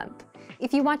of the month.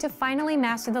 If you want to finally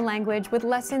master the language with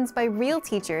lessons by real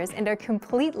teachers and our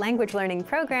complete language learning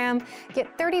program,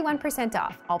 get 31%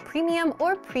 off all Premium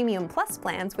or Premium Plus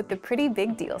plans with the Pretty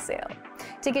Big Deal sale.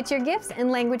 To get your gifts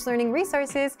and language learning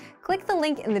resources, click the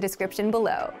link in the description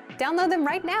below. Download them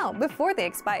right now before they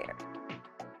expire.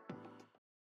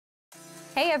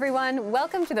 Hey everyone,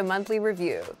 welcome to the Monthly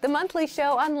Review, the monthly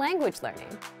show on language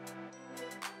learning,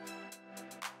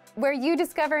 where you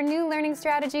discover new learning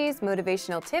strategies,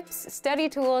 motivational tips, study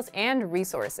tools, and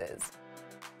resources.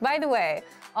 By the way,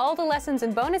 all the lessons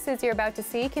and bonuses you're about to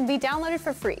see can be downloaded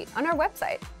for free on our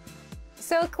website.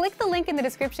 So click the link in the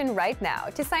description right now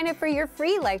to sign up for your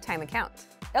free lifetime account.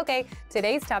 Okay,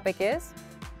 today's topic is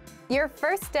your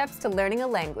first steps to learning a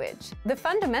language, the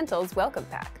Fundamentals Welcome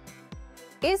Pack.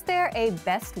 Is there a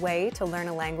best way to learn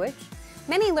a language?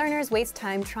 Many learners waste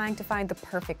time trying to find the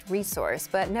perfect resource,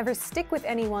 but never stick with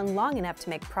anyone long enough to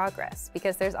make progress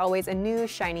because there's always a new,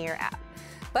 shinier app.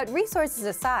 But resources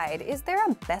aside, is there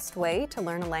a best way to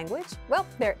learn a language? Well,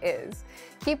 there is.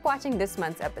 Keep watching this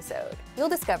month's episode. You'll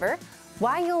discover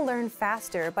why you'll learn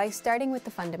faster by starting with the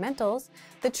fundamentals,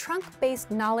 the trunk-based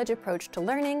knowledge approach to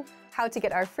learning, how to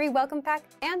get our free welcome pack,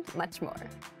 and much more.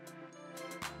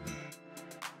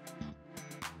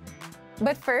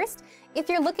 But first, if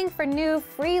you're looking for new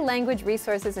free language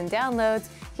resources and downloads,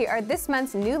 here are this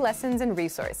month's new lessons and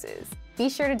resources. Be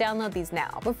sure to download these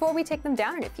now before we take them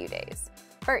down in a few days.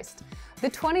 First, the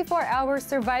 24-hour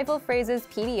Survival Phrases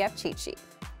PDF cheat sheet.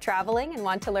 Traveling and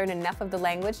want to learn enough of the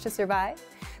language to survive?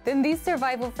 Then these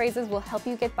survival phrases will help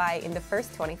you get by in the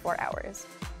first 24 hours.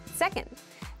 Second,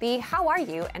 the How Are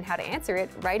You and How to Answer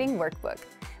It Writing Workbook.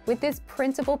 With this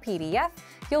printable PDF,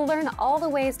 you'll learn all the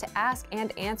ways to ask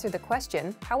and answer the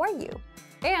question, how are you?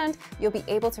 And you'll be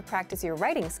able to practice your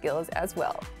writing skills as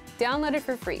well. Download it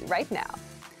for free right now.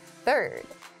 Third,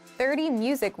 30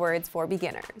 music words for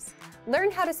beginners.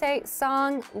 Learn how to say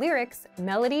song, lyrics,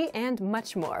 melody, and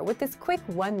much more with this quick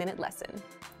 1-minute lesson.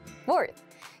 Fourth,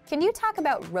 can you talk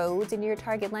about roads in your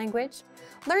target language?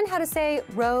 Learn how to say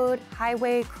road,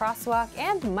 highway, crosswalk,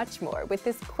 and much more with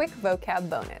this quick vocab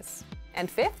bonus. And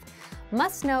fifth,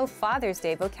 must-know Father's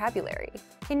Day vocabulary.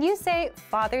 Can you say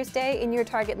Father's Day in your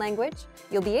target language?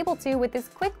 You'll be able to with this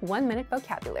quick 1-minute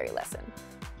vocabulary lesson.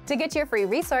 To get your free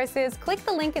resources, click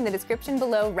the link in the description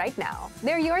below right now.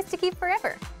 They're yours to keep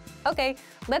forever. Okay,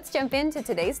 let's jump into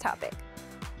today's topic.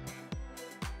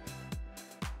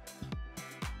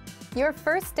 Your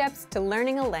first steps to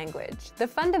learning a language, the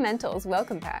Fundamentals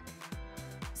Welcome Pack.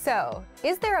 So,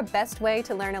 is there a best way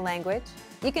to learn a language?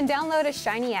 You can download a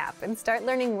shiny app and start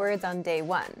learning words on day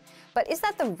one. But is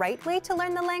that the right way to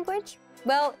learn the language?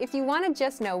 Well, if you want to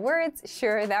just know words,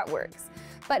 sure, that works.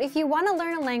 But if you want to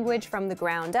learn a language from the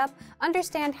ground up,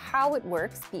 understand how it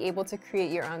works, be able to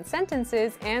create your own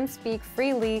sentences, and speak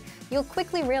freely, you'll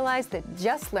quickly realize that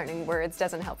just learning words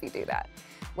doesn't help you do that.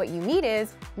 What you need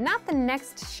is not the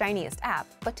next shiniest app,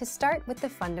 but to start with the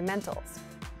fundamentals.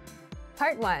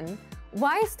 Part 1.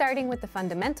 Why starting with the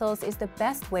fundamentals is the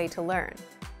best way to learn.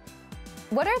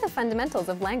 What are the fundamentals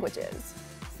of languages?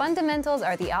 Fundamentals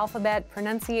are the alphabet,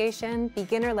 pronunciation,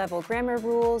 beginner-level grammar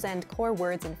rules, and core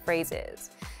words and phrases.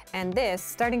 And this,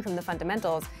 starting from the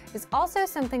fundamentals, is also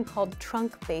something called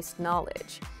trunk-based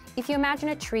knowledge. If you imagine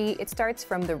a tree, it starts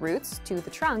from the roots to the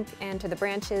trunk and to the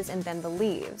branches and then the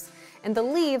leaves. And the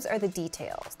leaves are the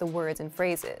details, the words and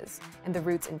phrases. And the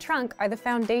roots and trunk are the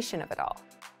foundation of it all.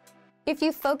 If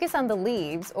you focus on the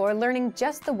leaves, or learning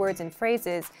just the words and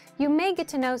phrases, you may get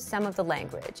to know some of the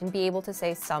language and be able to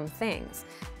say some things,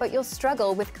 but you'll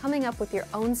struggle with coming up with your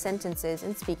own sentences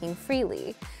and speaking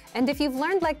freely. And if you've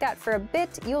learned like that for a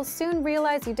bit, you'll soon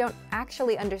realize you don't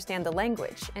actually understand the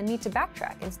language and need to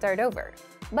backtrack and start over.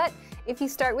 But if you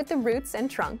start with the roots and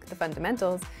trunk, the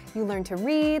fundamentals, you learn to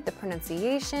read, the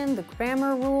pronunciation, the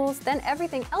grammar rules, then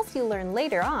everything else you learn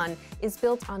later on is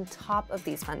built on top of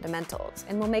these fundamentals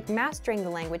and will make mastering the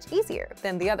language easier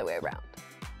than the other way around.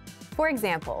 For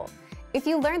example, if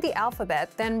you learn the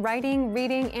alphabet, then writing,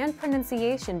 reading, and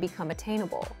pronunciation become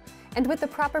attainable. And with the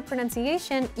proper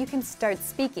pronunciation, you can start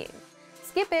speaking.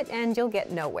 Skip it and you'll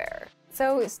get nowhere.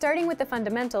 So starting with the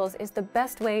fundamentals is the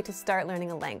best way to start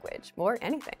learning a language, or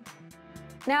anything.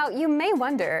 Now, you may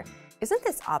wonder, isn't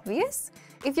this obvious?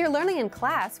 If you're learning in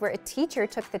class where a teacher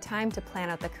took the time to plan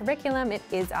out the curriculum, it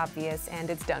is obvious and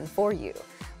it's done for you.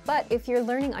 But if you're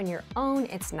learning on your own,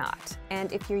 it's not.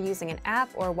 And if you're using an app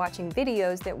or watching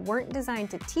videos that weren't designed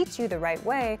to teach you the right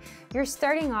way, you're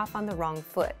starting off on the wrong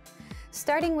foot.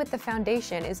 Starting with the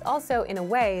foundation is also, in a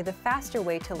way, the faster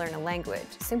way to learn a language,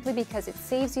 simply because it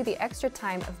saves you the extra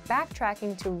time of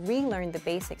backtracking to relearn the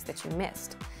basics that you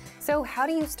missed. So how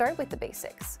do you start with the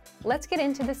basics? Let's get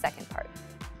into the second part.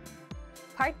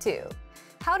 Part 2.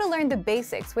 How to learn the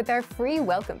basics with our free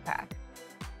welcome pack.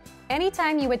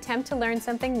 Anytime you attempt to learn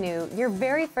something new, your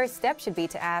very first step should be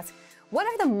to ask, what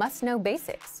are the must-know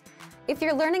basics? If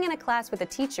you're learning in a class with a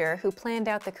teacher who planned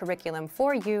out the curriculum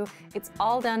for you, it's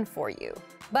all done for you.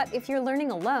 But if you're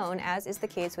learning alone, as is the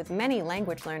case with many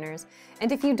language learners,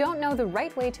 and if you don't know the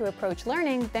right way to approach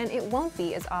learning, then it won't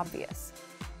be as obvious.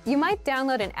 You might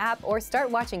download an app or start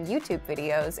watching YouTube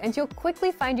videos, and you'll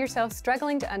quickly find yourself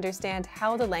struggling to understand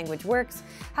how the language works,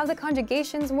 how the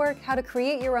conjugations work, how to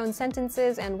create your own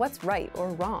sentences, and what's right or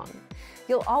wrong.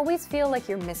 you'll always feel like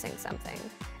you're missing something.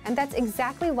 And that's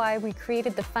exactly why we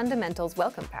created the Fundamentals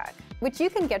Welcome Pack, which you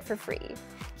can get for free.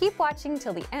 Keep watching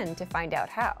till the end to find out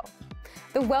how.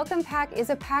 The Welcome Pack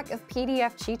is a pack of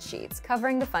PDF cheat sheets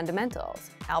covering the fundamentals: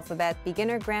 alphabet,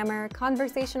 beginner grammar,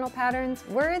 conversational patterns,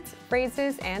 words,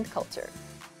 phrases, and culture.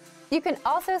 You can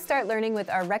also start learning with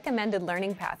our recommended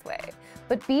learning pathway,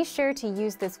 but be sure to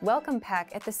use this Welcome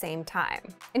Pack at the same time.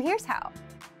 And here's how.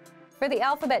 For the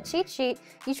alphabet cheat sheet,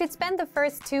 you should spend the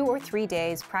first 2 or 3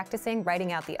 days practicing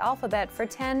writing out the alphabet for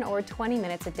 10 or 20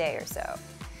 minutes a day or so.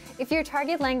 If your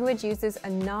target language uses a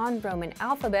non-Roman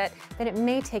alphabet, then it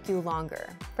may take you longer.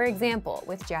 For example,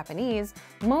 with Japanese,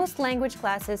 most language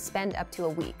classes spend up to a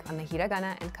week on the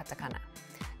hiragana and katakana.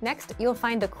 Next, you'll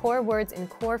find the core words and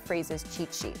core phrases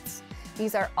cheat sheets.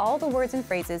 These are all the words and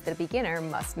phrases that a beginner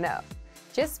must know.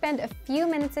 Just spend a few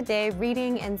minutes a day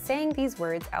reading and saying these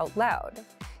words out loud.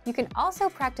 You can also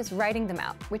practice writing them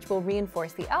out, which will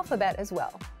reinforce the alphabet as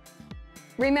well.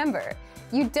 Remember,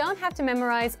 you don't have to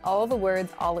memorize all the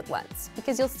words all at once,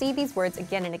 because you'll see these words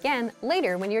again and again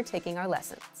later when you're taking our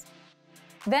lessons.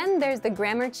 Then there's the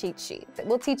grammar cheat sheet that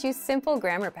will teach you simple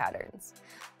grammar patterns.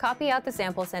 Copy out the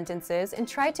sample sentences and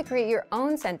try to create your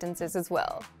own sentences as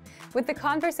well. With the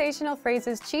conversational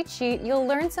phrases cheat sheet, you'll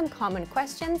learn some common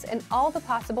questions and all the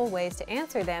possible ways to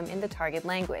answer them in the target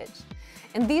language.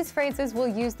 And these phrases will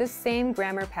use the same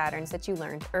grammar patterns that you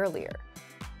learned earlier.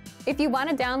 If you want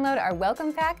to download our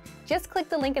Welcome Pack, just click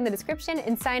the link in the description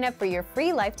and sign up for your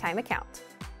free lifetime account.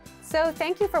 So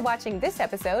thank you for watching this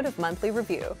episode of Monthly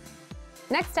Review.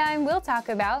 Next time, we'll talk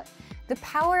about the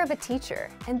power of a teacher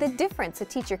and the difference a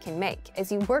teacher can make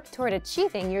as you work toward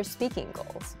achieving your speaking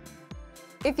goals.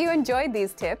 If you enjoyed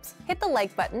these tips, hit the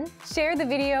like button, share the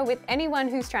video with anyone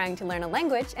who's trying to learn a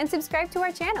language, and subscribe to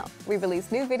our channel. We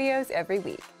release new videos every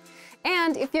week.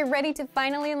 And if you're ready to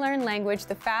finally learn language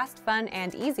the fast, fun,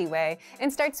 and easy way,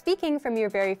 and start speaking from your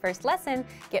very first lesson,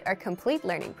 get our complete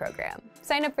learning program.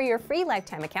 Sign up for your free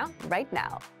lifetime account right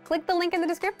now. Click the link in the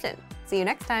description. See you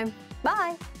next time.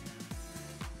 Bye!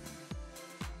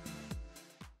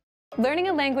 Learning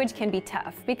a language can be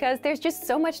tough because there's just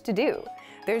so much to do.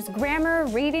 There's grammar,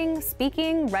 reading,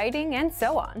 speaking, writing, and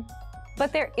so on.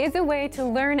 But there is a way to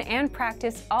learn and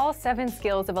practice all 7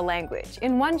 skills of a language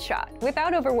in one shot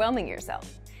without overwhelming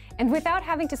yourself, and without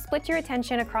having to split your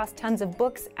attention across tons of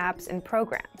books, apps, and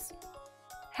programs.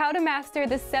 How to master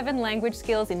the 7 language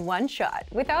skills in one shot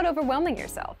without overwhelming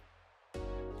yourself.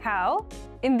 How?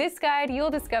 In this guide,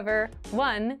 you'll discover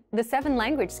 1. The 7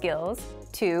 language skills,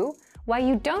 2. Why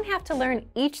you don't have to learn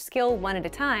each skill one at a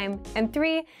time, and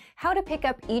 3. How to pick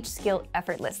up each skill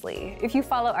effortlessly if you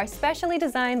follow our specially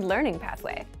designed learning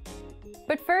pathway.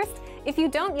 But first, if you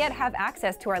don't yet have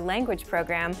access to our language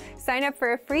program, sign up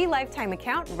for a free lifetime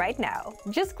account right now.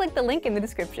 Just click the link in the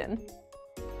description.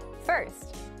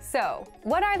 First, so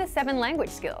what are the 7 language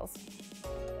skills?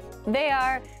 They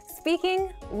are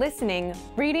speaking, listening,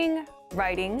 reading,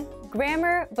 writing,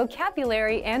 grammar,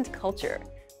 vocabulary, and culture.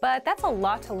 But that's a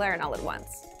lot to learn all at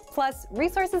once. Plus,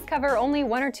 resources cover only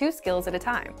 1 or 2 skills at a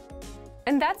time.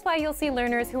 And that's why you'll see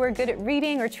learners who are good at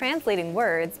reading or translating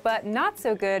words, but not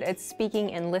so good at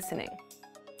speaking and listening.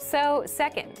 So,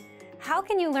 second, how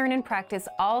can you learn and practice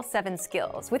all 7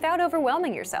 skills without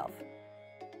overwhelming yourself?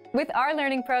 With our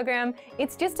learning program,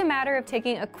 it's just a matter of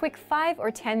taking a quick 5 or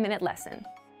 10-minute lesson.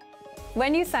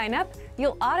 When you sign up,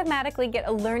 you'll automatically get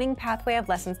a learning pathway of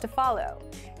lessons to follow.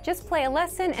 Just play a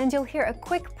lesson and you'll hear a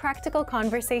quick practical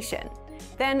conversation.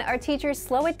 Then our teachers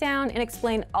slow it down and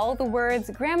explain all the words,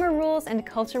 grammar rules, and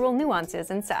cultural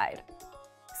nuances inside.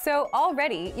 So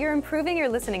already, you're improving your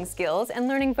listening skills and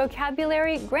learning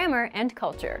vocabulary, grammar, and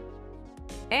culture.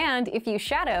 And if you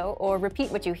shadow or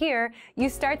repeat what you hear, you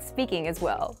start speaking as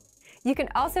well. You can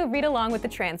also read along with the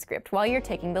transcript while you're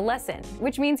taking the lesson,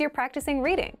 which means you're practicing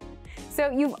reading.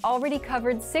 So you've already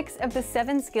covered 6 of the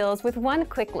 7 skills with one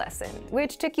quick lesson,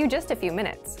 which took you just a few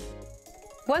minutes.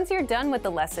 Once you're done with the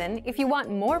lesson, if you want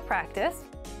more practice,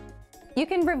 you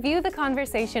can review the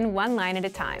conversation 1 line at a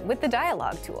time with the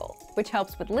dialogue tool, which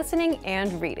helps with listening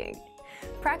and reading.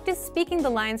 Practice speaking the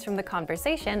lines from the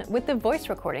conversation with the voice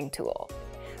recording tool.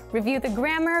 Review the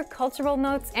grammar, cultural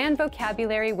notes, and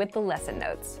vocabulary with the lesson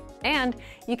notes. And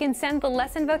you can send the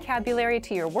lesson vocabulary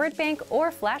to your word bank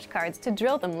or flashcards to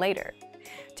drill them later.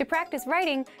 To practice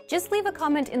writing, just leave a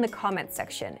comment in the comments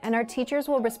section and our teachers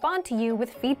will respond to you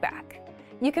with feedback.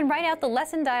 You can write out the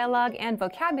lesson dialogue and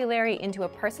vocabulary into a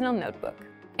personal notebook.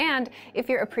 And if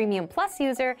you're a Premium Plus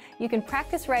user, you can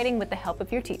practice writing with the help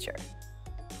of your teacher.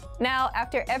 Now,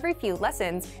 after every few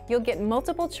lessons, you'll get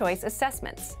multiple choice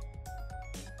assessments,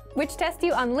 which test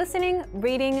you on listening,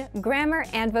 reading, grammar,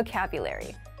 and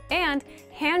vocabulary. and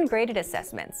hand-graded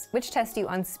assessments, which test you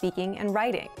on speaking and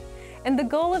writing. And the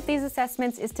goal of these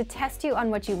assessments is to test you on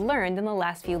what you've learned in the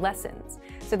last few lessons,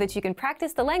 so that you can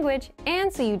practice the language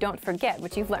and so you don't forget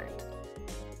what you've learned.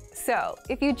 So,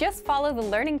 if you just follow the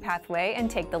learning pathway and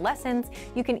take the lessons,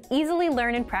 you can easily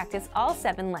learn and practice all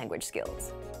 7 language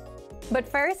skills. But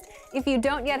first, if you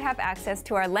don't yet have access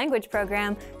to our language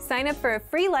program, sign up for a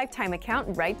free lifetime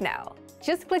account right now.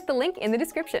 Just click the link in the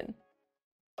description.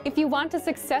 If you want to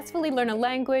successfully learn a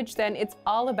language, then it's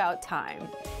all about time.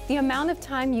 The amount of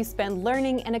time you spend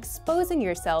learning and exposing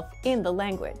yourself in the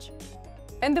language.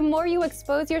 And the more you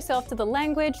expose yourself to the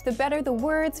language, the better the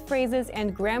words, phrases,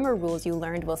 and grammar rules you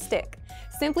learned will stick,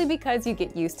 simply because you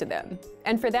get used to them.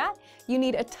 And for that, you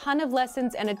need a ton of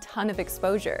lessons and a ton of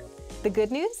exposure. The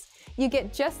good news? You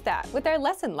get just that with our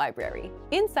lesson library,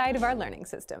 inside of our learning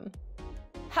system.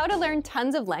 How to learn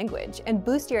tons of language and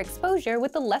boost your exposure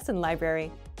with the lesson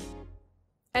library.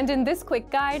 And in this quick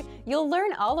guide, you'll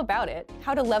learn all about it,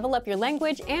 how to level up your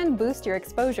language and boost your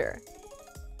exposure.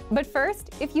 But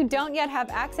first, if you don't yet have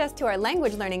access to our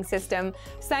language learning system,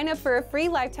 sign up for a free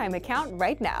lifetime account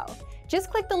right now. Just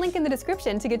click the link in the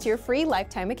description to get your free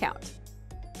lifetime account.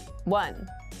 1.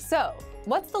 So,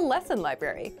 what's the lesson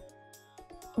library?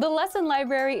 The lesson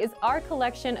library is our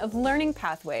collection of learning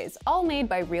pathways, all made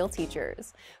by real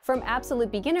teachers, from absolute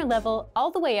beginner level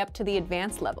all the way up to the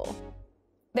advanced level.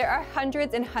 There are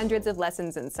hundreds and hundreds of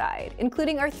lessons inside,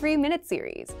 including our 3-minute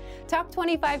series, top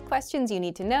 25 questions you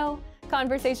need to know,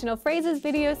 conversational phrases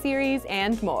video series,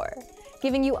 and more,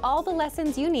 giving you all the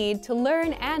lessons you need to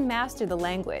learn and master the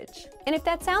language. And if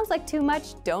that sounds like too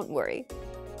much, don't worry.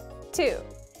 2.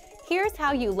 Here's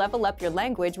how you level up your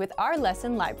language with our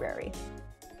lesson library.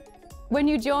 When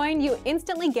you join, you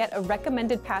instantly get a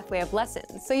recommended pathway of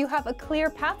lessons, so you have a clear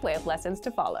pathway of lessons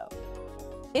to follow.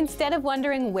 Instead of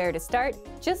wondering where to start,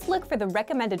 just look for the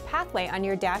recommended pathway on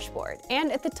your dashboard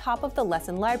and at the top of the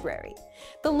lesson library.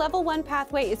 The Level 1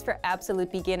 pathway is for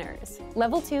absolute beginners.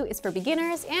 Level 2 is for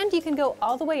beginners, and you can go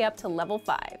all the way up to Level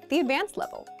 5, the advanced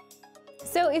level.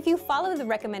 So if you follow the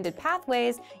recommended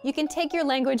pathways, you can take your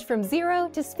language from 0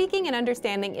 to speaking and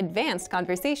understanding advanced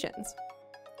conversations.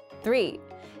 3.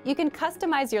 You can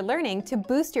customize your learning to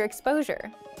boost your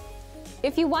exposure.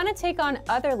 If you want to take on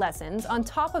other lessons on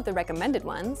top of the recommended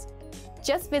ones,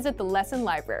 just visit the lesson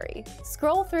library,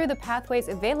 scroll through the pathways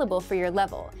available for your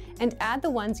level, and add the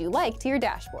ones you like to your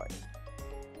dashboard.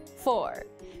 4.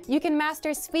 You can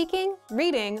master speaking,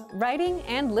 reading, writing,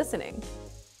 and listening.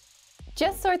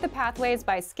 Just sort the pathways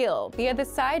by skill via the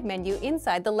side menu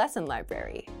inside the lesson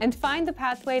library, and find the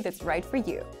pathway that's right for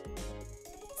you.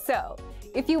 So,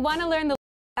 if you want to learn the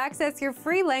access your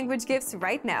free language gifts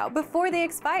right now before they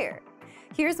expire.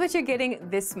 Here's what you're getting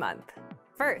this month.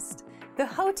 First, the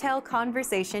Hotel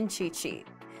Conversation Cheat Sheet.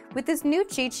 With this new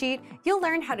cheat sheet, you'll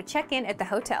learn how to check in at the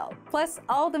hotel, plus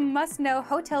all the must-know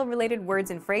hotel-related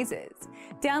words and phrases.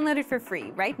 Download it for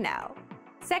free right now.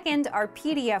 Second, our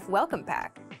PDF welcome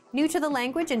pack. New to the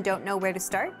language and don't know where to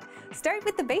start? Start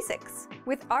with the basics.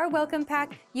 With our welcome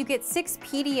pack, you get 6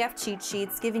 PDF cheat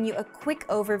sheets giving you a quick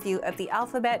overview of the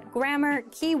alphabet, grammar,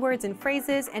 keywords and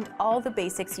phrases, and all the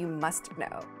basics you must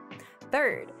know.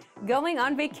 Third, going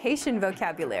on vacation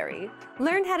vocabulary.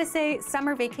 Learn how to say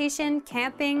summer vacation,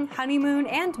 camping, honeymoon,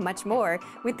 and much more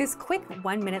with this quick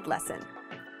 1-minute lesson.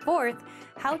 Fourth,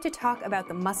 how to talk about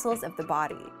the muscles of the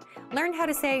body. Learn how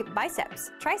to say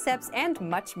biceps, triceps, and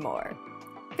much more.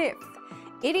 Fifth,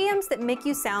 idioms that make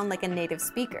you sound like a native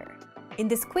speaker. In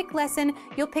this quick lesson,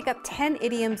 you'll pick up 10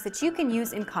 idioms that you can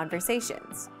use in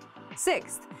conversations.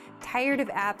 Sixth, tired of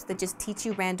apps that just teach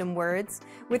you random words?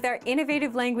 With our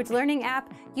innovative language learning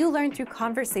app, you learn through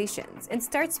conversations and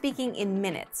start speaking in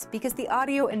minutes because the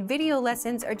audio and video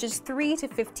lessons are just 3 to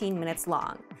 15 minutes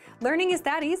long. Learning is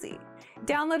that easy.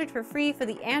 Download it for free for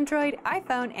the Android,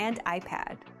 iPhone, and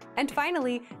iPad. And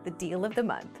finally, the deal of the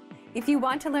month. If you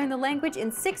want to learn the language in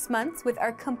 6 months with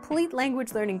our complete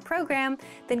language learning program,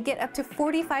 then get up to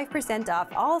 45% off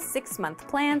all 6-month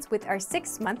plans with our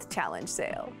 6-month challenge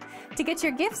sale. To get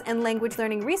your gifts and language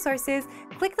learning resources,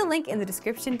 click the link in the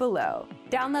description below.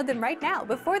 Download them right now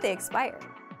before they expire.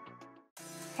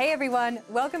 Hey everyone,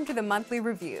 welcome to the Monthly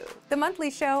Review, the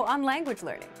monthly show on language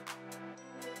learning,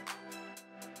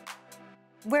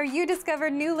 where you discover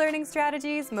new learning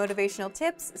strategies, motivational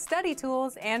tips, study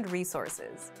tools, and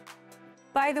resources.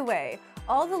 By the way,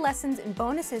 all the lessons and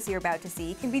bonuses you're about to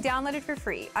see can be downloaded for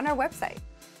free on our website.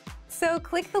 So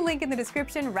click the link in the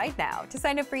description right now to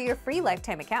sign up for your free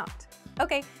lifetime account.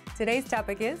 Okay, today's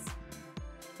topic is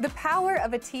the power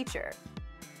of a teacher.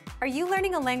 Are you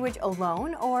learning a language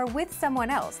alone or with someone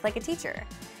else, like a teacher?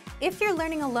 If you're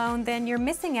learning alone, then you're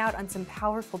missing out on some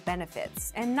powerful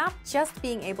benefits and not just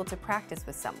being able to practice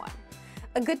with someone.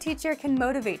 A good teacher can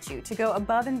motivate you to go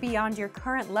above and beyond your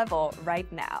current level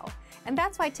right now. And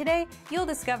that's why today you'll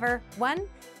discover 1.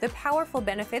 The powerful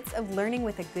benefits of learning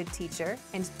with a good teacher,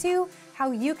 and 2.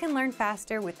 How you can learn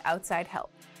faster with outside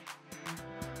help.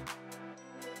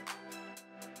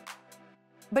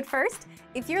 But first,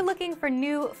 if you're looking for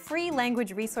new free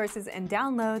language resources and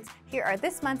downloads, here are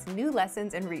this month's new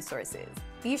lessons and resources.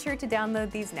 Be sure to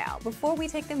download these now before we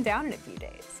take them down in a few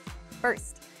days.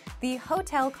 First, the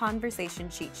Hotel Conversation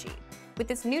Cheat Sheet. With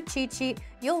this new cheat sheet,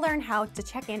 you'll learn how to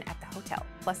check in at the hotel,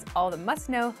 plus all the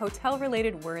must-know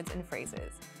hotel-related words and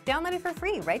phrases. Download it for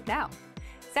free right now.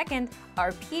 Second,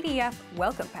 our PDF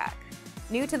Welcome Pack.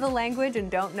 New to the language and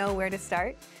don't know where to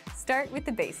start? Start with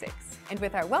the basics. And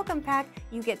with our Welcome Pack,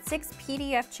 you get 6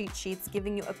 PDF cheat sheets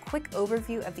giving you a quick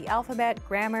overview of the alphabet,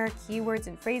 grammar, keywords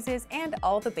and phrases, and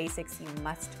all the basics you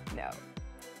must know.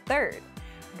 Third,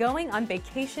 going on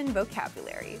vacation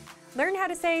vocabulary. Learn how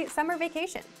to say summer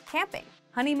vacation, camping,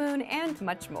 honeymoon, and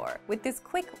much more with this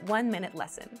quick 1-minute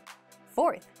lesson.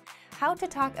 Fourth, how to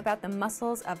talk about the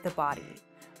muscles of the body.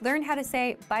 Learn how to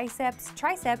say biceps,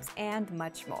 triceps, and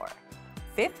much more.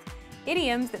 Fifth,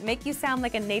 idioms that make you sound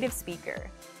like a native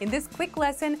speaker. In this quick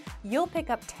lesson, you'll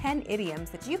pick up 10 idioms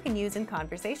that you can use in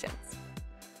conversations.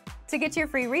 To get your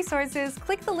free resources,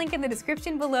 click the link in the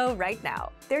description below right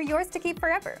now. They're yours to keep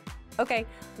forever. Okay,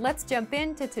 let's jump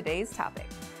into today's topic.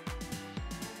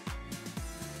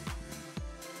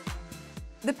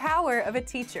 The power of a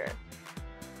teacher.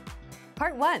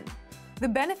 Part 1. The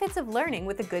benefits of learning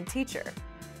with a good teacher.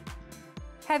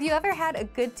 Have you ever had a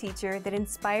good teacher that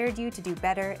inspired you to do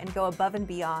better and go above and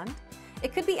beyond?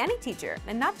 It could be any teacher,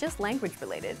 and not just language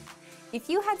related. If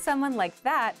you had someone like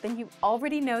that, then you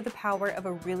already know the power of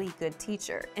a really good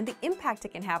teacher and the impact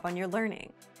it can have on your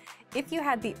learning. If you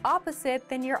had the opposite,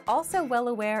 then you're also well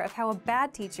aware of how a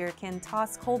bad teacher can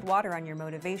toss cold water on your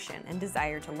motivation and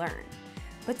desire to learn.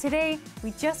 But today,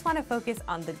 we just want to focus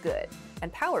on the good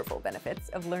and powerful benefits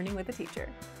of learning with a teacher.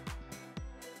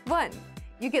 1.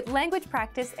 You get language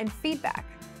practice and feedback.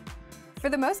 For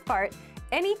the most part,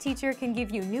 any teacher can give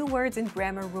you new words and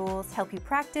grammar rules, help you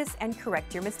practice, and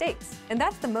correct your mistakes. And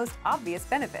that's the most obvious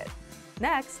benefit.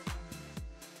 Next.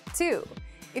 2.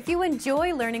 If you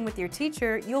enjoy learning with your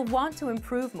teacher, you'll want to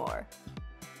improve more.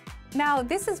 Now,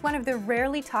 this is one of the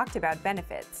rarely talked about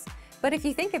benefits. But if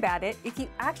you think about it, if you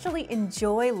actually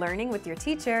enjoy learning with your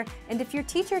teacher, and if your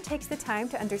teacher takes the time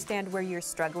to understand where you're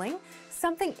struggling,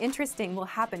 something interesting will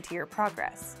happen to your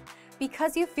progress.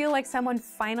 Because you feel like someone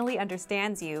finally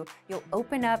understands you, you'll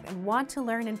open up and want to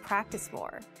learn and practice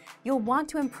more. You'll want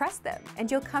to impress them, and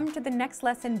you'll come to the next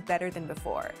lesson better than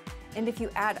before. And if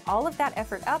you add all of that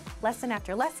effort up, lesson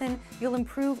after lesson, you'll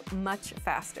improve much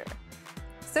faster.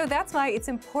 So that's why it's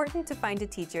important to find a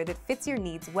teacher that fits your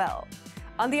needs well.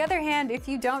 On the other hand, if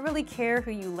you don't really care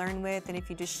who you learn with, and if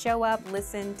you just show up,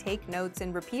 listen, take notes,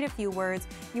 and repeat a few words,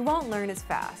 you won't learn as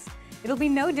fast. It'll be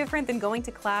no different than going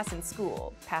to class in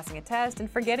school, passing a test, and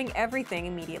forgetting everything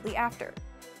immediately after.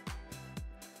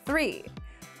 3.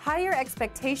 Higher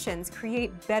expectations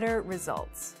create better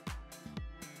results.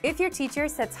 If your teacher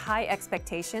sets high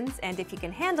expectations, and if you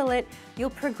can handle it, you'll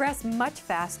progress much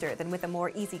faster than with a more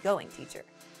easygoing teacher.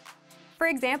 For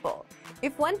example,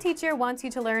 if one teacher wants you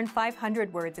to learn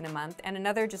 500 words in a month and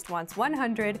another just wants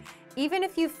 100, even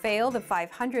if you fail the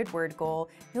 500-word goal,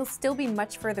 you'll still be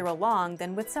much further along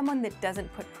than with someone that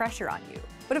doesn't put pressure on you.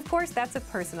 But of course, that's a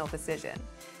personal decision.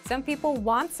 Some people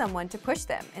want someone to push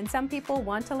them, and some people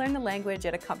want to learn the language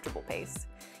at a comfortable pace.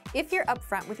 If you're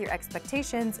upfront with your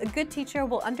expectations, a good teacher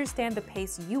will understand the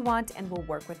pace you want and will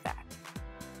work with that.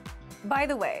 By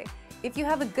the way, if you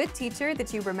have a good teacher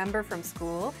that you remember from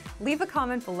school, leave a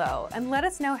comment below and let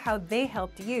us know how they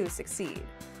helped you succeed.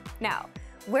 Now,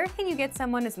 where can you get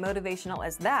someone as motivational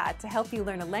as that to help you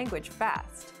learn a language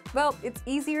fast? Well, it's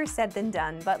easier said than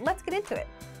done, but let's get into it.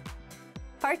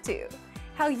 Part 2.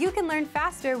 How you can learn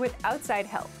faster with outside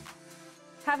help.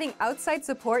 Having outside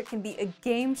support can be a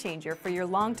game changer for your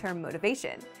long-term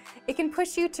motivation. It can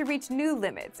push you to reach new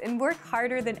limits and work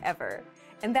harder than ever.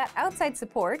 And that outside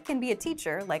support can be a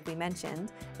teacher, like we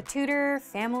mentioned, a tutor,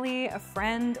 family, a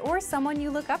friend, or someone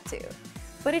you look up to.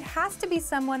 But it has to be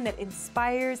someone that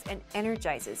inspires and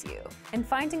energizes you. And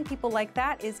finding people like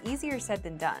that is easier said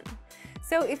than done.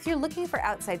 So if you're looking for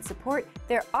outside support,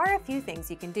 there are a few things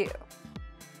you can do.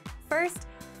 First,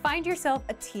 find yourself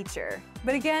a teacher.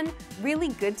 But again, really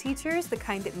good teachers, the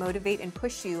kind that motivate and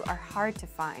push you, are hard to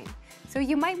find. So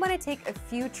you might want to take a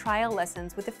few trial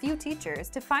lessons with a few teachers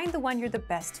to find the one you're the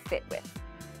best fit with.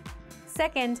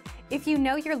 Second, if you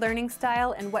know your learning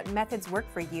style and what methods work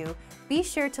for you, be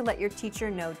sure to let your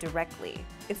teacher know directly.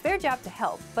 It's their job to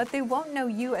help, but they won't know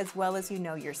you as well as you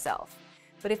know yourself.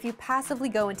 But if you passively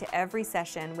go into every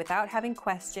session without having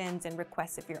questions and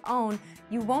requests of your own,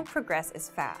 you won't progress as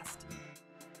fast.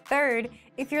 Third,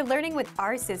 if you're learning with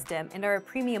our system and are a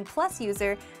Premium Plus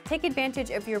user, take advantage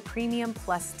of your Premium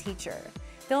Plus teacher.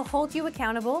 They'll hold you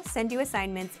accountable, send you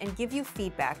assignments, and give you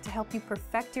feedback to help you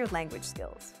perfect your language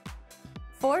skills.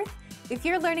 Fourth, if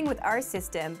you're learning with our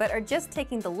system but are just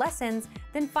taking the lessons,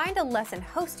 then find a lesson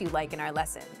host you like in our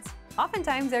lessons.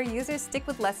 Oftentimes, our users stick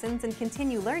with lessons and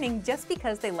continue learning just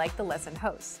because they like the lesson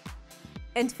host.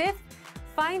 And fifth,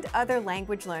 find other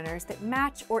language learners that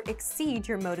match or exceed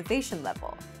your motivation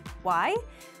level. Why?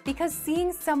 Because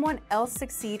seeing someone else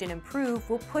succeed and improve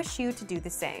will push you to do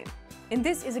the same. And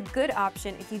this is a good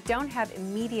option if you don't have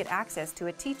immediate access to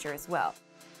a teacher as well.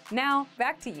 Now,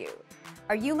 back to you.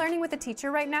 Are you learning with a teacher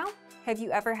right now? Have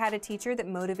you ever had a teacher that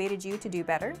motivated you to do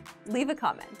better? Leave a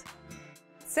comment.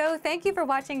 So thank you for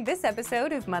watching this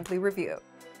episode of Monthly Review.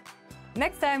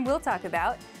 Next time, we'll talk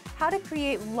about how to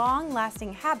create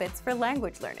long-lasting habits for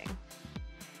language learning.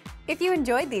 If you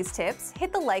enjoyed these tips,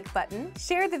 hit the like button,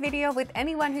 share the video with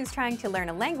anyone who's trying to learn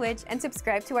a language, and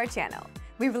subscribe to our channel.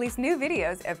 We release new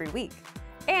videos every week.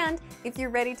 And if you're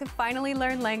ready to finally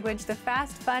learn language the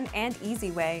fast, fun, and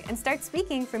easy way and start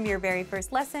speaking from your very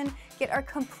first lesson, get our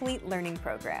complete learning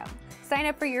program. Sign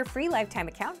up for your free lifetime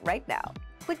account right now.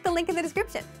 Click the link in the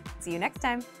description. See you next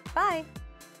time. Bye!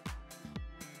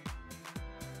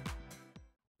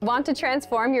 Want to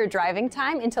transform your driving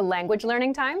time into language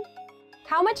learning time?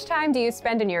 How much time do you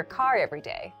spend in your car every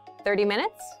day? 30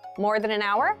 minutes? More than an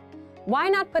hour? Why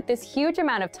not put this huge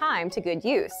amount of time to good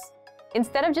use?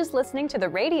 Instead of just listening to the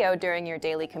radio during your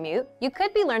daily commute, you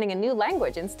could be learning a new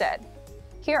language instead.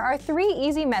 Here are 3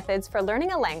 easy methods for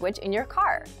learning a language in your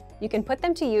car. You can put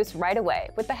them to use right away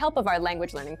with the help of our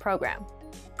language learning program.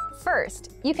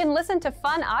 First, you can listen to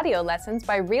fun audio lessons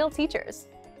by real teachers.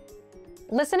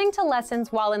 Listening to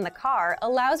lessons while in the car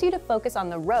allows you to focus on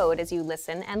the road as you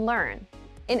listen and learn.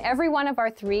 In every one of our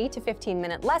 3 to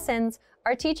 15-minute lessons,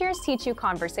 our teachers teach you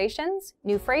conversations,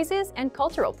 new phrases, and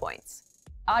cultural points.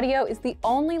 Audio is the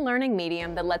only learning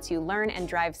medium that lets you learn and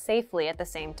drive safely at the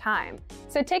same time,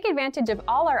 so take advantage of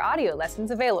all our audio lessons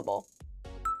available.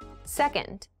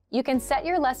 Second, you can set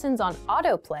your lessons on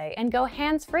autoplay and go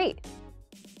hands-free.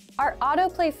 Our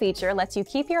autoplay feature lets you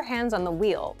keep your hands on the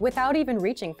wheel without even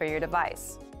reaching for your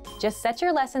device. Just set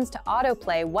your lessons to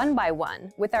autoplay one by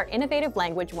one with our Innovative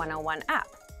Language 101 app,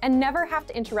 and never have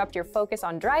to interrupt your focus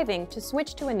on driving to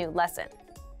switch to a new lesson.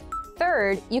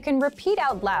 Third, you can repeat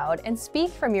out loud and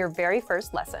speak from your very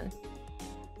first lesson.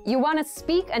 You want to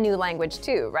speak a new language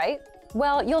too, right?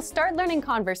 Well, you'll start learning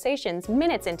conversations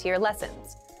minutes into your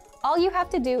lessons. All you have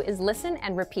to do is listen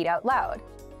and repeat out loud.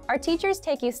 Our teachers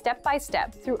take you step by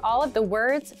step through all of the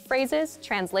words, phrases,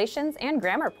 translations, and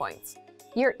grammar points.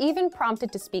 You're even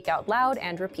prompted to speak out loud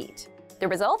and repeat. The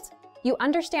result? You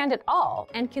understand it all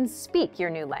and can speak your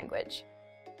new language.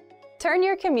 Turn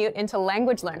your commute into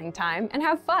language learning time and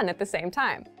have fun at the same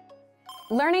time.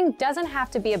 Learning doesn't have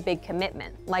to be a big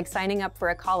commitment, like signing up for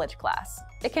a college class.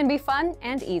 It can be fun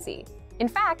and easy. In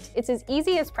fact, it's as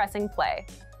easy as pressing play.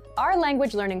 Our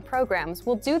language learning programs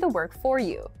will do the work for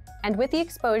you. And with the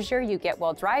exposure you get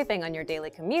while driving on your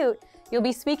daily commute, you'll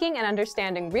be speaking and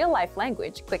understanding real-life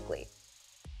language quickly.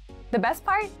 The best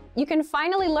part? You can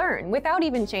finally learn without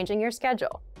even changing your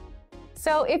schedule.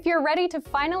 So if you're ready to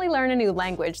finally learn a new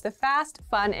language the fast,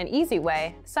 fun, and easy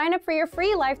way, sign up for your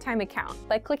free lifetime account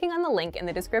by clicking on the link in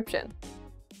the description.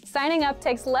 Signing up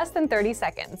takes less than 30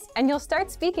 seconds, and you'll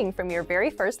start speaking from your very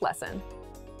first lesson.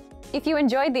 If you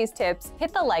enjoyed these tips,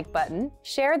 hit the like button,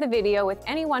 share the video with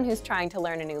anyone who's trying to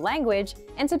learn a new language,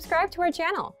 and subscribe to our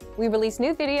channel. We release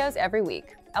new videos every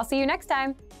week. I'll see you next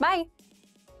time. Bye!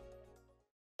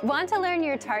 Want to learn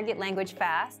your target language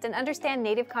fast and understand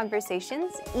native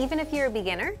conversations, even if you're a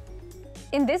beginner?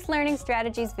 In this Learning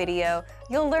Strategies video,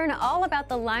 you'll learn all about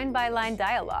the line-by-line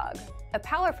dialogue, a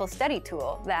powerful study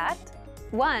tool that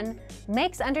 1.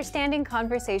 Makes understanding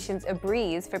conversations a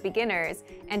breeze for beginners,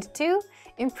 and 2.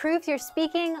 Improves your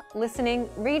speaking, listening,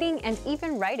 reading, and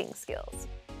even writing skills.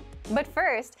 But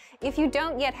first, if you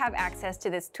don't yet have access to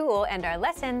this tool and our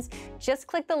lessons, just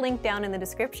click the link down in the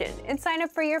description and sign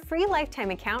up for your free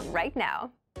lifetime account right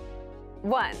now.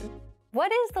 1.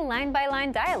 What is the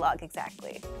line-by-line dialogue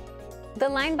exactly? The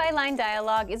line-by-line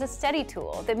dialogue is a study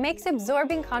tool that makes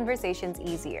absorbing conversations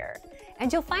easier,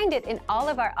 and you'll find it in all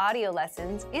of our audio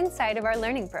lessons inside of our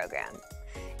learning program.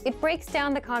 It breaks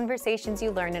down the conversations you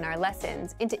learn in our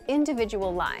lessons into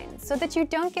individual lines so that you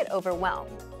don't get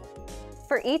overwhelmed.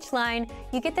 For each line,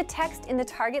 you get the text in the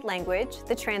target language,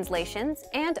 the translations,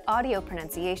 and audio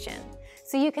pronunciation.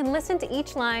 So you can listen to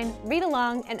each line, read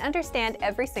along, and understand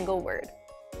every single word.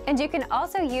 And you can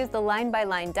also use the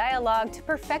line-by-line dialogue to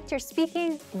perfect your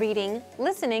speaking, reading,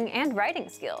 listening, and writing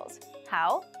skills.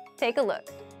 How? Take a look.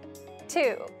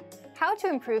 2. How to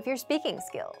improve your speaking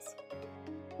skills.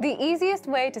 The easiest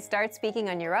way to start speaking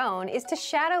on your own is to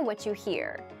shadow what you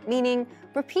hear, meaning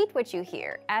repeat what you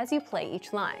hear as you play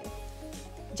each line.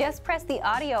 Just press the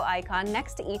audio icon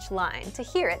next to each line to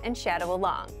hear it and shadow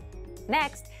along.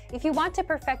 Next, if you want to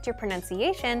perfect your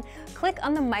pronunciation, click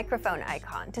on the microphone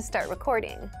icon to start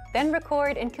recording. Then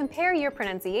record and compare your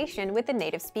pronunciation with the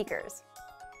native speakers.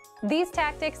 These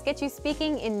tactics get you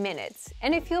speaking in minutes,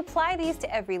 and if you apply these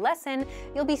to every lesson,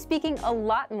 you'll be speaking a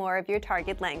lot more of your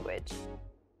target language.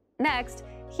 Next,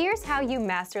 here's how you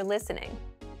master listening.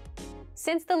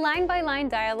 Since the line-by-line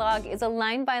dialogue is a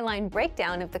line-by-line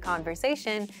breakdown of the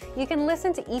conversation, you can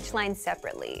listen to each line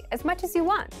separately, as much as you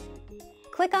want.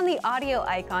 Click on the audio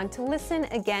icon to listen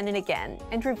again and again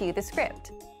and review the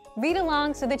script. Read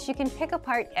along so that you can pick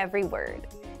apart every word.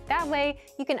 That way,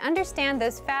 you can understand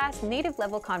those fast,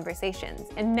 native-level conversations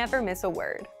and never miss a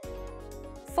word.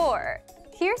 4.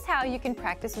 Here's how you can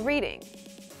practice reading.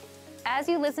 As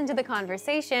you listen to the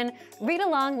conversation, read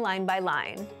along line by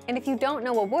line. And if you don't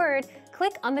know a word,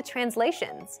 click on the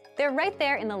translations. They're right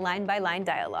there in the line-by-line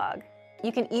dialogue.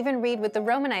 You can even read with the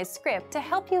Romanized script to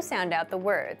help you sound out the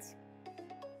words.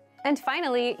 And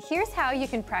finally, here's how you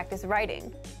can practice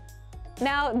writing.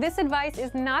 Now, this advice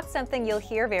is not something you'll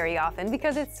hear very often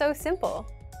because it's so simple.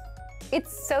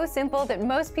 It's so simple that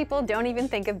most people don't even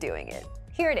think of doing it.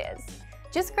 Here it is.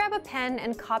 Just grab a pen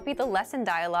and copy the lesson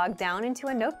dialogue down into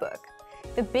a notebook.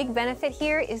 The big benefit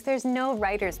here is there's no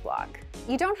writer's block.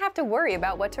 You don't have to worry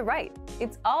about what to write.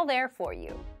 It's all there for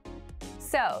you.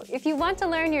 So, if you want to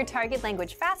learn your target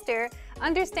language faster,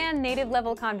 understand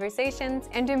native-level conversations,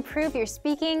 and improve your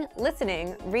speaking,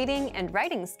 listening, reading, and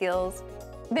writing skills,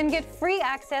 then get free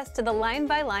access to the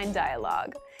line-by-line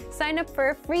dialogue. Sign up for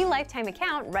a free lifetime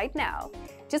account right now.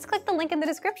 Just click the link in the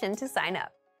description to sign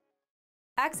up.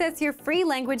 Access your free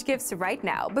language gifts right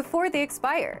now before they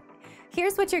expire.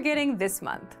 Here's what you're getting this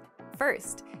month.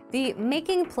 First, the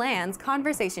Making Plans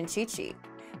Conversation Cheat Sheet.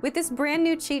 With this brand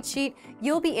new cheat sheet,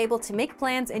 you'll be able to make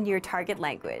plans in your target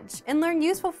language and learn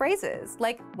useful phrases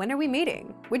like, when are we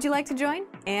meeting? Would you like to join?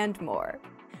 And more.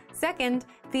 Second,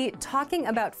 the Talking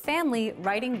About Family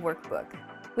Writing Workbook.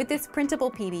 With this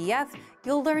printable PDF,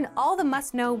 you'll learn all the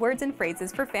must-know words and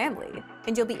phrases for family,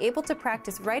 and you'll be able to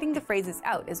practice writing the phrases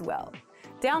out as well.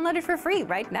 Download it for free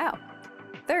right now.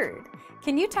 Third,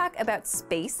 can you talk about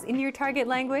space in your target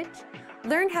language?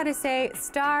 Learn how to say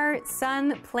star,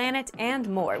 sun, planet, and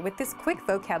more with this quick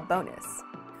vocab bonus.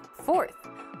 Fourth,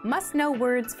 must-know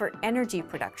words for energy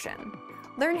production.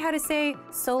 Learn how to say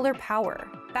solar power,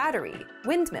 battery,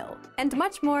 windmill, and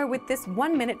much more with this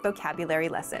 1-minute vocabulary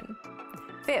lesson.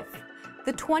 Fifth,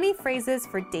 the 20 phrases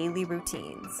for daily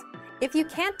routines. If you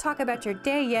can't talk about your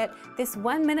day yet, this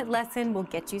 1-minute lesson will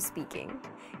get you speaking.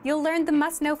 You'll learn the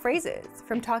must-know phrases,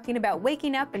 from talking about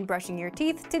waking up and brushing your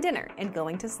teeth to dinner and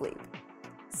going to sleep.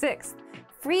 Sixth,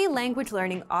 free language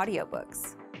learning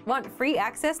audiobooks. Want free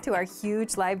access to our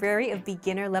huge library of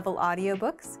beginner-level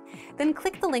audiobooks? Then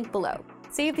click the link below.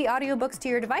 Save the audiobooks to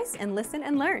your device and listen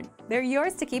and learn. They're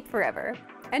yours to keep forever.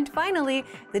 And finally,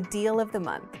 the deal of the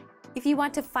month. If you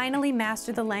want to finally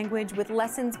master the language with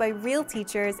lessons by real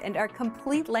teachers and our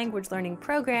complete language learning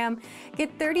program,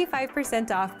 get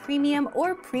 35% off Premium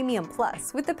or Premium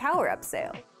Plus with the Power Up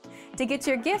sale. To get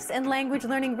your gifts and language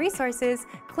learning resources,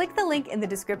 click the link in the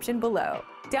description below.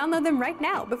 Download them right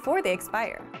now before they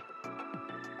expire.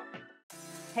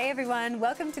 Hey everyone,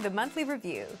 welcome to the Monthly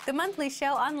Review, the monthly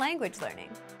show on language learning,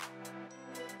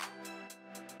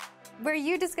 where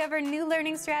you discover new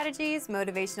learning strategies,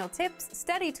 motivational tips,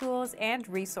 study tools, and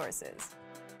resources.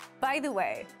 By the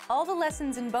way, all the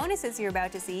lessons and bonuses you're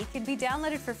about to see can be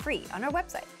downloaded for free on our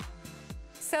website.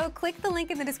 So click the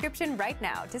link in the description right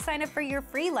now to sign up for your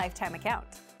free lifetime account.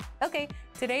 Okay,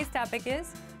 today's topic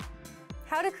is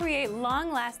how to create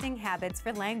long-lasting habits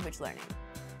for language learning.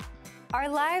 Our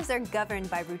lives are governed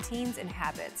by routines and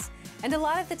habits, and a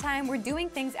lot of the time we're doing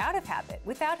things out of habit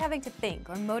without having to think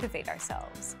or motivate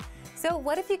ourselves. So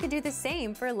what if you could do the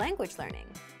same for language learning?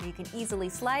 You can easily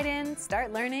slide in,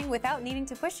 start learning without needing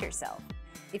to push yourself.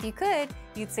 If you could,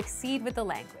 you'd succeed with the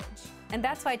language. And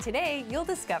that's why today you'll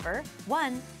discover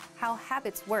 1. How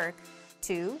habits work,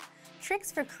 2.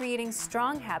 Tricks for creating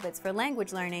strong habits for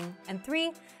language learning, and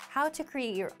 3. How to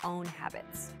create your own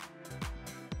habits.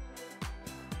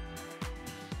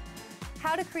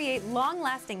 How to create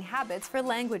long-lasting habits for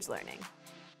language learning.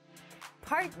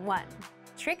 Part 1.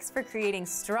 Tricks for creating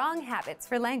strong habits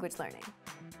for language learning.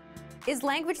 Is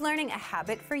language learning a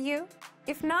habit for you?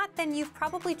 If not, then you've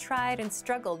probably tried and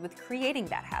struggled with creating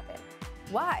that habit.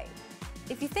 Why?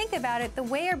 If you think about it, the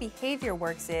way our behavior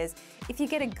works is, if you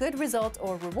get a good result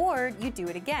or reward, you do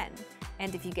it again.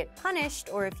 And if you get punished,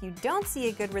 or if you don't see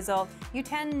a good result, you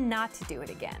tend not to do it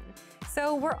again.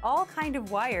 So we're all kind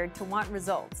of wired to want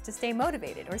results, to stay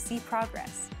motivated or see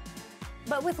progress.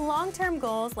 But with long-term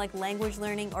goals like language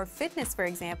learning or fitness, for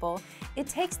example, it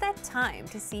takes that time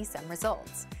to see some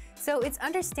results. So it's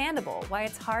understandable why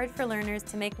it's hard for learners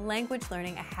to make language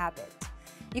learning a habit.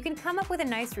 You can come up with a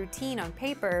nice routine on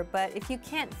paper, but if you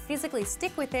can't physically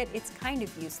stick with it, it's kind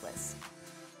of useless.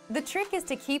 The trick is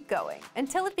to keep going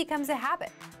until it becomes a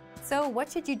habit. So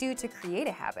what should you do to create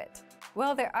a habit?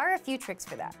 Well, there are a few tricks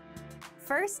for that.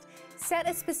 First, set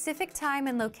a specific time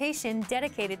and location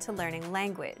dedicated to learning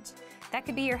language. That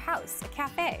could be your house, a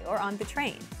cafe, or on the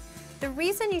train. The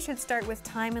reason you should start with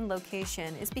time and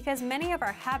location is because many of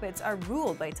our habits are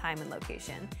ruled by time and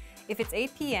location. If it's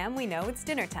 8 p.m., we know it's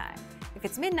dinner time. If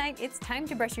it's midnight, it's time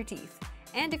to brush your teeth.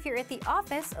 And if you're at the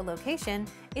office, a location,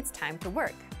 it's time to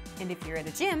work. And if you're at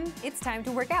a gym, it's time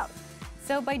to work out.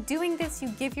 So by doing this, you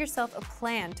give yourself a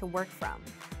plan to work from.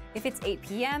 If it's 8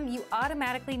 p.m., you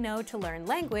automatically know to learn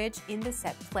language in the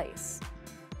set place.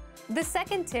 The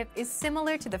second tip is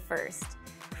similar to the first.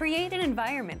 Create an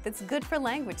environment that's good for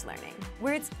language learning,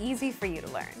 where it's easy for you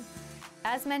to learn.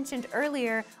 As mentioned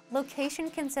earlier, location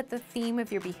can set the theme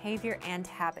of your behavior and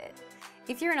habit.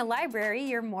 If you're in a library,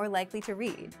 you're more likely to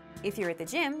read. If you're at the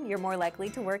gym, you're more likely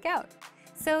to work out.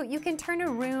 So you can turn a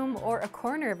room or a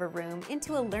corner of a room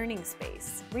into a learning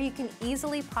space where you can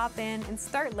easily pop in and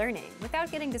start learning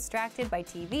without getting distracted by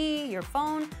TV, your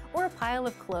phone, or a pile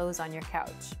of clothes on your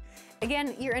couch.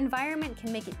 Again, your environment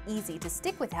can make it easy to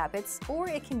stick with habits, or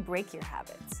it can break your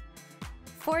habits.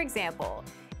 For example,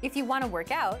 if you want to work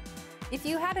out, if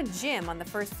you had a gym on the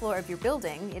first floor of your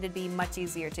building, it'd be much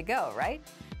easier to go, right?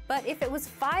 But if it was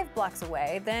 5 blocks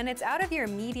away, then it's out of your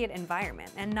immediate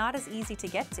environment and not as easy to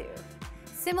get to.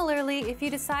 Similarly, if you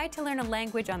decide to learn a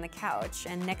language on the couch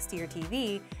and next to your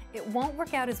TV, it won't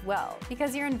work out as well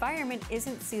because your environment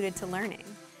isn't suited to learning.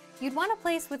 You'd want a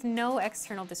place with no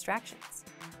external distractions.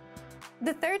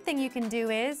 The third thing you can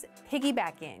do is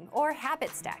piggybacking or habit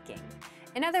stacking.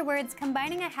 In other words,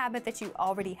 combining a habit that you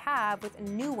already have with a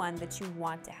new one that you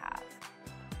want to have.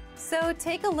 So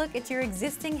take a look at your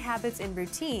existing habits and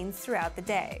routines throughout the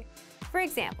day. For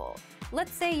example,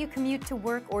 let's say you commute to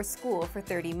work or school for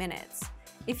 30 minutes.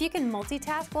 If you can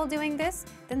multitask while doing this,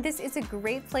 then this is a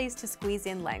great place to squeeze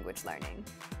in language learning.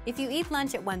 If you eat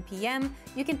lunch at 1 p.m.,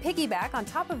 you can piggyback on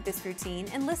top of this routine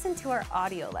and listen to our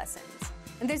audio lessons.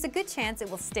 And there's a good chance it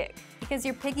will stick, because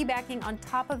you're piggybacking on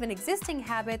top of an existing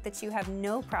habit that you have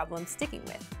no problem sticking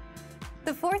with.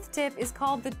 The fourth tip is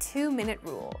called the 2-minute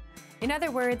rule. In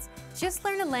other words, just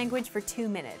learn a language for 2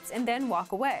 minutes and then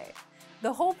walk away.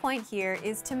 The whole point here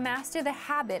is to master the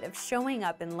habit of showing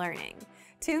up and learning.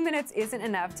 2 minutes isn't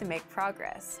enough to make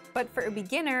progress, but for a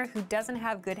beginner who doesn't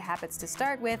have good habits to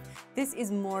start with, this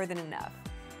is more than enough.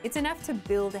 It's enough to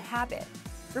build a habit.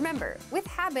 Remember, with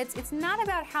habits, it's not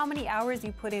about how many hours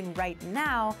you put in right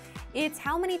now, it's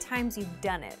how many times you've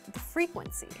done it, the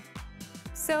frequency.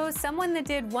 So someone that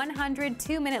did 100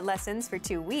 2-minute lessons for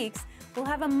 2 weeks will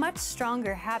have a much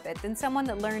stronger habit than someone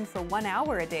that learned for 1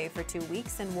 hour a day for 2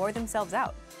 weeks and wore themselves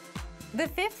out. The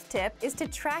fifth tip is to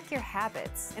track your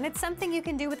habits, and it's something you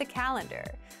can do with a calendar,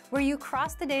 where you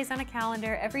cross the days on a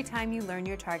calendar every time you learn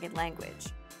your target language.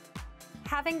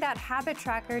 Having that habit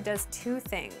tracker does 2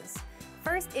 things.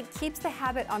 First, it keeps the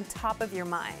habit on top of your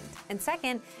mind, and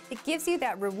second, it gives you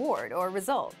that reward or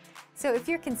result. So if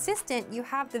you're consistent, you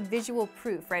have the visual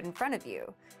proof right in front of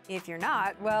you. If you're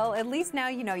not, well, at least now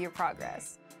you know your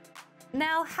progress.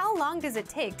 Now, how long does it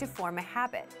take to form a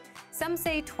habit? Some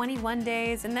say 21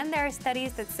 days, and then there are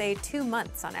studies that say 2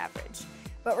 months on average.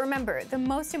 But remember, the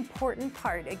most important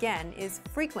part, again, is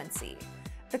frequency.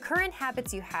 The current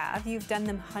habits you have, you've done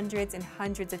them hundreds and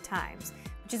hundreds of times,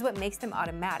 which is what makes them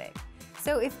automatic.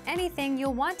 So if anything,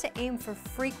 you'll want to aim for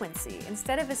frequency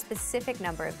instead of a specific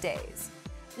number of days.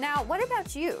 Now, what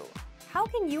about you? How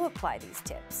can you apply these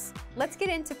tips? Let's get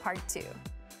into part 2.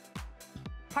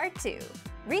 Part 2,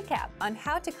 recap on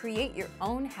how to create your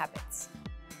own habits.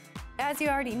 As you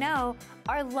already know,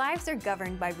 our lives are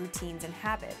governed by routines and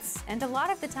habits, and a lot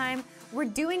of the time, we're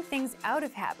doing things out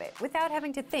of habit without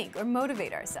having to think or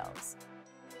motivate ourselves.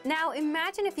 Now,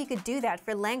 imagine if you could do that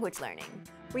for language learning,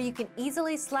 where you can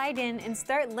easily slide in and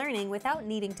start learning without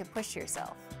needing to push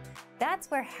yourself. That's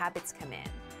where habits come in.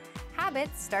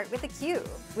 Habits start with a cue,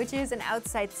 which is an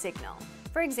outside signal.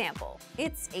 For example,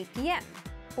 it's 8 p.m.,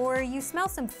 or you smell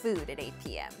some food at 8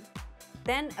 p.m.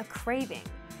 Then a craving.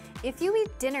 If you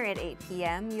eat dinner at 8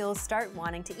 p.m., you'll start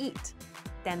wanting to eat.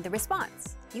 Then the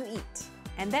response, you eat.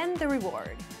 And then the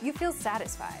reward, you feel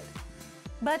satisfied.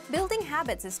 But building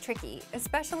habits is tricky,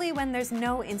 especially when there's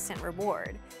no instant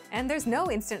reward. And there's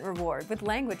no instant reward with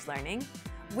language learning.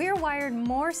 We're wired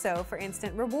more so for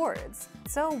instant rewards.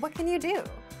 So what can you do?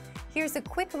 Here's a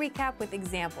quick recap with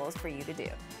examples for you to do.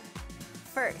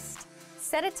 First,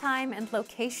 set a time and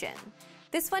location.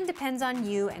 This one depends on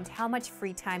you and how much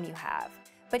free time you have.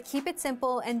 But keep it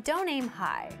simple and don't aim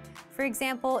high. For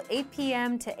example, 8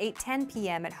 p.m. to 8:10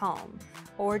 p.m. at home,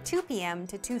 or 2 p.m.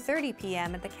 to 2:30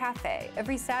 p.m. at the cafe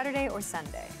every Saturday or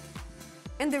Sunday.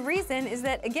 And the reason is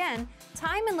that, again,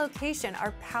 time and location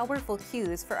are powerful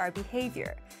cues for our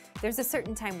behavior. There's a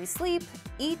certain time we sleep,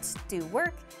 eat, do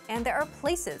work, and there are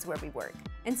places where we work.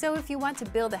 And so if you want to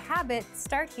build a habit,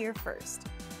 start here first.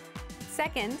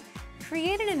 Second,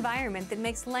 create an environment that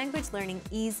makes language learning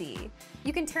easy.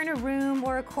 You can turn a room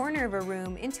or a corner of a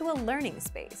room into a learning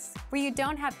space, where you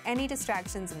don't have any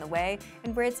distractions in the way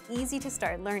and where it's easy to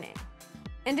start learning.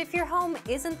 And if your home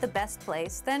isn't the best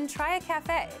place, then try a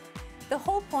cafe. The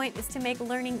whole point is to make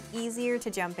learning easier to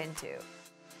jump into.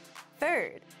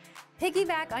 Third,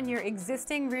 piggyback on your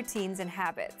existing routines and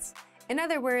habits. In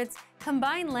other words,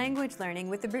 combine language learning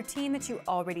with the routine that you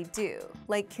already do,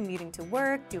 like commuting to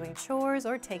work, doing chores,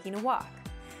 or taking a walk.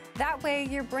 That way,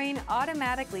 your brain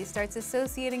automatically starts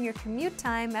associating your commute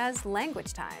time as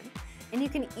language time, and you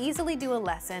can easily do a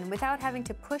lesson without having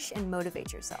to push and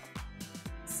motivate yourself.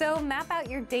 So map out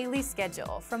your daily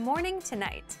schedule from morning to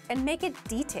night and make it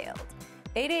detailed.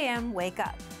 8 a.m. wake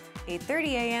up, 8:30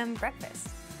 a.m. breakfast,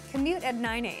 commute at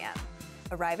 9 a.m.,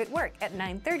 arrive at work at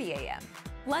 9:30 a.m.,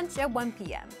 lunch at 1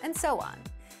 p.m., and so on.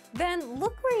 Then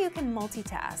look where you can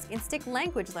multitask and stick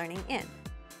language learning in.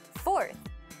 Fourth,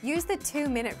 use the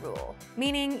 2-minute rule,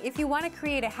 meaning if you want to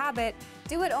create a habit,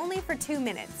 do it only for 2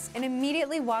 minutes and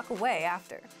immediately walk away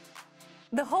after.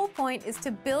 The whole point is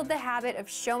to build the habit of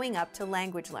showing up to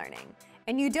language learning,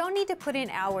 and you don't need to put in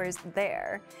hours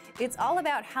there. It's all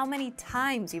about how many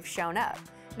times you've shown up,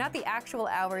 not the actual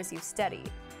hours you've studied.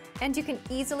 And you can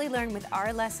easily learn with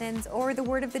our lessons or the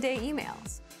word of the day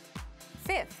emails.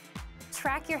 Fifth,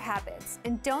 track your habits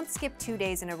and don't skip 2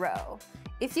 days in a row.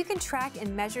 If you can track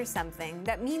and measure something,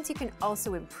 that means you can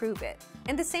also improve it.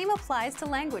 And the same applies to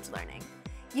language learning.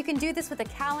 You can do this with a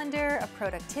calendar, a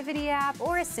productivity app,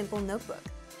 or a simple notebook.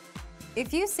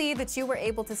 If you see that you were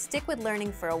able to stick with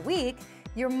learning for a week,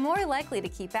 you're more likely to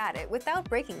keep at it without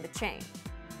breaking the chain.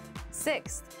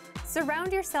 Sixth,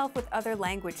 surround yourself with other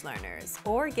language learners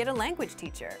or get a language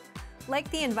teacher. Like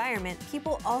the environment,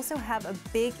 people also have a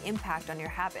big impact on your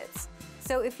habits.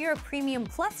 So if you're a Premium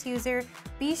Plus user,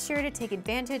 be sure to take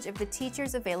advantage of the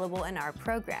teachers available in our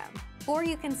program. Or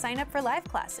you can sign up for live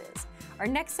classes. Our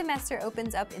next semester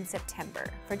opens up in September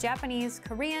for Japanese,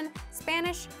 Korean,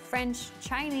 Spanish, French,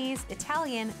 Chinese,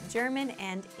 Italian, German,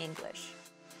 and English.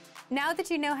 Now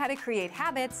that you know how to create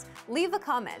habits, leave a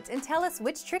comment and tell us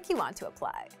which trick you want to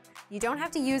apply. You don't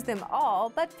have to use them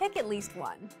all, but pick at least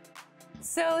one.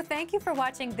 So thank you for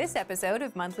watching this episode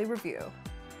of Monthly Review.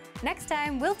 Next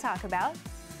time, we'll talk about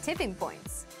tipping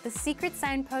points, the secret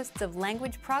signposts of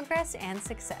language progress and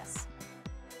success.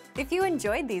 If you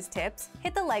enjoyed these tips,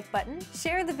 hit the like button,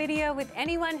 share the video with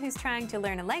anyone who's trying to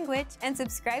learn a language, and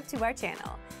subscribe to our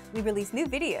channel. We release new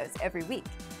videos every week.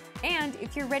 And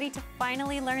if you're ready to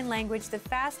finally learn language the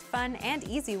fast, fun, and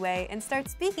easy way and start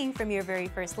speaking from your very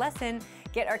first lesson,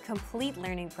 get our complete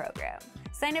learning program.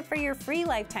 Sign up for your free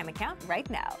lifetime account right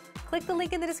now. Click the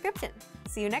link in the description.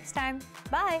 See you next time.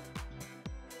 Bye!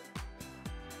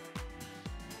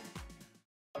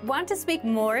 Want to speak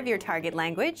more of your target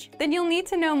language? Then you'll need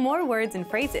to know more words and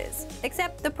phrases.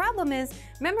 Except the problem is,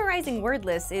 memorizing word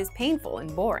lists is painful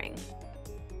and boring.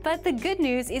 But the good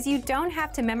news is you don't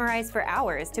have to memorize for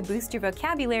hours to boost your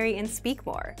vocabulary and speak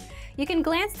more. You can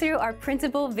glance through our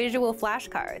printable visual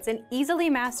flashcards and easily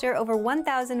master over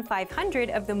 1,500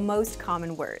 of the most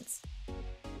common words.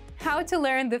 How to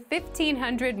learn the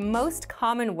 1,500 most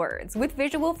common words with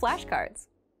visual flashcards.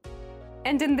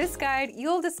 And in this guide,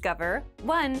 you'll discover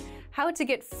 1. How to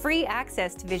get free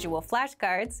access to visual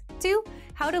flashcards, 2.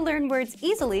 How to learn words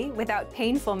easily without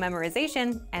painful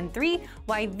memorization, and 3.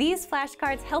 Why these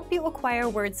flashcards help you acquire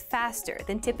words faster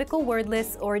than typical word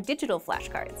lists or digital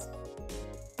flashcards.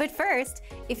 But first,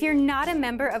 if you're not a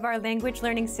member of our language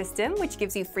learning system, which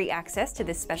gives you free access to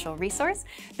this special resource,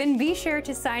 then be sure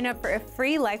to sign up for a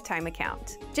free lifetime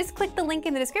account. Just click the link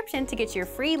in the description to get your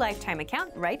free lifetime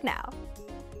account right now.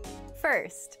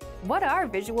 First, what are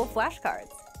visual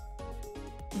flashcards?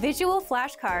 Visual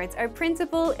flashcards are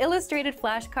printable, illustrated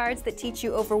flashcards that teach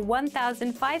you over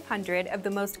 1,500 of the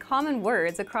most common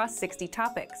words across 60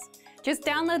 topics. Just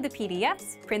download the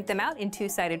PDFs, print them out in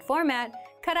two-sided format,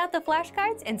 cut out the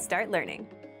flashcards, and start learning.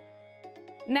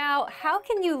 Now, how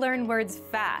can you learn words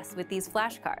fast with these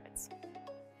flashcards?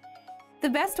 The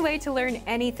best way to learn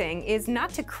anything is not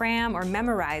to cram or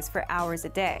memorize for hours a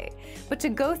day, but to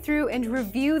go through and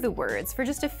review the words for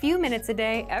just a few minutes a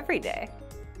day, every day.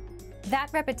 That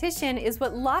repetition is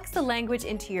what locks the language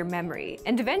into your memory,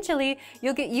 and eventually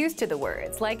you'll get used to the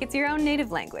words like it's your own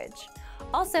native language.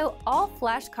 Also, all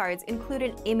flashcards include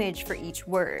an image for each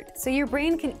word, so your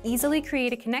brain can easily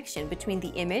create a connection between the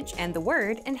image and the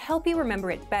word and help you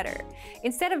remember it better,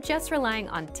 instead of just relying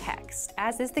on text,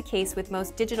 as is the case with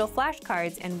most digital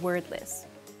flashcards and word lists.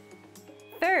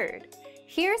 Third,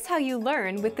 here's how you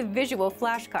learn with the visual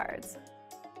flashcards.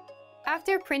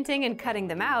 After printing and cutting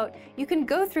them out, you can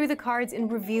go through the cards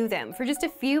and review them for just a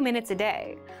few minutes a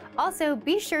day. Also,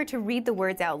 be sure to read the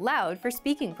words out loud for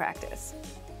speaking practice.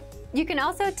 You can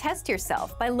also test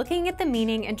yourself by looking at the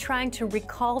meaning and trying to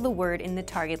recall the word in the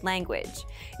target language.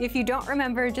 If you don't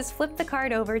remember, just flip the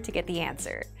card over to get the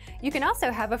answer. You can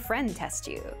also have a friend test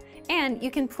you. And you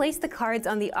can place the cards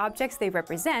on the objects they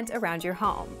represent around your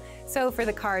home. So for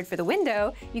the card for the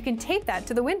window, you can tape that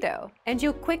to the window, and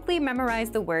you'll quickly memorize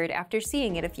the word after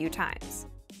seeing it a few times.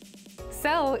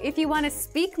 So, if you want to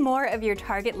speak more of your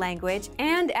target language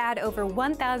and add over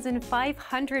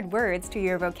 1,500 words to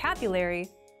your vocabulary,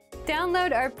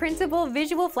 download our printable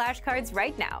visual flashcards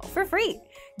right now for free.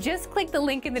 Just click the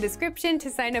link in the description to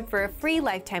sign up for a free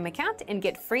lifetime account and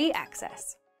get free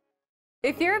access.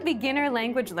 If you're a beginner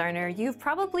language learner, you've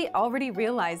probably already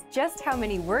realized just how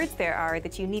many words there are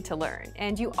that you need to learn,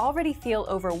 and you already feel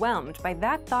overwhelmed by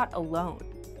that thought alone.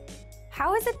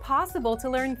 How is it possible to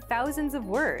learn thousands of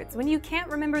words when you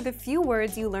can't remember the few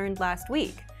words you learned last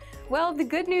week? Well, the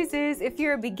good news is, if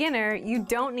you're a beginner, you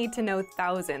don't need to know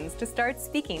thousands to start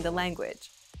speaking the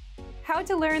language. How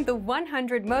to learn the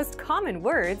 100 most common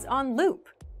words on loop.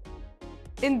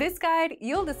 In this guide,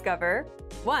 you'll discover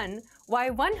 1. Why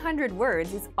 100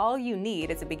 words is all you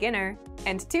need as a beginner,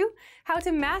 and 2. How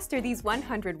to master these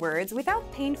 100 words without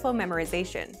painful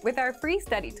memorization with our free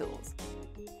study tools.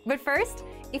 But first,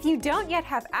 if you don't yet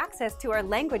have access to our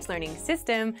language learning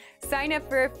system, sign up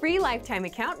for a free lifetime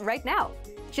account right now.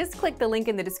 Just click the link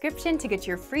in the description to get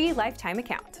your free lifetime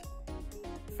account.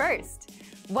 First,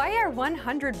 why are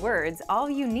 100 words all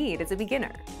you need as a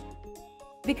beginner?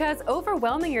 Because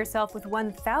overwhelming yourself with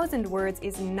 1,000 words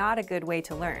is not a good way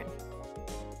to learn.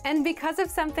 And because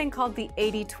of something called the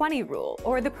 80-20 rule,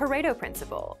 or the Pareto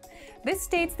principle. This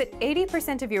states that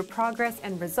 80% of your progress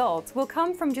and results will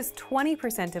come from just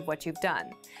 20% of what you've done,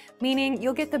 meaning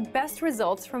you'll get the best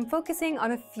results from focusing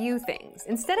on a few things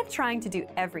instead of trying to do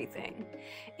everything.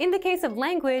 In the case of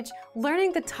language,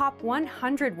 learning the top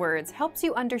 100 words helps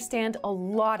you understand a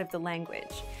lot of the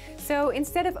language. So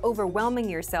instead of overwhelming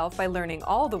yourself by learning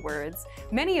all the words,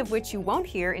 many of which you won't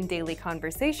hear in daily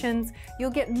conversations,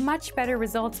 you'll get much better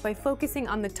results by focusing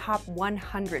on the top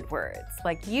 100 words,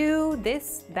 like you,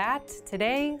 this, that,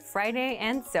 today, Friday,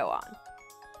 and so on.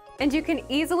 And you can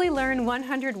easily learn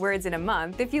 100 words in a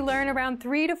month if you learn around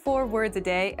 3 to 4 words a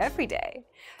day every day.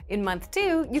 In month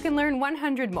 2, you can learn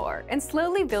 100 more and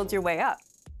slowly build your way up.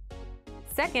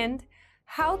 Second,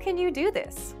 how can you do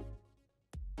this?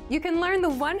 You can learn the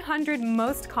 100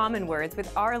 most common words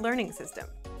with our learning system.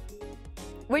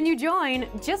 When you join,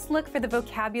 just look for the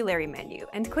vocabulary menu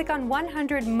and click on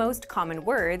 100 most common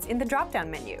words in the drop-down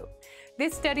menu.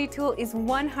 This study tool is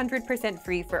 100%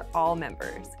 free for all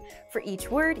members. For each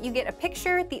word, you get a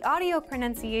picture, the audio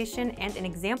pronunciation, and an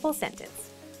example sentence.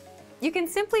 You can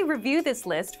simply review this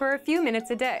list for a few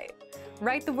minutes a day.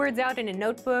 Write the words out in a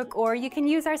notebook, or you can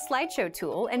use our slideshow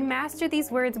tool and master these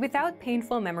words without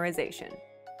painful memorization.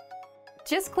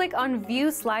 Just click on View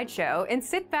Slideshow and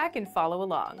sit back and follow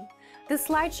along. The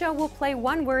slideshow will play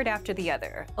one word after the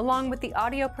other, along with the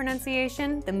audio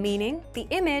pronunciation, the meaning, the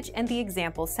image, and the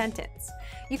example sentence.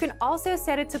 You can also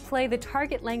set it to play the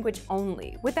target language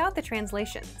only, without the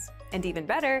translations. And even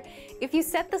better, if you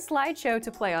set the slideshow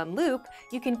to play on loop,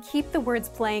 you can keep the words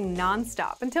playing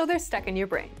non-stop until they're stuck in your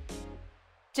brain.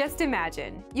 Just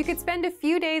imagine, you could spend a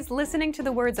few days listening to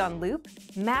the words on loop,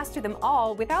 master them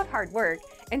all without hard work,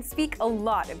 and speak a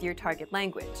lot of your target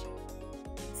language.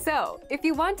 So, if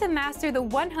you want to master the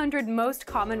 100 most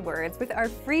common words with our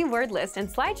free word list and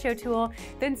slideshow tool,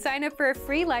 then sign up for a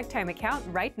free lifetime account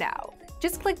right now.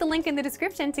 Just click the link in the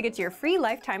description to get your free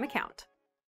lifetime account.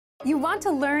 You want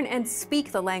to learn and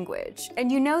speak the language,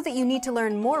 and you know that you need to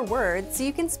learn more words so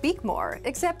you can speak more,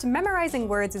 except memorizing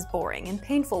words is boring and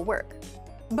painful work.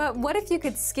 But what if you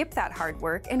could skip that hard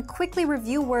work and quickly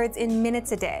review words in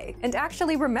minutes a day and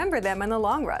actually remember them in the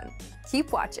long run?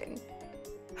 Keep watching.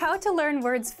 How to learn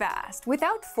words fast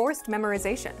without forced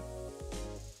memorization.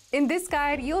 In this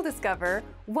guide, you'll discover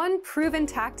one proven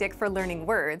tactic for learning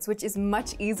words, which is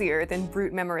much easier than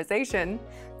brute memorization.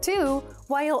 2,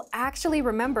 why you'll actually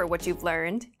remember what you've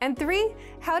learned. And 3,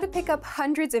 how to pick up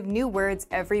hundreds of new words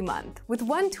every month with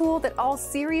one tool that all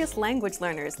serious language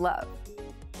learners love.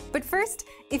 But first,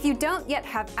 if you don't yet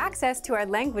have access to our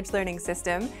language learning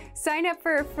system, sign up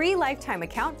for a free lifetime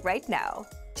account right now.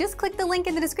 Just click the link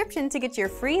in the description to get your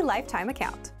free lifetime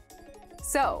account.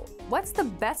 So, what's the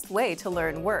best way to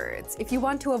learn words if you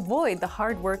want to avoid the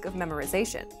hard work of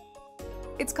memorization?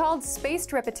 It's called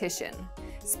spaced repetition.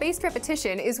 Spaced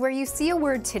repetition is where you see a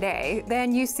word today,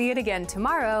 then you see it again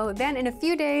tomorrow, then in a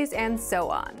few days, and so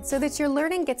on, so that your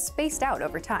learning gets spaced out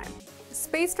over time.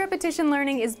 Spaced repetition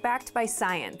learning is backed by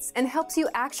science and helps you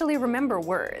actually remember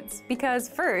words, because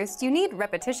first, you need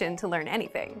repetition to learn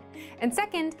anything. And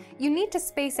second, you need to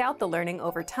space out the learning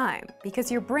over time,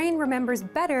 because your brain remembers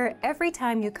better every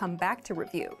time you come back to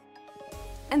review.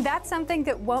 And that's something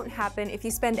that won't happen if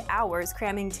you spend hours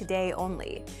cramming today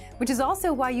only, which is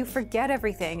also why you forget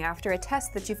everything after a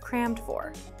test that you've crammed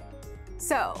for.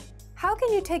 So, how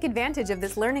can you take advantage of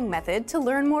this learning method to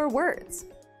learn more words?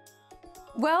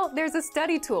 Well, there's a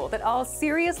study tool that all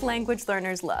serious language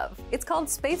learners love. It's called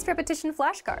Spaced Repetition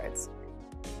Flashcards.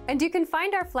 And you can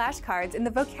find our flashcards in the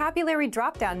vocabulary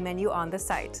drop-down menu on the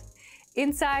site.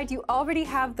 Inside, you already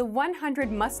have the 100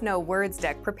 must-know words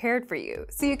deck prepared for you,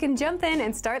 so you can jump in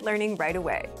and start learning right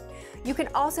away. You can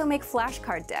also make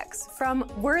flashcard decks from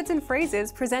words and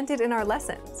phrases presented in our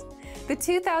lessons, the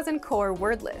 2000 core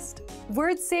word list,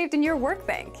 words saved in your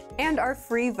workbank, and our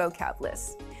free vocab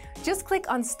list. Just click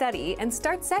on Study and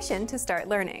Start Session to start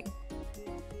learning.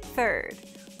 Third,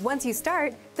 once you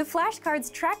start, the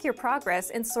flashcards track your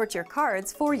progress and sort your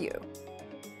cards for you.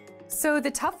 So the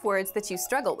tough words that you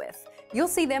struggle with, you'll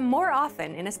see them more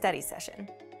often in a study session.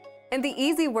 And the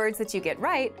easy words that you get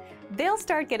right, they'll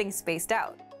start getting spaced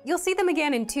out. You'll see them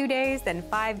again in 2 days, then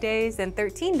 5 days, then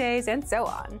 13 days, and so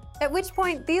on. At which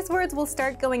point, these words will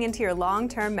start going into your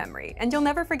long-term memory, and you'll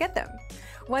never forget them.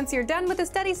 Once you're done with the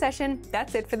study session,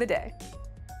 that's it for the day.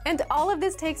 And all of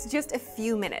this takes just a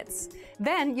few minutes.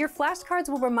 Then your flashcards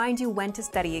will remind you when to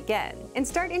study again and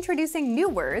start introducing new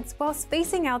words while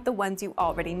spacing out the ones you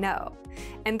already know.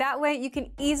 And that way you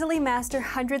can easily master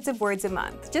hundreds of words a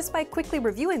month just by quickly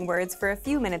reviewing words for a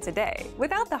few minutes a day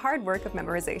without the hard work of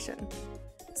memorization.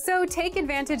 So take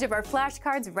advantage of our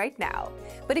flashcards right now.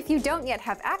 But if you don't yet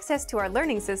have access to our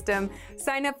learning system,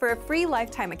 sign up for a free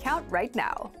lifetime account right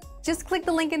now. Just click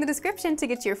the link in the description to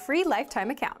get your free lifetime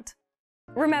account.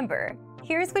 Remember,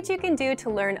 here's what you can do to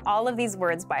learn all of these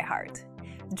words by heart.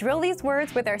 Drill these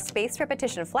words with our spaced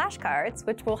repetition flashcards,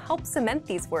 which will help cement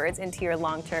these words into your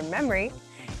long-term memory.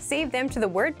 Save them to the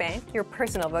word bank, your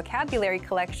personal vocabulary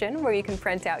collection, where you can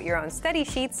print out your own study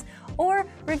sheets, or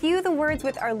review the words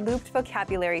with our looped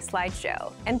vocabulary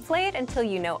slideshow, and play it until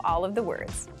you know all of the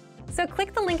words. So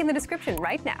click the link in the description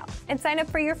right now and sign up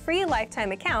for your free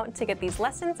lifetime account to get these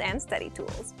lessons and study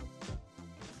tools.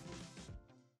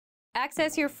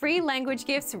 Access your free language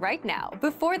gifts right now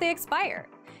before they expire.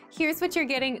 Here's what you're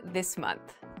getting this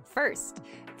month. First,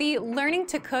 the Learning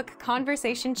to Cook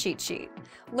Conversation Cheat Sheet.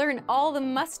 Learn all the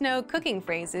must-know cooking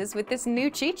phrases with this new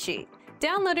cheat sheet.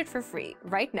 Download it for free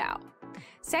right now.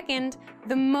 Second,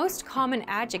 the Most Common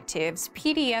Adjectives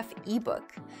PDF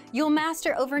ebook. You'll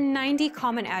master over 90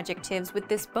 common adjectives with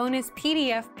this bonus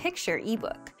PDF picture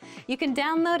ebook. You can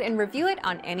download and review it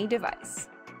on any device.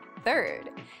 Third,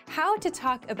 how to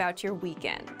talk about your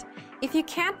weekend. If you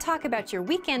can't talk about your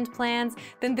weekend plans,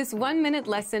 then this 1-minute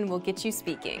lesson will get you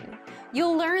speaking.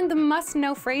 You'll learn the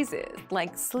must-know phrases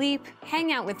like sleep,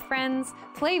 hang out with friends,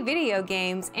 play video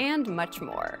games, and much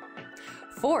more.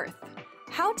 Fourth,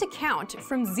 how to count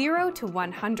from 0 to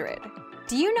 100.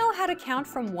 Do you know how to count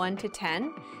from 1 to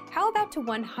 10? How about to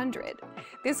 100?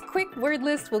 This quick word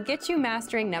list will get you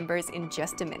mastering numbers in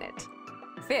just a minute.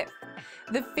 Fifth,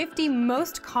 the 50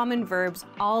 most common verbs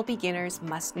all beginners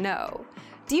must know.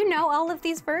 Do you know all of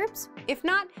these verbs? If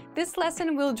not, this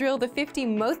lesson will drill the 50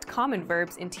 most common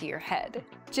verbs into your head.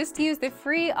 Just use the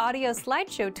free audio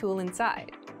slideshow tool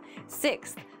inside.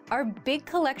 Sixth, our big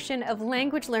collection of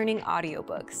language learning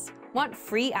audiobooks. Want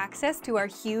free access to our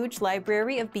huge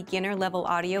library of beginner-level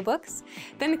audiobooks?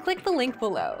 Then click the link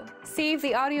below. Save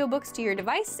the audiobooks to your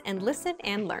device and listen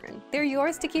and learn. They're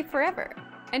yours to keep forever.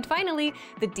 And finally,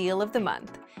 the deal of the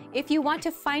month. If you want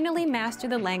to finally master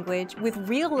the language with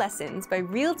real lessons by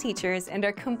real teachers and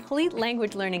our complete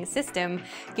language learning system,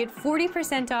 get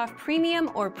 40% off Premium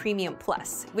or Premium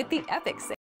Plus with the Epic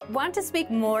sale. Want to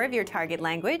speak more of your target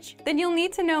language? Then you'll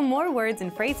need to know more words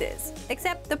and phrases.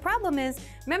 Except the problem is,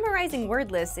 memorizing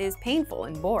word lists is painful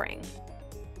and boring.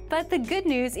 But the good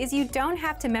news is you don't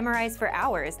have to memorize for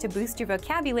hours to boost your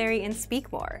vocabulary and speak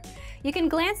more. You can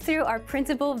glance through our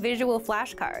printable visual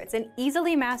flashcards and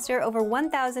easily master over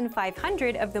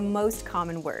 1,500 of the most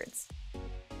common words.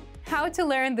 How to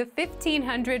learn the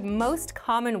 1,500 most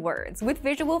common words with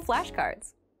visual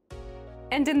flashcards.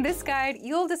 And in this guide,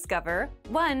 you'll discover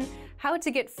 1. How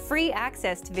to get free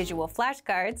access to visual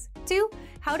flashcards, 2.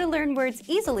 How to learn words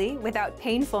easily without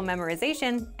painful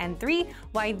memorization, and 3.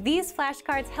 Why these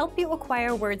flashcards help you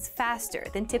acquire words faster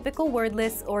than typical word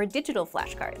lists or digital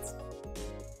flashcards.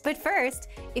 But first,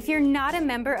 if you're not a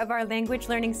member of our language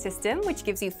learning system, which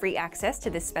gives you free access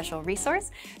to this special resource,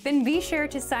 then be sure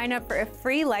to sign up for a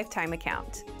free lifetime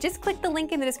account. Just click the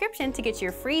link in the description to get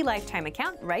your free lifetime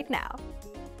account right now.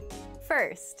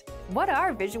 First, what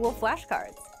are visual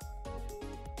flashcards?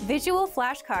 Visual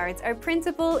flashcards are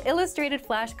printable, illustrated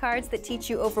flashcards that teach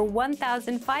you over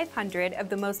 1,500 of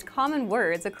the most common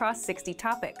words across 60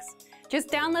 topics. Just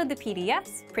download the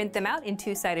PDFs, print them out in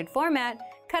two-sided format,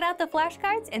 cut out the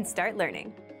flashcards, and start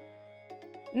learning.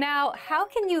 Now, how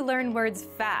can you learn words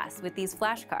fast with these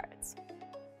flashcards?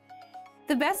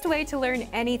 The best way to learn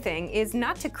anything is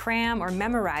not to cram or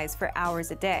memorize for hours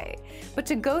a day, but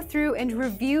to go through and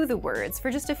review the words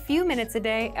for just a few minutes a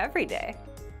day, every day.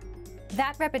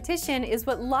 That repetition is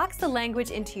what locks the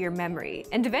language into your memory,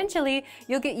 and eventually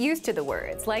you'll get used to the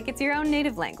words like it's your own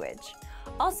native language.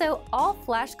 Also, all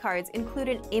flashcards include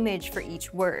an image for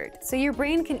each word, so your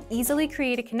brain can easily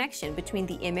create a connection between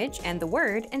the image and the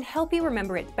word and help you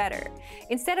remember it better,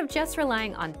 instead of just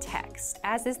relying on text,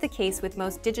 as is the case with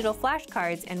most digital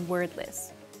flashcards and word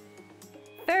lists.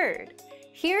 Third,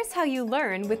 here's how you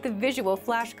learn with the visual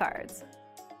flashcards.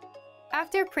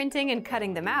 After printing and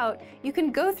cutting them out, you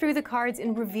can go through the cards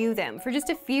and review them for just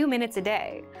a few minutes a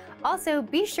day. Also,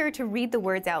 be sure to read the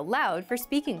words out loud for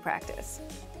speaking practice.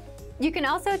 You can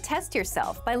also test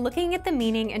yourself by looking at the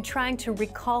meaning and trying to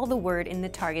recall the word in the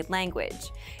target language.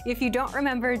 If you don't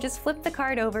remember, just flip the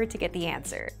card over to get the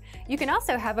answer. You can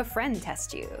also have a friend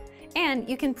test you. And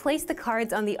you can place the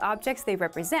cards on the objects they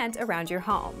represent around your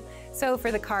home. So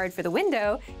for the card for the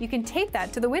window, you can tape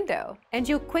that to the window, and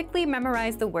you'll quickly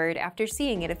memorize the word after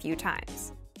seeing it a few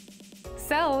times.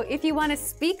 So if you want to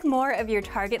speak more of your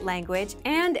target language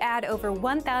and add over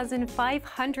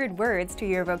 1,500 words to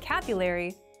your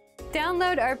vocabulary,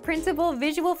 download our printable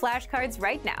visual flashcards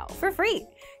right now for free.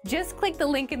 Just click the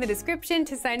link in the description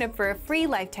to sign up for a free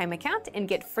lifetime account and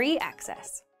get free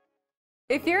access.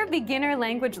 If you're a beginner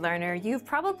language learner, you've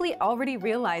probably already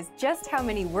realized just how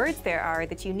many words there are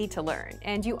that you need to learn,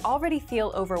 and you already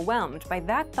feel overwhelmed by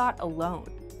that thought alone.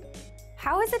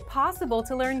 How is it possible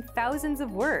to learn thousands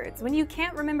of words when you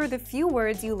can't remember the few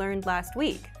words you learned last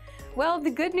week? Well,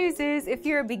 the good news is, if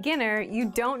you're a beginner,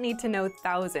 you don't need to know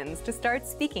thousands to start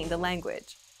speaking the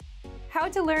language. How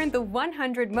to learn the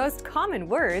 100 most common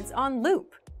words on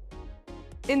loop.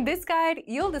 In this guide,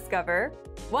 you'll discover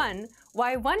 1.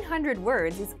 Why 100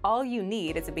 words is all you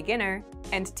need as a beginner,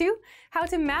 and 2. How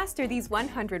to master these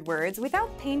 100 words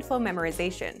without painful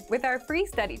memorization with our free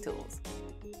study tools.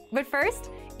 But first,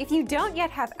 if you don't yet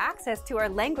have access to our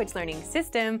language learning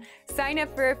system, sign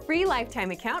up for a free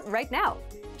lifetime account right now.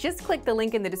 Just click the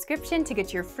link in the description to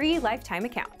get your free lifetime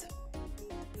account.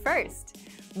 First,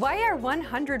 why are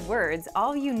 100 words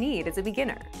all you need as a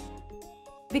beginner?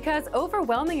 Because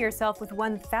overwhelming yourself with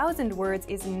 1,000 words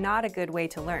is not a good way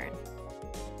to learn.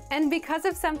 And because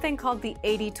of something called the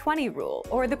 80-20 rule,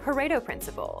 or the Pareto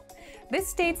principle. This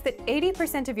states that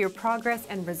 80% of your progress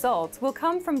and results will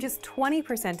come from just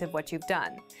 20% of what you've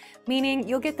done, meaning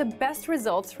you'll get the best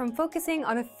results from focusing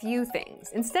on a few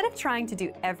things instead of trying to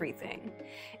do everything.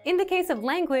 In the case of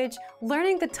language,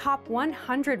 learning the top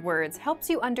 100 words helps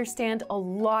you understand a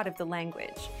lot of the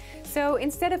language. So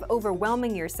instead of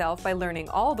overwhelming yourself by learning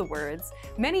all the words,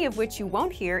 many of which you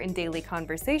won't hear in daily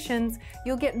conversations,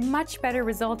 you'll get much better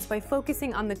results by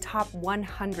focusing on the top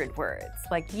 100 words,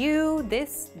 like you,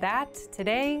 this, that,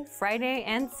 today, Friday,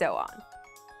 and so on.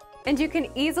 And you can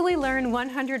easily learn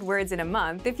 100 words in a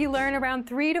month if you learn around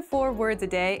 3 to 4 words a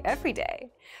day every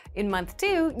day. In month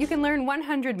 2, you can learn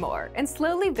 100 more and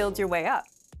slowly build your way up.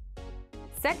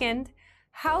 Second,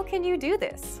 how can you do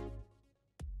this?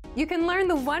 You can learn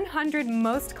the 100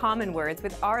 most common words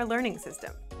with our learning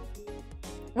system.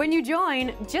 When you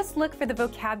join, just look for the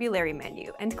vocabulary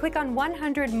menu and click on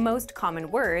 100 most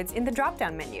common words in the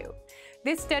drop-down menu.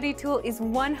 This study tool is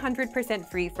 100%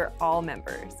 free for all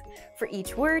members. For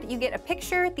each word, you get a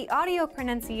picture, the audio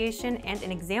pronunciation, and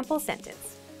an example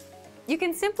sentence. You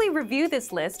can simply review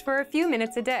this list for a few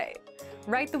minutes a day.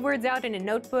 Write the words out in a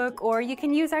notebook, or you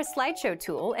can use our slideshow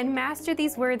tool and master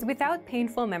these words without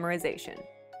painful memorization.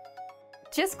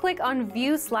 Just click on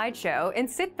View Slideshow and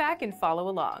sit back and follow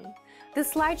along. The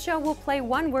slideshow will play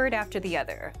one word after the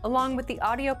other, along with the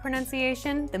audio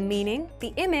pronunciation, the meaning,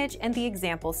 the image, and the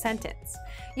example sentence.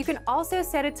 You can also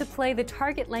set it to play the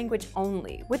target language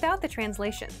only, without the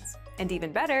translations. And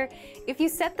even better, if you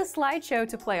set the slideshow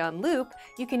to play on loop,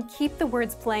 you can keep the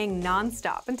words playing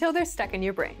non-stop until they're stuck in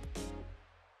your brain.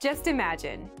 Just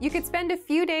imagine, you could spend a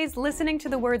few days listening to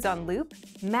the words on loop,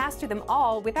 master them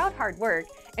all without hard work,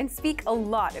 and speak a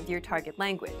lot of your target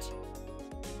language.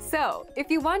 So, if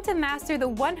you want to master the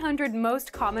 100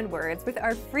 most common words with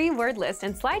our free word list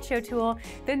and slideshow tool,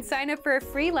 then sign up for a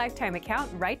free lifetime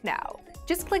account right now.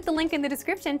 Just click the link in the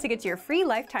description to get your free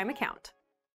lifetime account.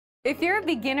 If you're a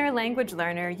beginner language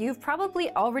learner, you've probably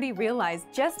already realized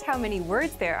just how many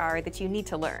words there are that you need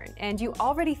to learn, and you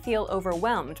already feel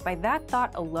overwhelmed by that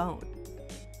thought alone.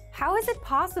 How is it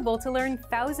possible to learn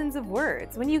thousands of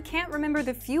words when you can't remember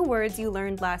the few words you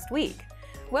learned last week?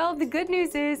 Well, the good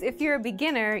news is, if you're a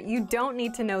beginner, you don't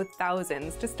need to know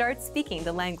thousands to start speaking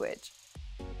the language.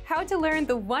 How to learn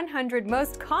the 100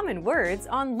 most common words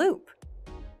on loop.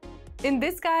 In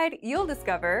this guide, you'll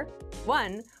discover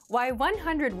 1. Why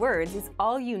 100 words is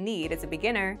all you need as a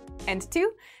beginner, and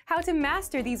 2. How to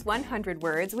master these 100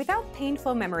 words without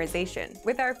painful memorization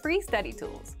with our free study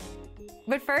tools.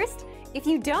 But first, if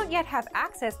you don't yet have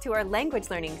access to our language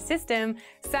learning system,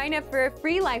 sign up for a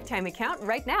free lifetime account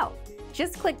right now.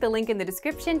 Just click the link in the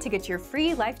description to get your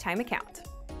free lifetime account.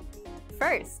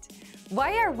 First,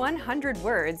 why are 100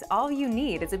 words all you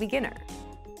need as a beginner?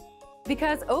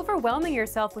 Because overwhelming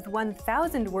yourself with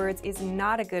 1,000 words is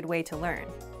not a good way to learn.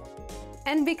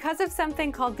 And because of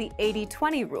something called the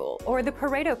 80-20 rule, or the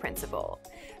Pareto principle.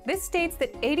 This states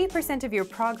that 80% of your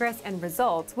progress and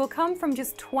results will come from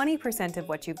just 20% of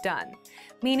what you've done,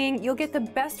 meaning you'll get the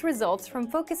best results from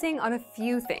focusing on a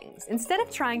few things instead of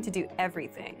trying to do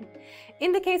everything.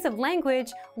 In the case of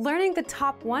language, learning the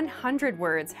top 100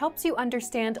 words helps you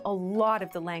understand a lot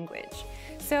of the language.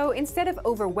 So instead of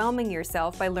overwhelming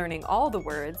yourself by learning all the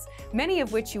words, many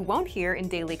of which you won't hear in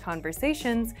daily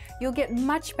conversations, you'll get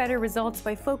much better results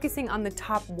by focusing on the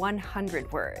top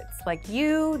 100 words, like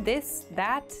you, this,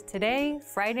 that, today,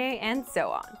 Friday, and so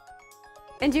on.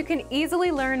 And you can easily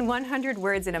learn 100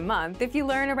 words in a month if you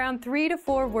learn around 3 to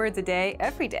 4 words a day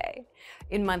every day.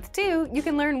 In month 2, you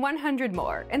can learn 100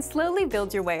 more and slowly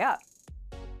build your way up.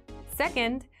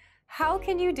 Second, how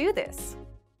can you do this?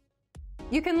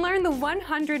 You can learn the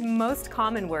 100 most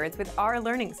common words with our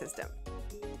learning system.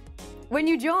 When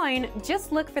you join,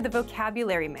 just look for the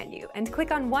vocabulary menu and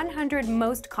click on 100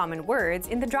 most common words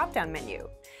in the drop-down menu.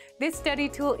 This study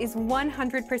tool is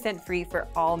 100% free for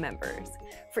all members.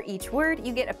 For each word,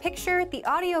 you get a picture, the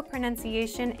audio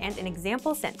pronunciation, and an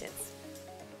example sentence.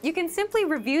 You can simply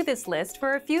review this list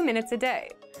for a few minutes a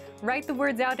day. Write the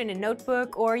words out in a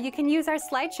notebook, or you can use our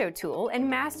slideshow tool and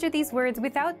master these words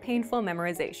without painful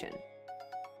memorization.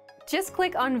 Just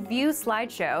click on View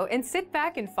Slideshow and sit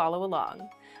back and follow along.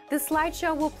 The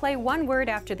slideshow will play one word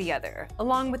after the other,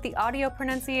 along with the audio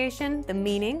pronunciation, the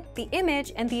meaning, the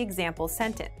image, and the example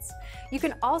sentence. You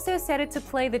can also set it to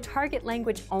play the target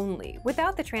language only,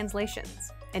 without the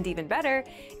translations. And even better,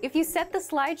 if you set the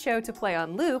slideshow to play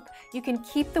on loop, you can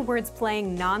keep the words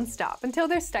playing non-stop until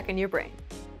they're stuck in your brain.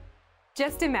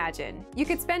 Just imagine, you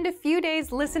could spend a few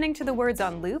days listening to the words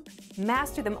on loop,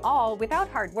 master them all without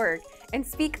hard work, and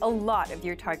speak a lot of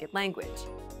your target language.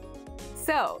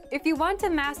 So, if you want to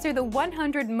master the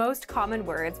 100 most common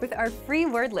words with our free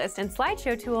word list and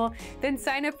slideshow tool, then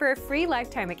sign up for a free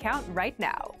lifetime account right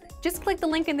now. Just click the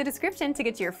link in the description to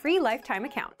get your free lifetime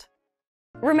account.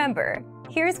 Remember,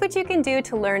 here's what you can do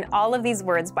to learn all of these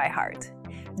words by heart.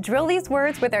 Drill these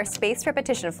words with our spaced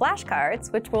repetition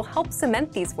flashcards, which will help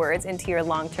cement these words into your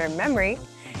long-term memory.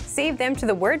 Save them to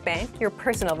the word bank, your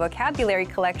personal vocabulary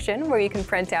collection, where you can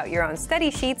print out your own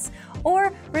study sheets,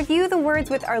 or review the words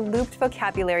with our looped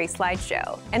vocabulary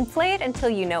slideshow, and play it until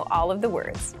you know all of the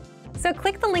words. So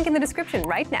click the link in the description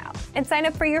right now, and sign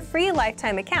up for your free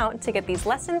lifetime account to get these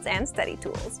lessons and study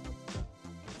tools.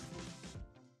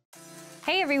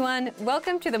 Hey everyone,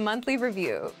 welcome to the Monthly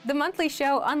Review, the monthly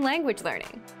show on language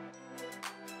learning,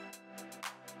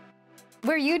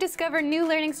 where you discover new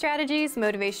learning strategies,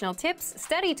 motivational tips,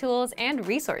 study tools, and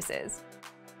resources.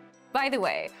 By the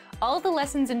way, all the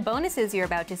lessons and bonuses you're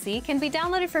about to see can be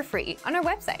downloaded for free on our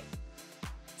website.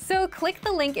 So click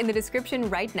the link in the description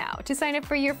right now to sign up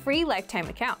for your free lifetime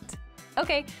account.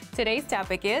 Okay, today's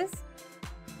topic is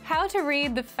how to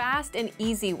read the fast and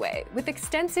easy way with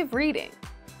extensive reading.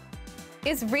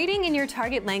 Is reading in your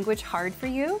target language hard for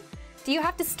you? Do you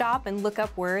have to stop and look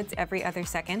up words every other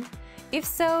second? If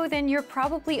so, then you're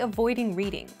probably avoiding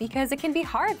reading because it can be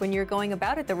hard when you're going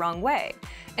about it the wrong way.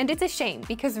 And it's a shame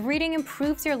because reading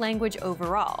improves your language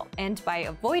overall, and by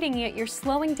avoiding it, you're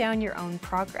slowing down your own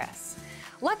progress.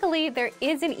 Luckily, there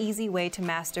is an easy way to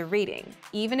master reading,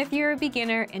 even if you're a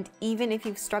beginner and even if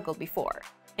you've struggled before.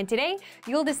 And today,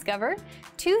 you'll discover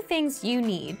 2 things you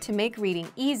need to make reading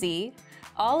easy,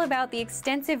 all about the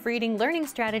extensive reading learning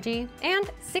strategy,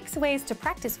 and 6 ways to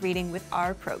practice reading with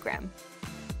our program.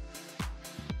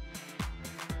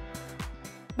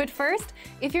 But first,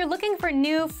 if you're looking for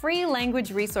new free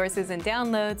language resources and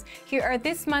downloads, here are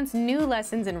this month's new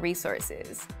lessons and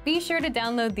resources. Be sure to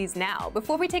download these now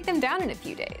before we take them down in a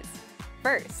few days.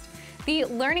 First, the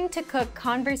Learning to Cook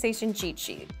Conversation Cheat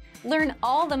Sheet. Learn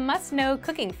all the must-know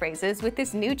cooking phrases with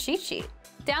this new cheat sheet.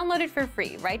 Download it for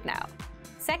free right now.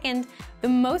 Second, the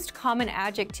Most Common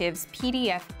Adjectives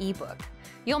PDF ebook.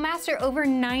 You'll master over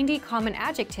 90 common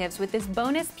adjectives with this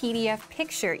bonus PDF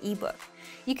picture ebook.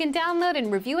 You can download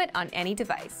and review it on any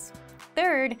device.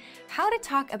 Third, how to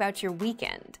talk about your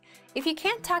weekend. If you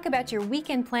can't talk about your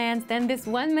weekend plans, then this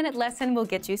 1-minute lesson will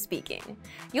get you speaking.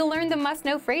 You'll learn the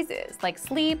must-know phrases like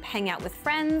sleep, hang out with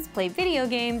friends, play video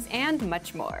games, and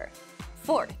much more.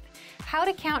 Fourth, how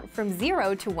to count from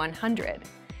 0 to 100.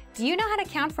 Do you know how to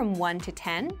count from 1 to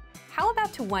 10? How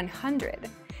about to 100?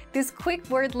 This quick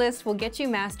word list will get you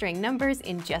mastering numbers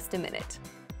in just a minute.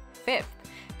 Fifth,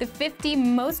 the 50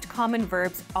 most common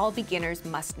verbs all beginners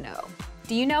must know.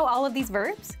 Do you know all of these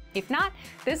verbs? If not,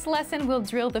 this lesson will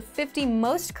drill the 50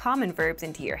 most common verbs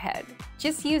into your head.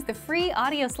 Just use the free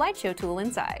audio slideshow tool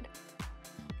inside.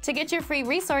 To get your free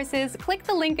resources, click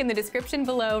the link in the description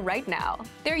below right now.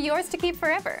 They're yours to keep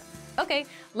forever. Okay,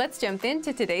 let's jump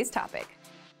into today's topic.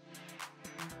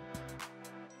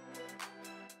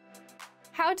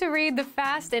 How to read the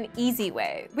fast and easy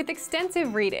way with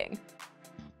extensive reading.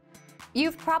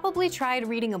 You've probably tried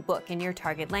reading a book in your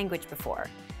target language before.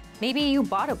 Maybe you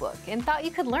bought a book and thought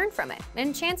you could learn from it,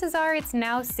 and chances are it's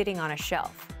now sitting on a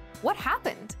shelf. What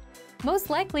happened? Most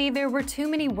likely there were too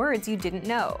many words you didn't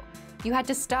know. You had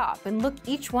to stop and look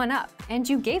each one up, and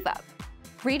you gave up.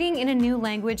 Reading in a new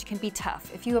language can be tough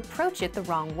if you approach it the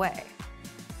wrong way.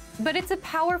 But it's a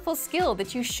powerful skill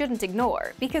that you shouldn't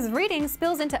ignore, because reading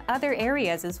spills into other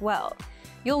areas as well.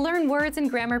 You'll learn words and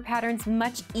grammar patterns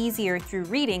much easier through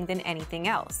reading than anything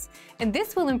else, and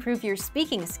this will improve your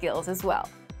speaking skills as well.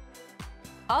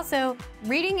 Also,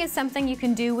 reading is something you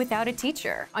can do without a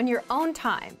teacher, on your own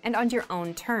time and on your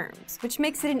own terms, which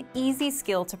makes it an easy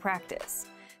skill to practice.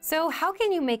 So how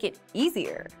can you make it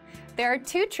easier? There are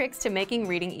 2 tricks to making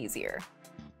reading easier.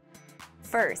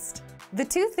 First, the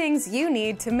 2 things you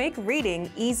need to make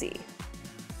reading easy.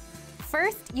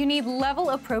 First, you need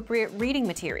level-appropriate reading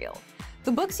material.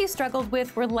 The books you struggled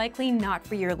with were likely not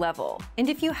for your level, and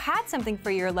if you had something for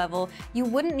your level, you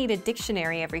wouldn't need a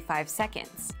dictionary every 5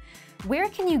 seconds. Where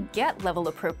can you get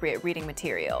level-appropriate reading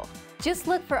material? Just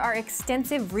look for our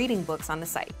extensive reading books on the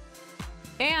site.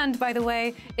 And, by the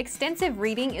way, extensive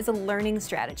reading is a learning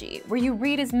strategy where you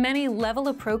read as many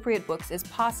level-appropriate books as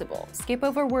possible, skip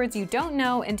over words you don't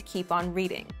know, and keep on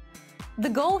reading. The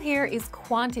goal here is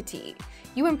quantity.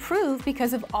 You improve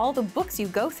because of all the books you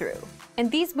go through. And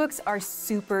these books are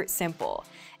super simple.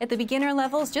 At the beginner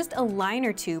levels, just a line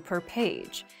or 2 per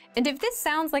page. And if this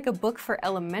sounds like a book for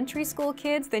elementary school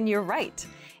kids, then you're right.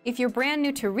 If you're brand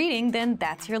new to reading, then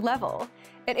that's your level.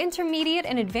 At intermediate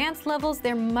and advanced levels,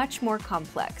 they're much more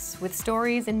complex, with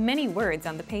stories and many words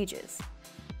on the pages.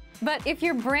 But if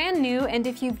you're brand new and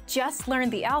if you've just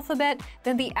learned the alphabet,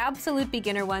 then the absolute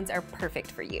beginner ones are perfect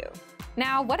for you.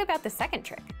 Now, what about the second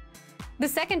trick? The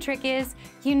second trick is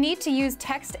you need to use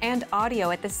text and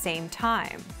audio at the same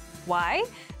time. Why?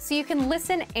 So you can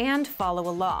listen and follow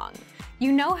along.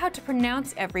 You know how to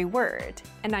pronounce every word,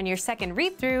 and on your second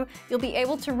read-through, you'll be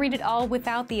able to read it all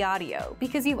without the audio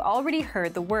because you've already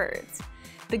heard the words.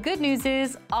 The good news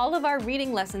is all of our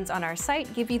reading lessons on our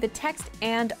site give you the text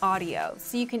and audio,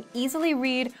 so you can easily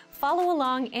read, follow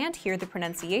along, and hear the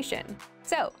pronunciation.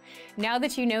 So, now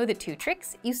that you know the 2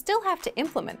 tricks, you still have to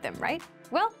implement them, right?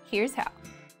 Well, here's how.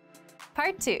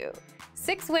 Part 2.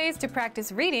 6 ways to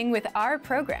practice reading with our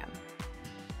program.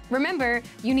 Remember,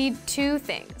 you need 2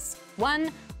 things.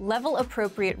 1.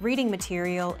 Level-appropriate reading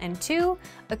material, and 2.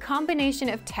 A combination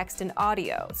of text and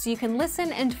audio, so you can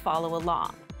listen and follow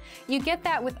along. You get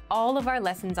that with all of our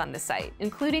lessons on the site,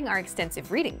 including our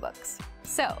extensive reading books.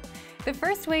 So, the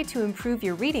first way to improve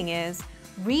your reading is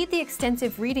read the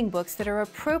extensive reading books that are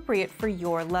appropriate for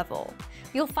your level.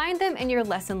 You'll find them in your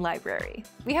lesson library.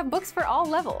 We have books for all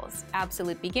levels: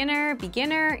 absolute beginner,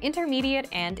 beginner, intermediate,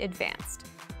 and advanced.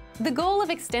 The goal of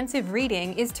extensive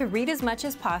reading is to read as much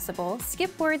as possible,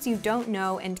 skip words you don't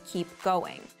know, and keep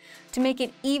going. To make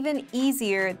it even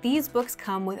easier, these books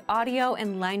come with audio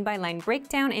and line-by-line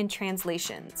breakdown and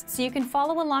translations, so you can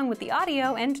follow along with the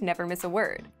audio and never miss a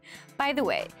word. By the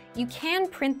way, you can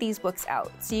print these books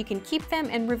out, so you can keep them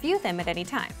and review them at any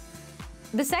time.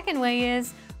 The second way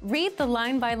is read the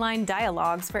line-by-line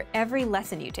dialogues for every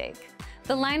lesson you take.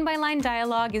 The line-by-line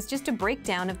dialogue is just a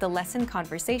breakdown of the lesson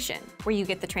conversation, where you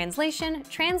get the translation,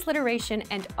 transliteration,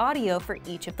 and audio for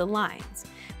each of the lines.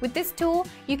 With this tool,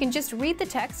 you can just read the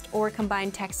text or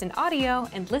combine text and audio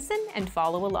and listen and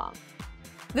follow along.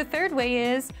 The third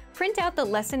way is print out the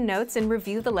lesson notes and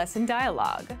review the lesson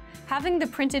dialogue. Having the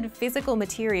printed physical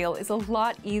material is a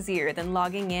lot easier than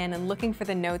logging in and looking for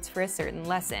the notes for a certain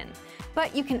lesson,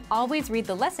 but you can always read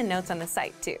the lesson notes on the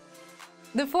site too.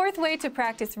 The fourth way to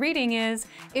practice reading is,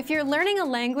 if you're learning a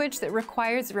language that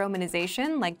requires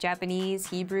romanization, like Japanese,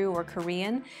 Hebrew, or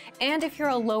Korean, and if you're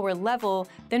a lower level,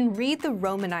 then read the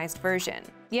romanized version.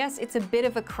 Yes, it's a bit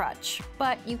of a crutch,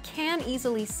 but you can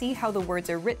easily see how the words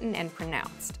are written and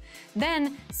pronounced.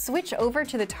 Then, switch over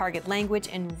to the target language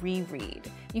and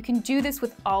reread. You can do this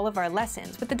with all of our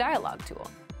lessons with the dialogue tool.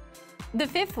 The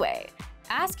fifth way,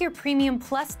 ask your Premium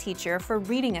Plus teacher for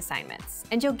reading assignments,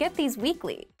 and you'll get these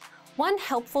weekly. One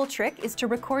helpful trick is to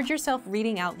record yourself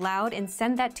reading out loud and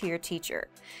send that to your teacher.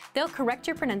 They'll correct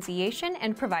your pronunciation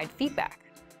and provide feedback.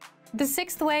 The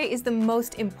sixth way is the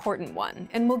most important one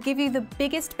and will give you the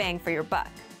biggest bang for your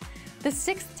buck. The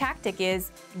sixth tactic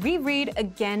is reread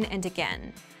again and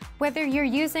again. Whether you're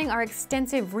using our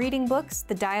extensive reading books,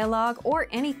 the dialogue, or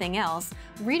anything else,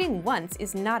 reading once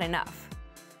is not enough.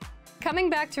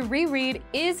 Coming back to reread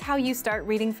is how you start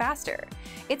reading faster.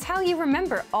 It's how you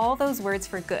remember all those words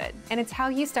for good, and it's how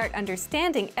you start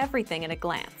understanding everything at a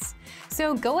glance.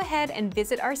 So go ahead and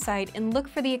visit our site and look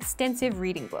for the extensive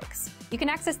reading books. You can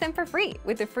access them for free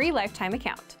with a free lifetime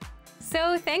account.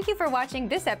 So thank you for watching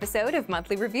this episode of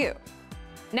Monthly Review.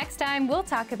 Next time, we'll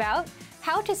talk about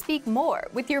how to speak more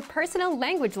with your personal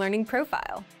language learning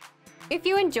profile. If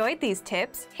you enjoyed these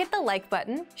tips, hit the like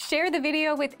button, share the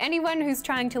video with anyone who's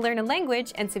trying to learn a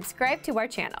language, and subscribe to our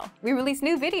channel. We release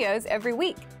new videos every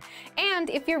week. And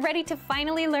if you're ready to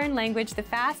finally learn language the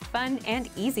fast, fun, and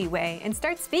easy way and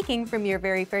start speaking from your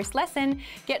very first lesson,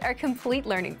 get our complete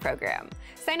learning program.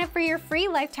 Sign up for your free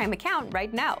lifetime account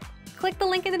right now. Click the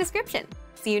link in the description.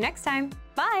 See you next time.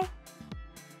 Bye!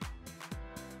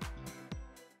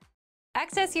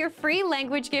 Access your free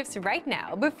language gifts right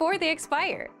now before they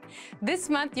expire. This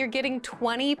month, you're getting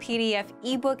 20 PDF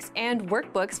ebooks and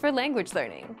workbooks for language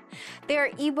learning. They are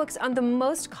ebooks on the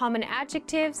most common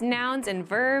adjectives, nouns, and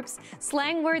verbs,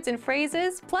 slang words and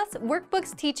phrases, plus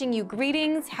workbooks teaching you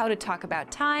greetings, how to talk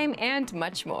about time, and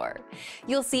much more.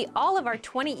 You'll see all of our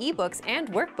 20 ebooks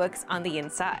and workbooks on the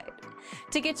inside.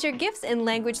 To get your gifts and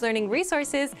language learning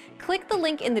resources, click the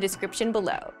link in the description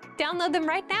below. Download them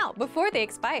right now before they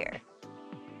expire.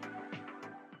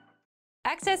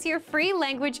 Access your free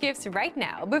language gifts right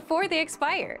now before they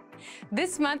expire.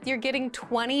 This month, you're getting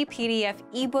 20 PDF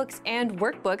ebooks and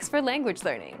workbooks for language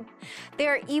learning. They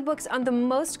are ebooks on the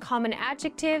most common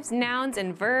adjectives, nouns,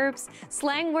 and verbs,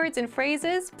 slang words and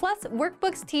phrases, plus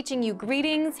workbooks teaching you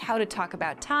greetings, how to talk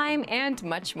about time, and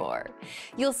much more.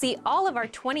 You'll see all of our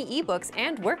 20 ebooks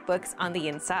and workbooks on the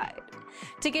inside.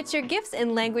 To get your gifts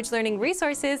and language learning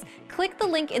resources, click the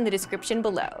link in the description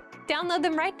below. Download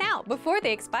them right now before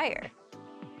they expire.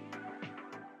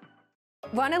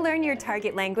 Want to learn your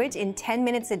target language in 10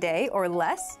 minutes a day or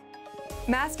less?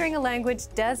 Mastering a language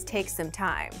does take some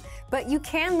time, but you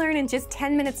can learn in just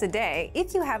 10 minutes a day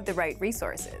if you have the right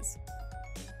resources.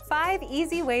 5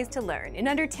 easy ways to learn in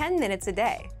under 10 minutes a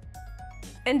day.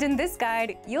 And in this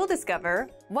guide, you'll discover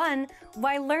 1.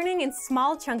 Why learning in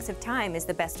small chunks of time is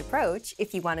the best approach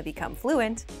if you want to become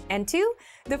fluent, and 2.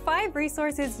 The 5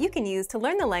 resources you can use to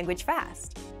learn the language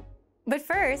fast. But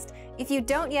first, if you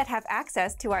don't yet have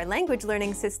access to our language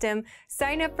learning system,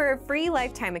 sign up for a free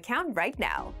lifetime account right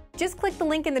now. Just click the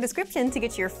link in the description to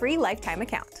get your free lifetime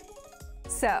account.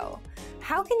 So,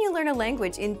 how can you learn a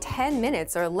language in 10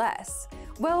 minutes or less?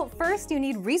 Well, first you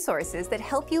need resources that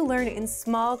help you learn in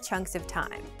small chunks of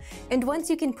time. And once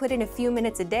you can put in a few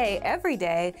minutes a day, every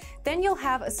day, then you'll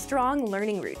have a strong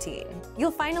learning routine.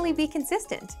 You'll finally be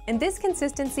consistent, and this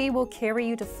consistency will carry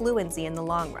you to fluency in the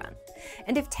long run.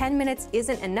 And if 10 minutes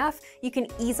isn't enough, you can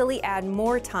easily add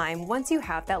more time once you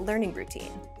have that learning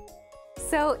routine.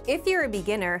 So if you're a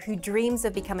beginner who dreams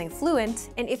of becoming fluent,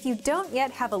 and if you don't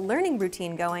yet have a learning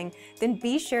routine going, then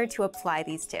be sure to apply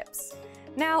these tips.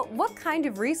 Now, what kind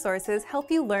of resources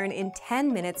help you learn in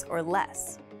 10 minutes or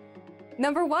less?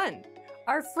 Number 1,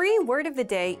 our free Word of the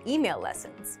Day email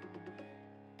lessons.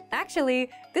 Actually,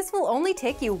 this will only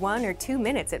take you 1 or 2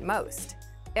 minutes at most.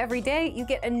 Every day, you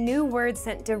get a new word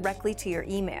sent directly to your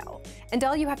email. And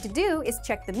all you have to do is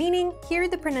check the meaning, hear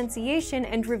the pronunciation,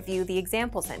 and review the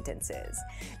example sentences.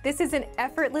 This is an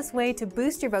effortless way to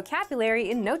boost your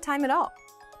vocabulary in no time at all.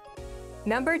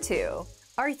 Number 2,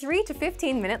 our 3 to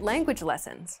 15-minute language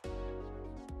lessons.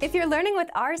 If you're learning with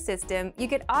our system, you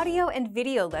get audio and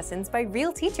video lessons by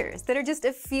real teachers that are just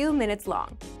a few minutes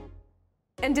long.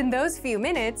 And in those few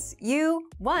minutes, you,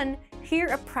 1, hear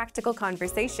a practical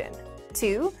conversation.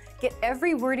 2, get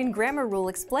every word and grammar rule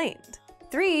explained.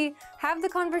 3, have the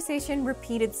conversation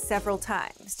repeated several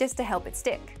times just to help it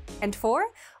stick. And 4,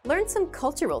 learn some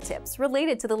cultural tips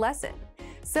related to the lesson.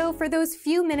 So for those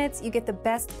few minutes, you get the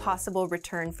best possible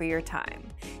return for your time.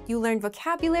 You learn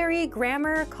vocabulary,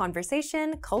 grammar,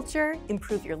 conversation, culture,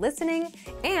 improve your listening,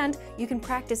 and you can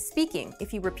practice speaking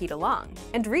if you repeat along,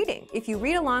 and reading if you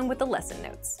read along with the lesson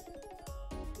notes.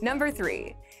 Number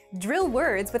 3, drill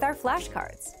words with our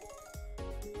flashcards.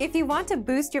 If you want to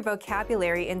boost your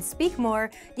vocabulary and speak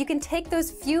more, you can take those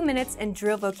few minutes and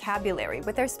drill vocabulary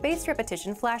with our spaced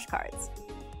repetition flashcards.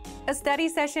 A study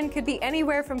session could be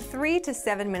anywhere from 3 to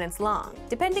 7 minutes long,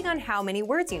 depending on how many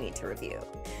words you need to review.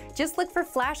 Just look for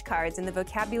flashcards in the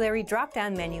vocabulary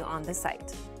drop-down menu on the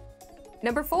site.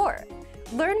 Number 4,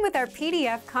 learn with our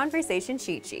PDF conversation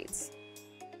cheat sheets.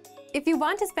 If you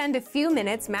want to spend a few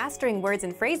minutes mastering words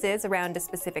and phrases around a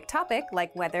specific topic,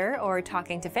 like weather or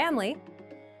talking to family,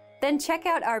 then check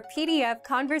out our PDF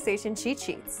conversation cheat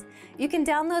sheets. You can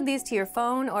download these to your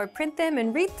phone or print them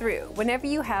and read through whenever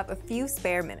you have a few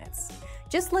spare minutes.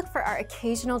 Just look for our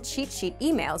occasional cheat sheet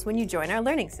emails when you join our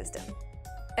learning system.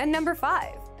 And number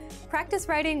 5, practice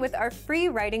writing with our free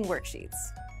writing worksheets.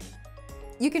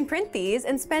 You can print these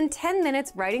and spend 10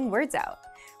 minutes writing words out.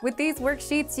 With these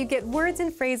worksheets, you get words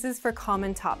and phrases for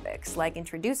common topics like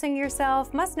introducing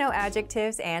yourself, must-know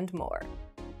adjectives, and more.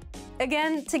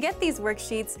 Again, to get these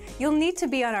worksheets, you'll need to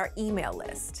be on our email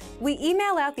list. We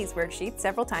email out these worksheets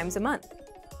several times a month.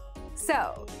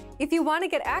 So, if you want to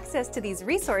get access to these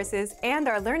resources and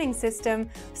our learning system,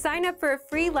 sign up for a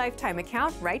free lifetime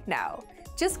account right now.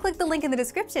 Just click the link in the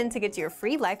description to get your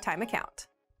free lifetime account.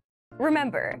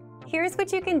 Remember, here's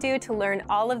what you can do to learn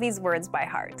all of these words by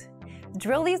heart.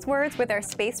 Drill these words with our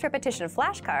spaced repetition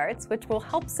flashcards, which will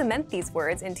help cement these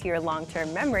words into your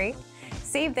long-term memory.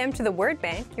 Save them to the word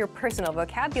bank, your personal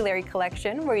vocabulary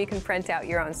collection, where you can print out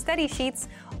your own study sheets,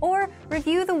 or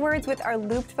review the words with our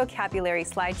looped vocabulary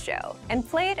slideshow, and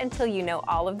play it until you know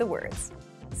all of the words.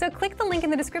 So click the link in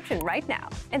the description right now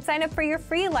and sign up for your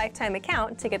free lifetime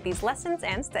account to get these lessons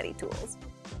and study tools.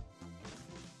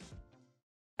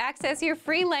 Access your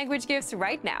free language gifts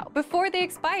right now before they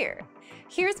expire.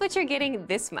 Here's what you're getting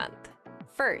this month.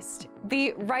 First,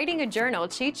 the Writing a Journal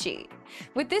cheat sheet.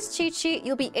 With this cheat sheet,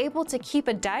 you'll be able to keep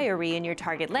a diary in your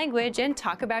target language and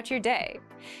talk about your day.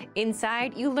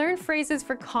 Inside, you learn phrases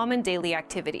for common daily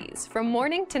activities, from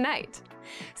morning to night.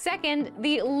 Second,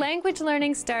 the Language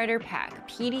Learning Starter Pack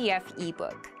PDF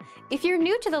ebook. If you're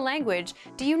new to the language,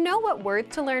 do you know what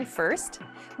word to learn first?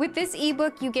 With this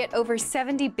ebook, you get over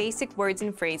 70 basic words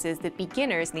and phrases that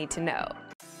beginners need to know.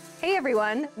 Hey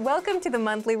everyone, welcome to the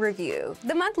Monthly Review,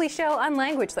 the monthly show on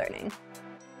language learning,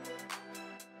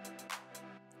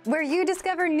 where you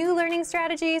discover new learning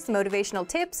strategies, motivational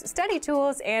tips, study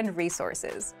tools, and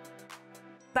resources.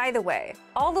 By the way,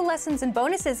 all the lessons and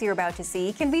bonuses you're about to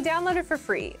see can be downloaded for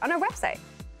free on our website.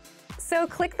 So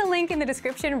click the link in the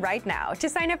description right now to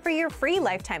sign up for your free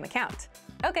lifetime account.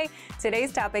 Okay,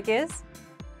 today's topic is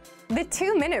the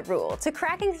 2-minute rule to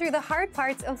cracking through the hard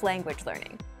parts of language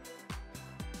learning.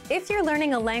 If you're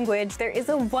learning a language, there is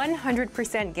a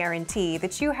 100% guarantee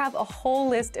that you have a whole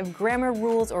list of grammar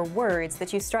rules or words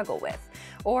that you struggle with.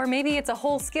 Or maybe it's a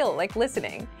whole skill like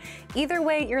listening. Either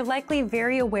way, you're likely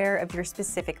very aware of your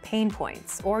specific pain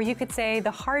points, or you could say the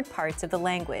hard parts of the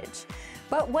language.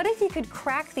 But what if you could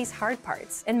crack these hard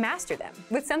parts and master them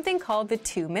with something called the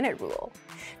 2-minute rule?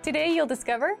 Today you'll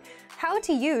discover how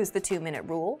to use the 2-minute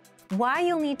rule, why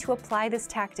you'll need to apply this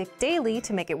tactic daily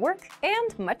to make it work,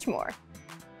 and much more.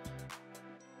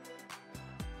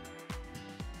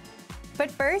 But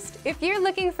first, if you're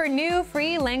looking for new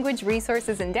free language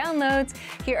resources and downloads,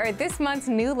 here are this month's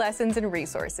new lessons and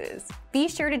resources. Be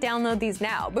sure to download these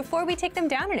now before we take them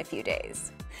down in a few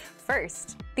days.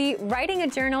 First, the Writing a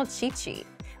Journal cheat sheet.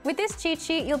 With this cheat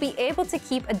sheet, you'll be able to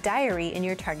keep a diary in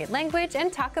your target language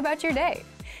and talk about your day.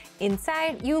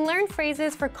 Inside, you learn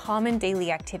phrases for common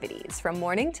daily activities from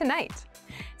morning to night.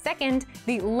 Second,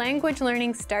 the Language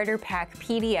Learning Starter Pack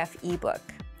PDF ebook.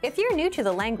 If you're new to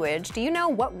the language, do you know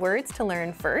what words to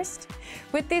learn first?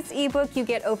 With this ebook, you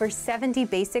get over 70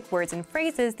 basic words and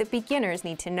phrases that beginners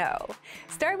need to know.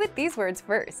 Start with these words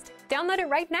first. Download it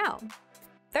right now.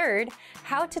 Third,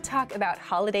 how to talk about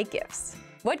holiday gifts.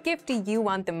 What gift do you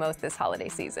want the most this holiday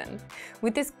season?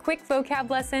 With this quick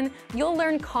vocab lesson, you'll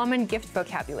learn common gift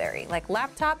vocabulary like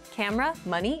laptop, camera,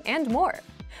 money, and more.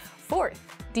 Fourth,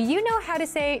 do you know how to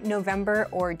say November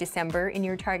or December in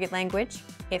your target language?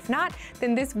 If not,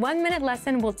 then this 1-minute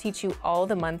lesson will teach you all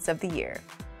the months of the year.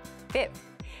 Fifth,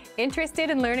 interested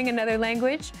in learning another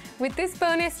language? With this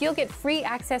bonus, you'll get free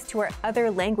access to our other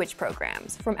language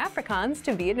programs, from Afrikaans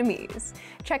to Vietnamese.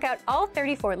 Check out all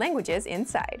 34 languages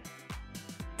inside.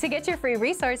 To get your free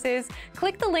resources,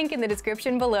 click the link in the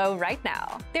description below right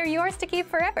now. They're yours to keep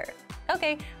forever.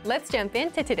 Okay, let's jump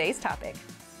into today's topic.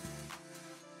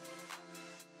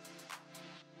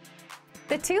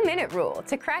 The 2-minute rule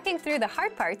to cracking through the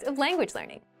hard parts of language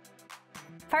learning.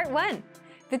 Part 1.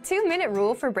 The 2-minute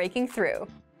rule for breaking through.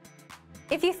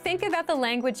 If you think about the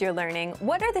language you're learning,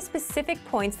 what are the specific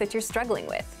points that you're struggling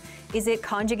with? Is it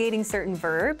conjugating certain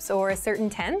verbs or a certain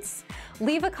tense?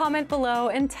 Leave a comment below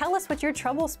and tell us what your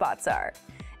trouble spots are.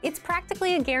 It's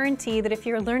practically a guarantee that if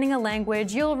you're learning a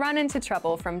language, you'll run into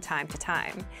trouble from time to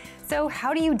time. So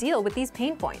how do you deal with these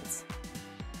pain points?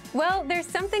 Well, there's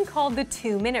something called the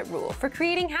 2-minute rule for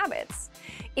creating habits.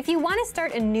 If you want to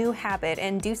start a new habit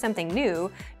and do something new,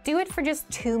 do it for just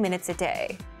 2 minutes a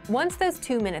day. Once those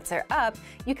 2 minutes are up,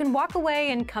 you can walk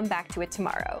away and come back to it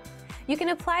tomorrow. You can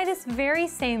apply this very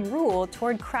same rule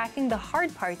toward cracking the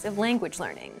hard parts of language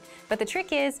learning. But the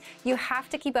trick is, you have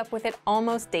to keep up with it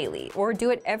almost daily, or do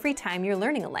it every time you're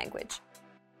learning a language.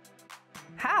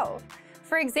 How?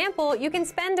 For example, you can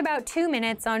spend about 2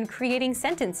 minutes on creating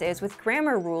sentences with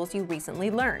grammar rules you recently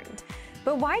learned.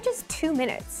 But why just 2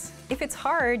 minutes? If it's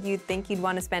hard, you'd think you'd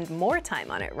want to spend more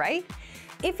time on it, right?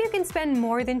 If you can spend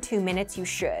more than 2 minutes, you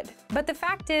should. But the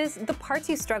fact is, the parts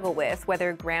you struggle with,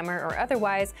 whether grammar or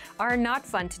otherwise, are not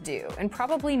fun to do and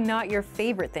probably not your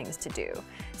favorite things to do.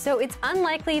 So it's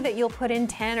unlikely that you'll put in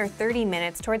 10 or 30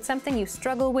 minutes towards something you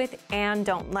struggle with and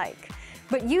don't like.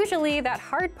 But usually that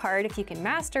hard part, if you can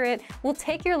master it, will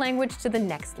take your language to the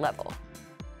next level.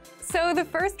 So the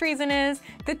first reason is,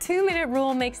 the 2-minute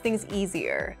rule makes things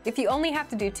easier. If you only have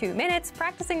to do 2 minutes,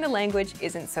 practicing the language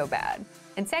isn't so bad.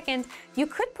 And second, you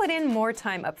could put in more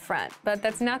time up front, but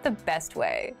that's not the best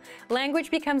way. Language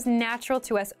becomes natural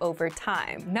to us over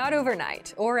time, not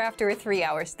overnight or after a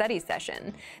 3-hour study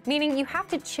session, meaning you have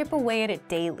to chip away at it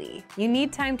daily. You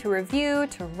need time to review,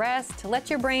 to rest, to let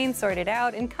your brain sort it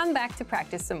out, and come back to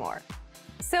practice some more.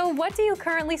 So what do you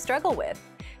currently struggle with?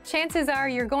 Chances are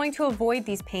you're going to avoid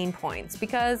these pain points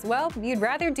because, well, you'd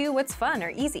rather do what's fun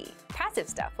or easy, passive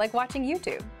stuff like watching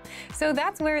YouTube. So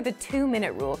that's where the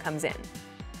 2-minute rule comes in.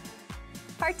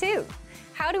 Part 2.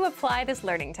 How to apply this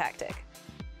learning tactic.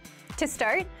 To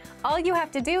start, all you have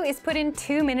to do is put in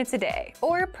 2 minutes a day,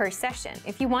 or per session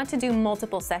if you want to do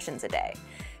multiple sessions a day.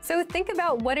 So think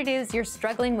about what it is you're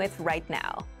struggling with right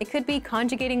now. It could be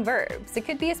conjugating verbs, it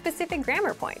could be a specific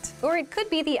grammar point, or it could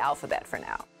be the alphabet for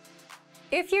now.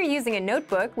 If you're using a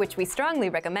notebook, which we strongly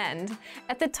recommend,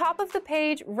 at the top of the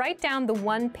page, write down the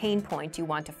one pain point you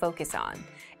want to focus on,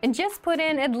 and just put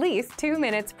in at least 2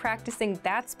 minutes practicing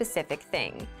that specific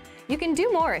thing. You can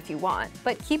do more if you want,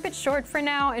 but keep it short for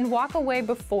now and walk away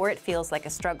before it feels like a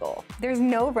struggle. There's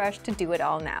no rush to do it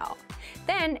all now.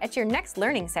 Then, at your next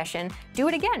learning session, do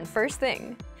it again first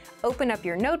thing. Open up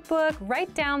your notebook,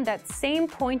 write down that same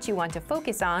point you want to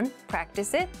focus on,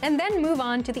 practice it, and then move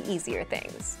on to the easier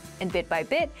things. And bit by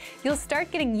bit, you'll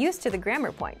start getting used to the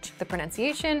grammar point, the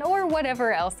pronunciation, or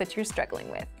whatever else that you're struggling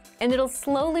with. And it'll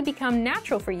slowly become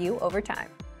natural for you over time.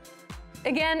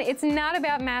 Again, it's not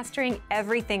about mastering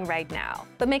everything right now,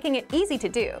 but making it easy to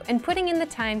do and putting in the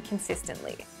time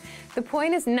consistently. The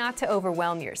point is not to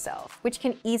overwhelm yourself, which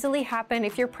can easily happen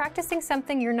if you're practicing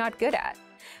something you're not good at.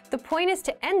 The point is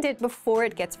to end it before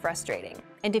it gets frustrating.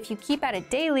 And if you keep at it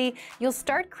daily, you'll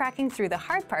start cracking through the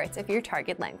hard parts of your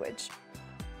target language.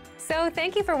 So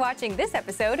thank you for watching this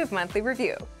episode of Monthly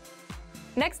Review.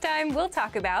 Next time, we'll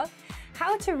talk about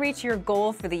how to reach your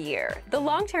goal for the year, the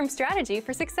long-term strategy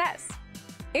for success.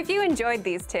 If you enjoyed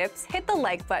these tips, hit the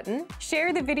like button,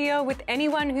 share the video with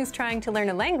anyone who's trying to learn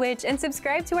a language, and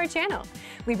subscribe to our channel.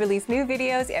 We release new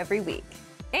videos every week.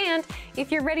 And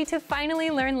if you're ready to finally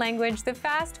learn language the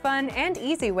fast, fun, and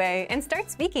easy way and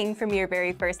start speaking from your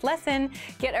very first lesson,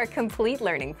 get our complete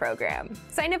learning program.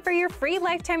 Sign up for your free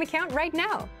lifetime account right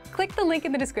now. Click the link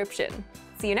in the description.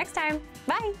 See you next time.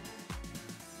 Bye!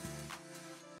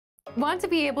 Want to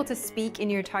be able to speak in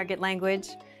your target language?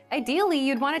 Ideally,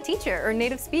 you'd want a teacher or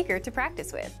native speaker to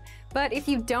practice with. But if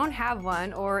you don't have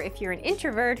one, or if you're an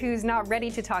introvert who's not ready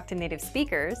to talk to native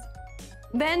speakers,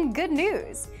 then good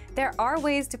news! There are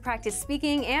ways to practice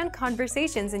speaking and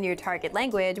conversations in your target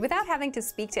language without having to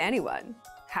speak to anyone.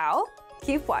 How?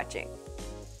 Keep watching.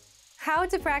 How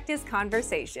to practice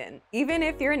conversation, even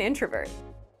if you're an introvert.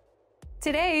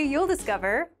 Today, you'll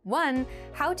discover 1.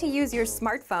 How to use your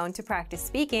smartphone to practice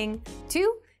speaking,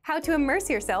 2. How to immerse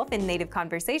yourself in native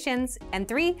conversations, and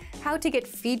 3. How to get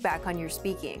feedback on your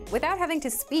speaking without having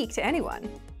to speak to anyone.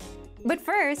 But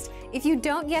first, if you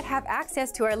don't yet have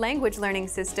access to our language learning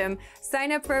system,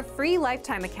 sign up for a free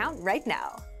lifetime account right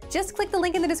now. Just click the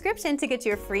link in the description to get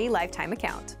your free lifetime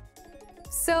account.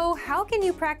 So, how can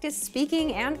you practice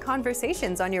speaking and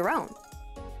conversations on your own?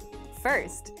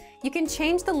 First, you can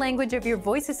change the language of your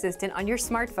voice assistant on your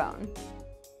smartphone,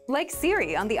 like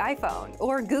Siri on the iPhone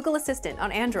or Google Assistant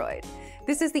on Android.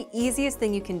 This is the easiest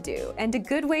thing you can do and a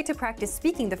good way to practice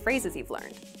speaking the phrases you've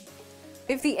learned.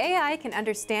 If the AI can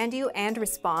understand you and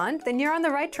respond, then you're on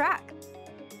the right track.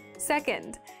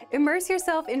 Second, immerse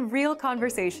yourself in real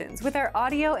conversations with our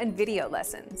audio and video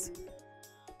lessons.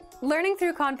 Learning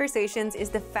through conversations is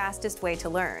the fastest way to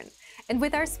learn. And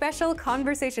with our special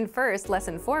Conversation First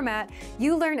lesson format,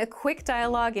 you learn a quick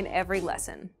dialogue in every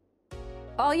lesson.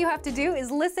 All you have to do is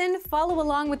listen, follow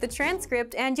along with the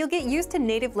transcript, and you'll get used to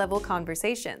native-level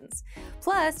conversations.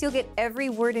 Plus, you'll get every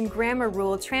word and grammar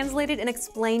rule translated and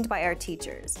explained by our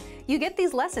teachers. You get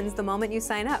these lessons the moment you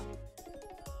sign up.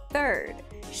 Third,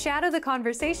 shadow the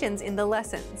conversations in the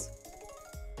lessons.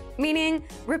 Meaning,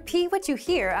 repeat what you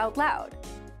hear out loud.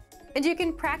 And you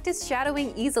can practice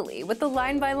shadowing easily with the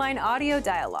line-by-line audio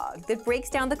dialogue that breaks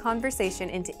down the conversation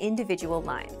into individual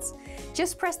lines.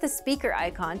 Just press the speaker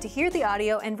icon to hear the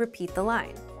audio and repeat the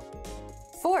line.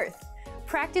 Fourth,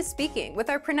 practice speaking with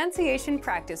our pronunciation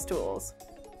practice tools.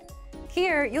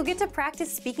 Here, you'll get to practice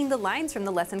speaking the lines from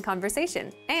the lesson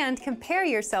conversation and compare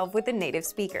yourself with the native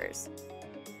speakers.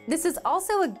 This is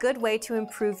also a good way to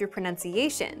improve your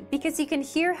pronunciation because you can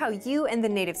hear how you and the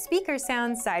native speaker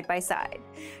sound side by side.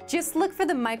 Just look for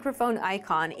the microphone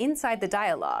icon inside the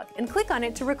dialogue and click on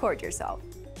it to record yourself.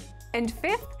 And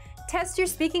fifth, test your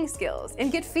speaking skills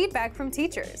and get feedback from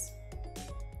teachers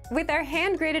with our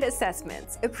hand-graded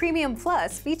assessments, a Premium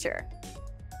Plus feature.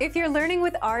 If you're learning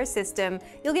with our system,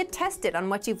 you'll get tested on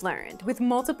what you've learned with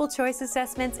multiple choice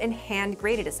assessments and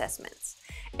hand-graded assessments.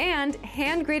 And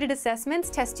hand-graded assessments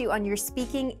test you on your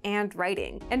speaking and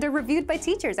writing and are reviewed by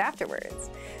teachers afterwards,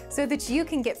 so that you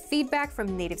can get feedback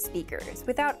from native speakers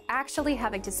without actually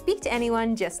having to speak to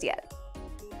anyone just yet.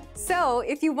 So,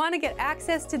 if you want to get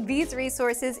access to these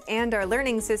resources and our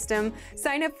learning system,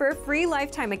 sign up for a free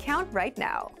lifetime account right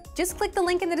now. Just click the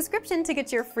link in the description to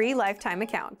get your free lifetime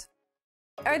account.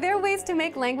 Are there ways to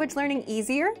make language learning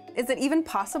easier? Is it even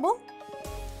possible?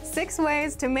 6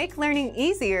 ways to make learning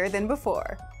easier than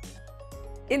before.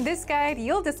 In this guide,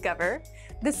 you'll discover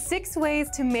the 6 ways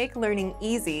to make learning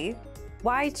easy,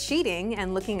 why cheating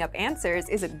and looking up answers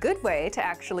is a good way to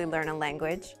actually learn a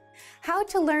language, how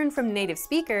to learn from native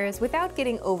speakers without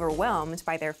getting overwhelmed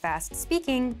by their fast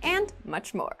speaking, and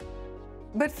much more.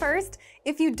 But first,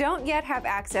 if you don't yet have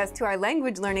access to our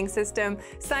language learning system,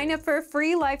 sign up for a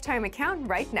free lifetime account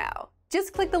right now.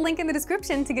 Just click the link in the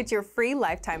description to get your free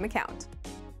lifetime account.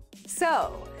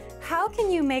 So, how can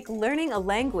you make learning a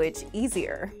language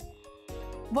easier?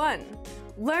 1.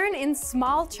 Learn in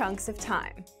small chunks of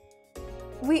time.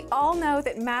 We all know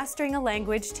that mastering a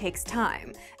language takes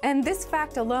time, and this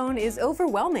fact alone is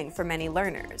overwhelming for many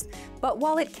learners. But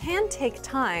while it can take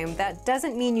time, that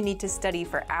doesn't mean you need to study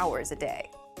for hours a day.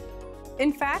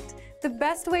 In fact, the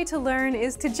best way to learn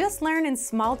is to just learn in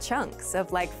small chunks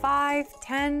of like 5,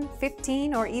 10,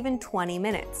 15, or even 20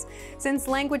 minutes, since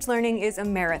language learning is a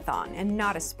marathon and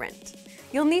not a sprint.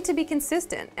 You'll need to be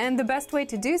consistent, and the best way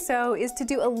to do so is to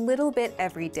do a little bit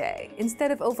every day,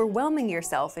 instead of overwhelming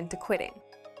yourself into quitting.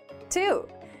 2.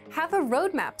 Have a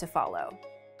roadmap to follow.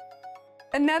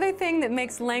 Another thing that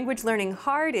makes language learning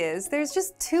hard is there's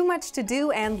just too much to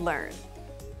do and learn.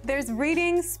 There's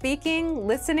reading, speaking,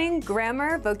 listening,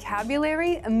 grammar,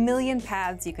 vocabulary, a million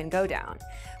paths you can go down.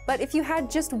 But if you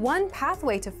had just one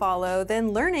pathway to follow,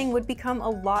 then learning would become a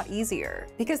lot easier,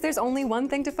 because there's only one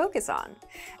thing to focus on.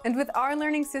 And with our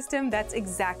learning system, that's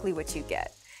exactly what you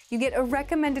get. You get a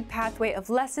recommended pathway of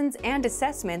lessons and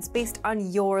assessments based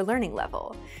on your learning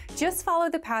level. Just follow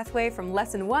the pathway from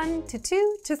lesson 1 to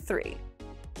 2 to 3.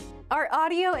 Our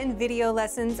audio and video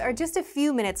lessons are just a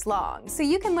few minutes long, so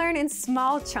you can learn in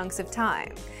small chunks of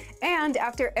time. And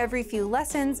after every few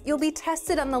lessons, you'll be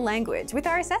tested on the language with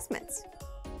our assessments.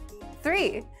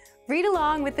 3. Read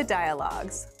along with the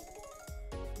dialogues.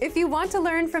 If you want to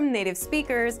learn from native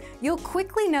speakers, you'll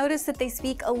quickly notice that they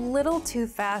speak a little too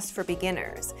fast for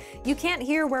beginners. You can't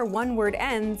hear where one word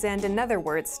ends and another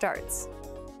word starts.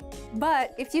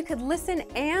 But if you could listen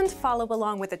and follow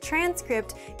along with a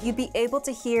transcript, you'd be able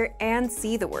to hear and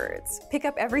see the words, pick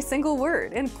up every single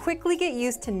word, and quickly get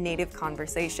used to native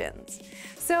conversations.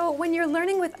 So when you're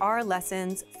learning with our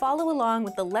lessons, follow along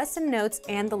with the lesson notes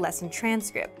and the lesson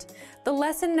transcript. The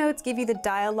lesson notes give you the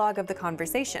dialogue of the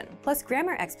conversation, plus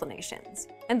grammar explanations.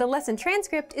 And the lesson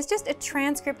transcript is just a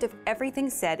transcript of everything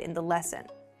said in the lesson.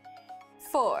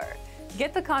 4.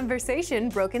 Get the conversation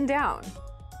broken down.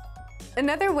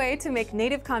 Another way to make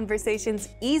native conversations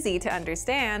easy to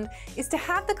understand is to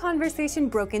have the conversation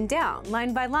broken down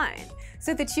line by line,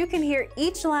 so that you can hear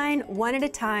each line one at a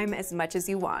time as much as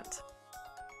you want.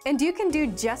 And you can do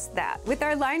just that with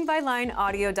our line-by-line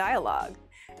audio dialogue.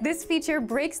 This feature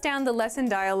breaks down the lesson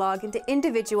dialogue into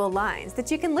individual lines that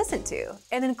you can listen to,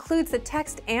 and includes the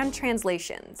text and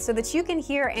translations so that you can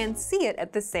hear and see it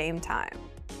at the same time.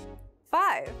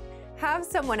 5. Have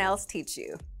someone else teach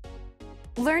you.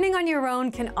 Learning on your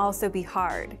own can also be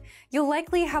hard. You'll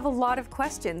likely have a lot of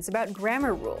questions about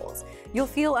grammar rules. You'll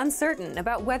feel uncertain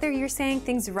about whether you're saying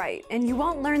things right, and you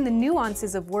won't learn the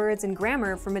nuances of words and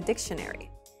grammar from a dictionary.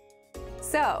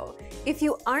 So, if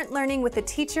you aren't learning with a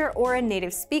teacher or a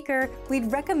native speaker,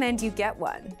 we'd recommend you get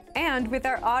one. And with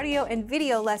our audio and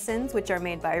video lessons, which are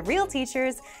made by real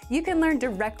teachers, you can learn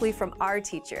directly from our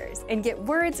teachers and get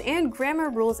words and grammar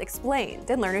rules explained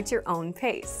and learn at your own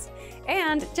pace.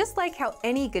 And just like how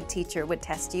any good teacher would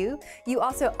test you, you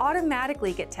also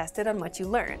automatically get tested on what you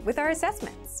learned with our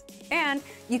assessments. And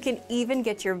you can even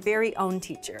get your very own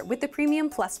teacher with the Premium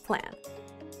Plus plan.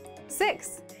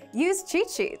 6. Use cheat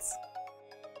sheets.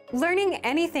 Learning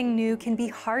anything new can be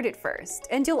hard at first,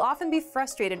 and you'll often be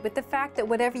frustrated with the fact that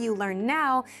whatever you learn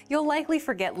now, you'll likely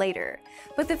forget later.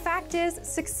 But the fact is,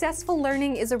 successful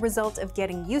learning is a result of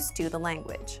getting used to the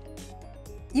language.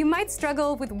 You might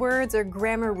struggle with words or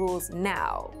grammar rules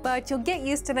now, but you'll get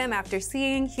used to them after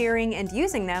seeing, hearing, and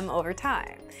using them over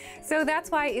time. So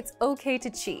that's why it's okay to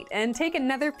cheat and take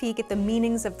another peek at the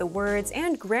meanings of the words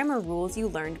and grammar rules you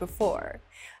learned before.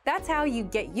 That's how you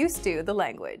get used to the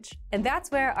language. And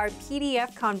that's where our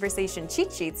PDF conversation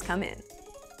cheat sheets come in.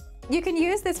 You can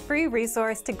use this free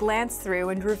resource to glance through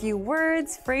and review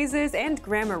words, phrases, and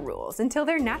grammar rules until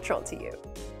they're natural to you.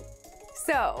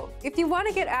 So, if you want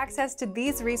to get access to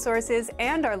these resources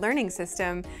and our learning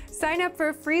system, sign up for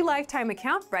a free lifetime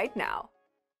account right now.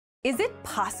 Is it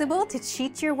possible to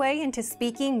cheat your way into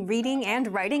speaking, reading,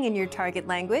 and writing in your target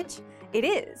language? It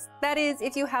is. That is,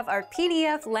 if you have our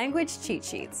PDF language cheat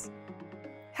sheets.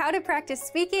 How to practice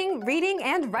speaking, reading,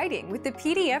 and writing with the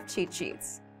PDF cheat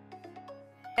sheets.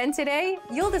 And today,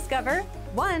 you'll discover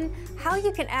 1. How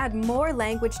you can add more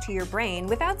language to your brain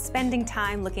without spending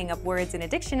time looking up words in a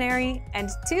dictionary, and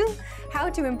 2. How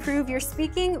to improve your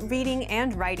speaking, reading,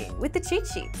 and writing with the cheat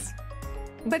sheets.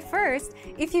 But first,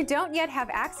 if you don't yet have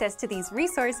access to these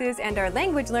resources and our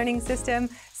language learning system,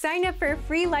 sign up for a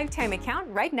free lifetime account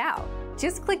right now.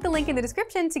 Just click the link in the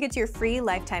description to get your free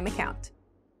lifetime account.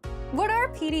 What are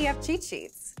PDF cheat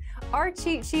sheets? Our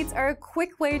cheat sheets are a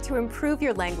quick way to improve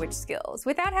your language skills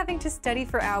without having to study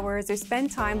for hours or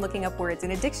spend time looking up words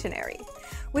in a dictionary.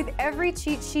 With every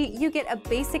cheat sheet, you get a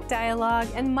basic dialogue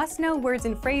and must-know words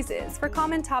and phrases for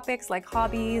common topics like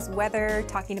hobbies, weather,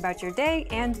 talking about your day,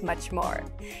 and much more.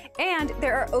 And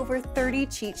there are over 30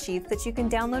 cheat sheets that you can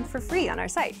download for free on our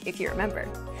site, if you remember.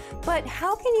 But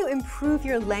how can you improve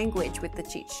your language with the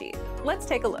cheat sheet? Let's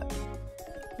take a look.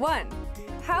 1.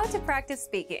 How to practice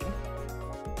speaking.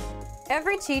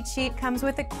 Every cheat sheet comes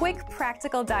with a quick,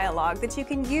 practical dialogue that you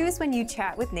can use when you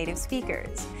chat with native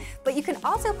speakers. But you can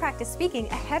also practice speaking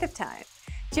ahead of time.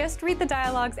 Just read the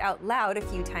dialogues out loud a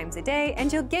few times a day,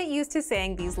 and you'll get used to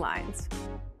saying these lines.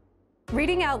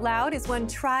 Reading out loud is one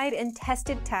tried and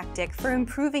tested tactic for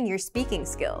improving your speaking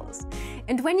skills.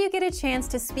 And when you get a chance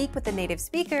to speak with a native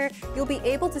speaker, you'll be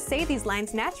able to say these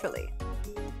lines naturally.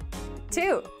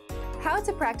 2. How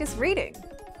to practice reading.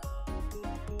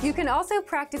 You can also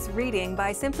practice reading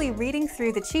by simply reading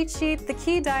through the cheat sheet, the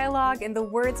key dialogue, and the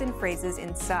words and phrases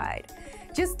inside.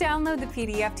 Just download the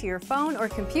PDF to your phone or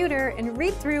computer and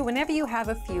read through whenever you have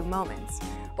a few moments.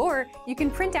 Or you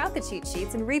can print out the cheat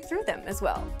sheets and read through them as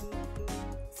well.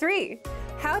 3.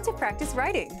 How to practice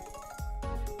writing.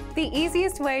 The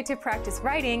easiest way to practice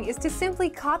writing is to simply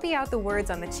copy out the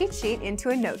words on the cheat sheet into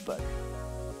a notebook.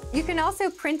 You can also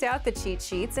print out the cheat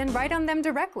sheets and write on them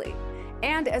directly.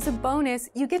 And as a bonus,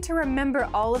 you get to remember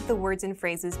all of the words and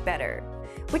phrases better.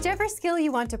 Whichever skill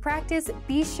you want to practice,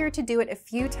 be sure to do it a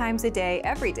few times a day,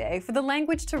 every day, for the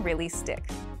language to really stick.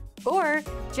 Or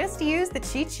just use the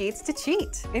cheat sheets to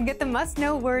cheat and get the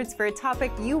must-know words for a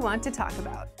topic you want to talk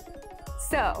about.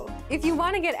 So, if you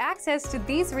want to get access to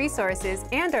these resources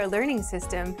and our learning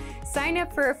system, sign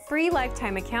up for a free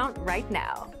lifetime account right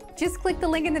now. Just click the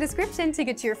link in the description to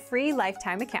get your free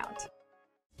lifetime account.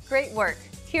 Great work!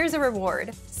 Here's a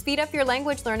reward. Speed up your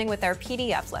language learning with our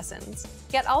PDF lessons.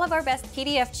 Get all of our best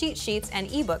PDF cheat sheets and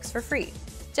ebooks for free.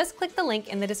 Just click the link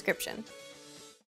in the description.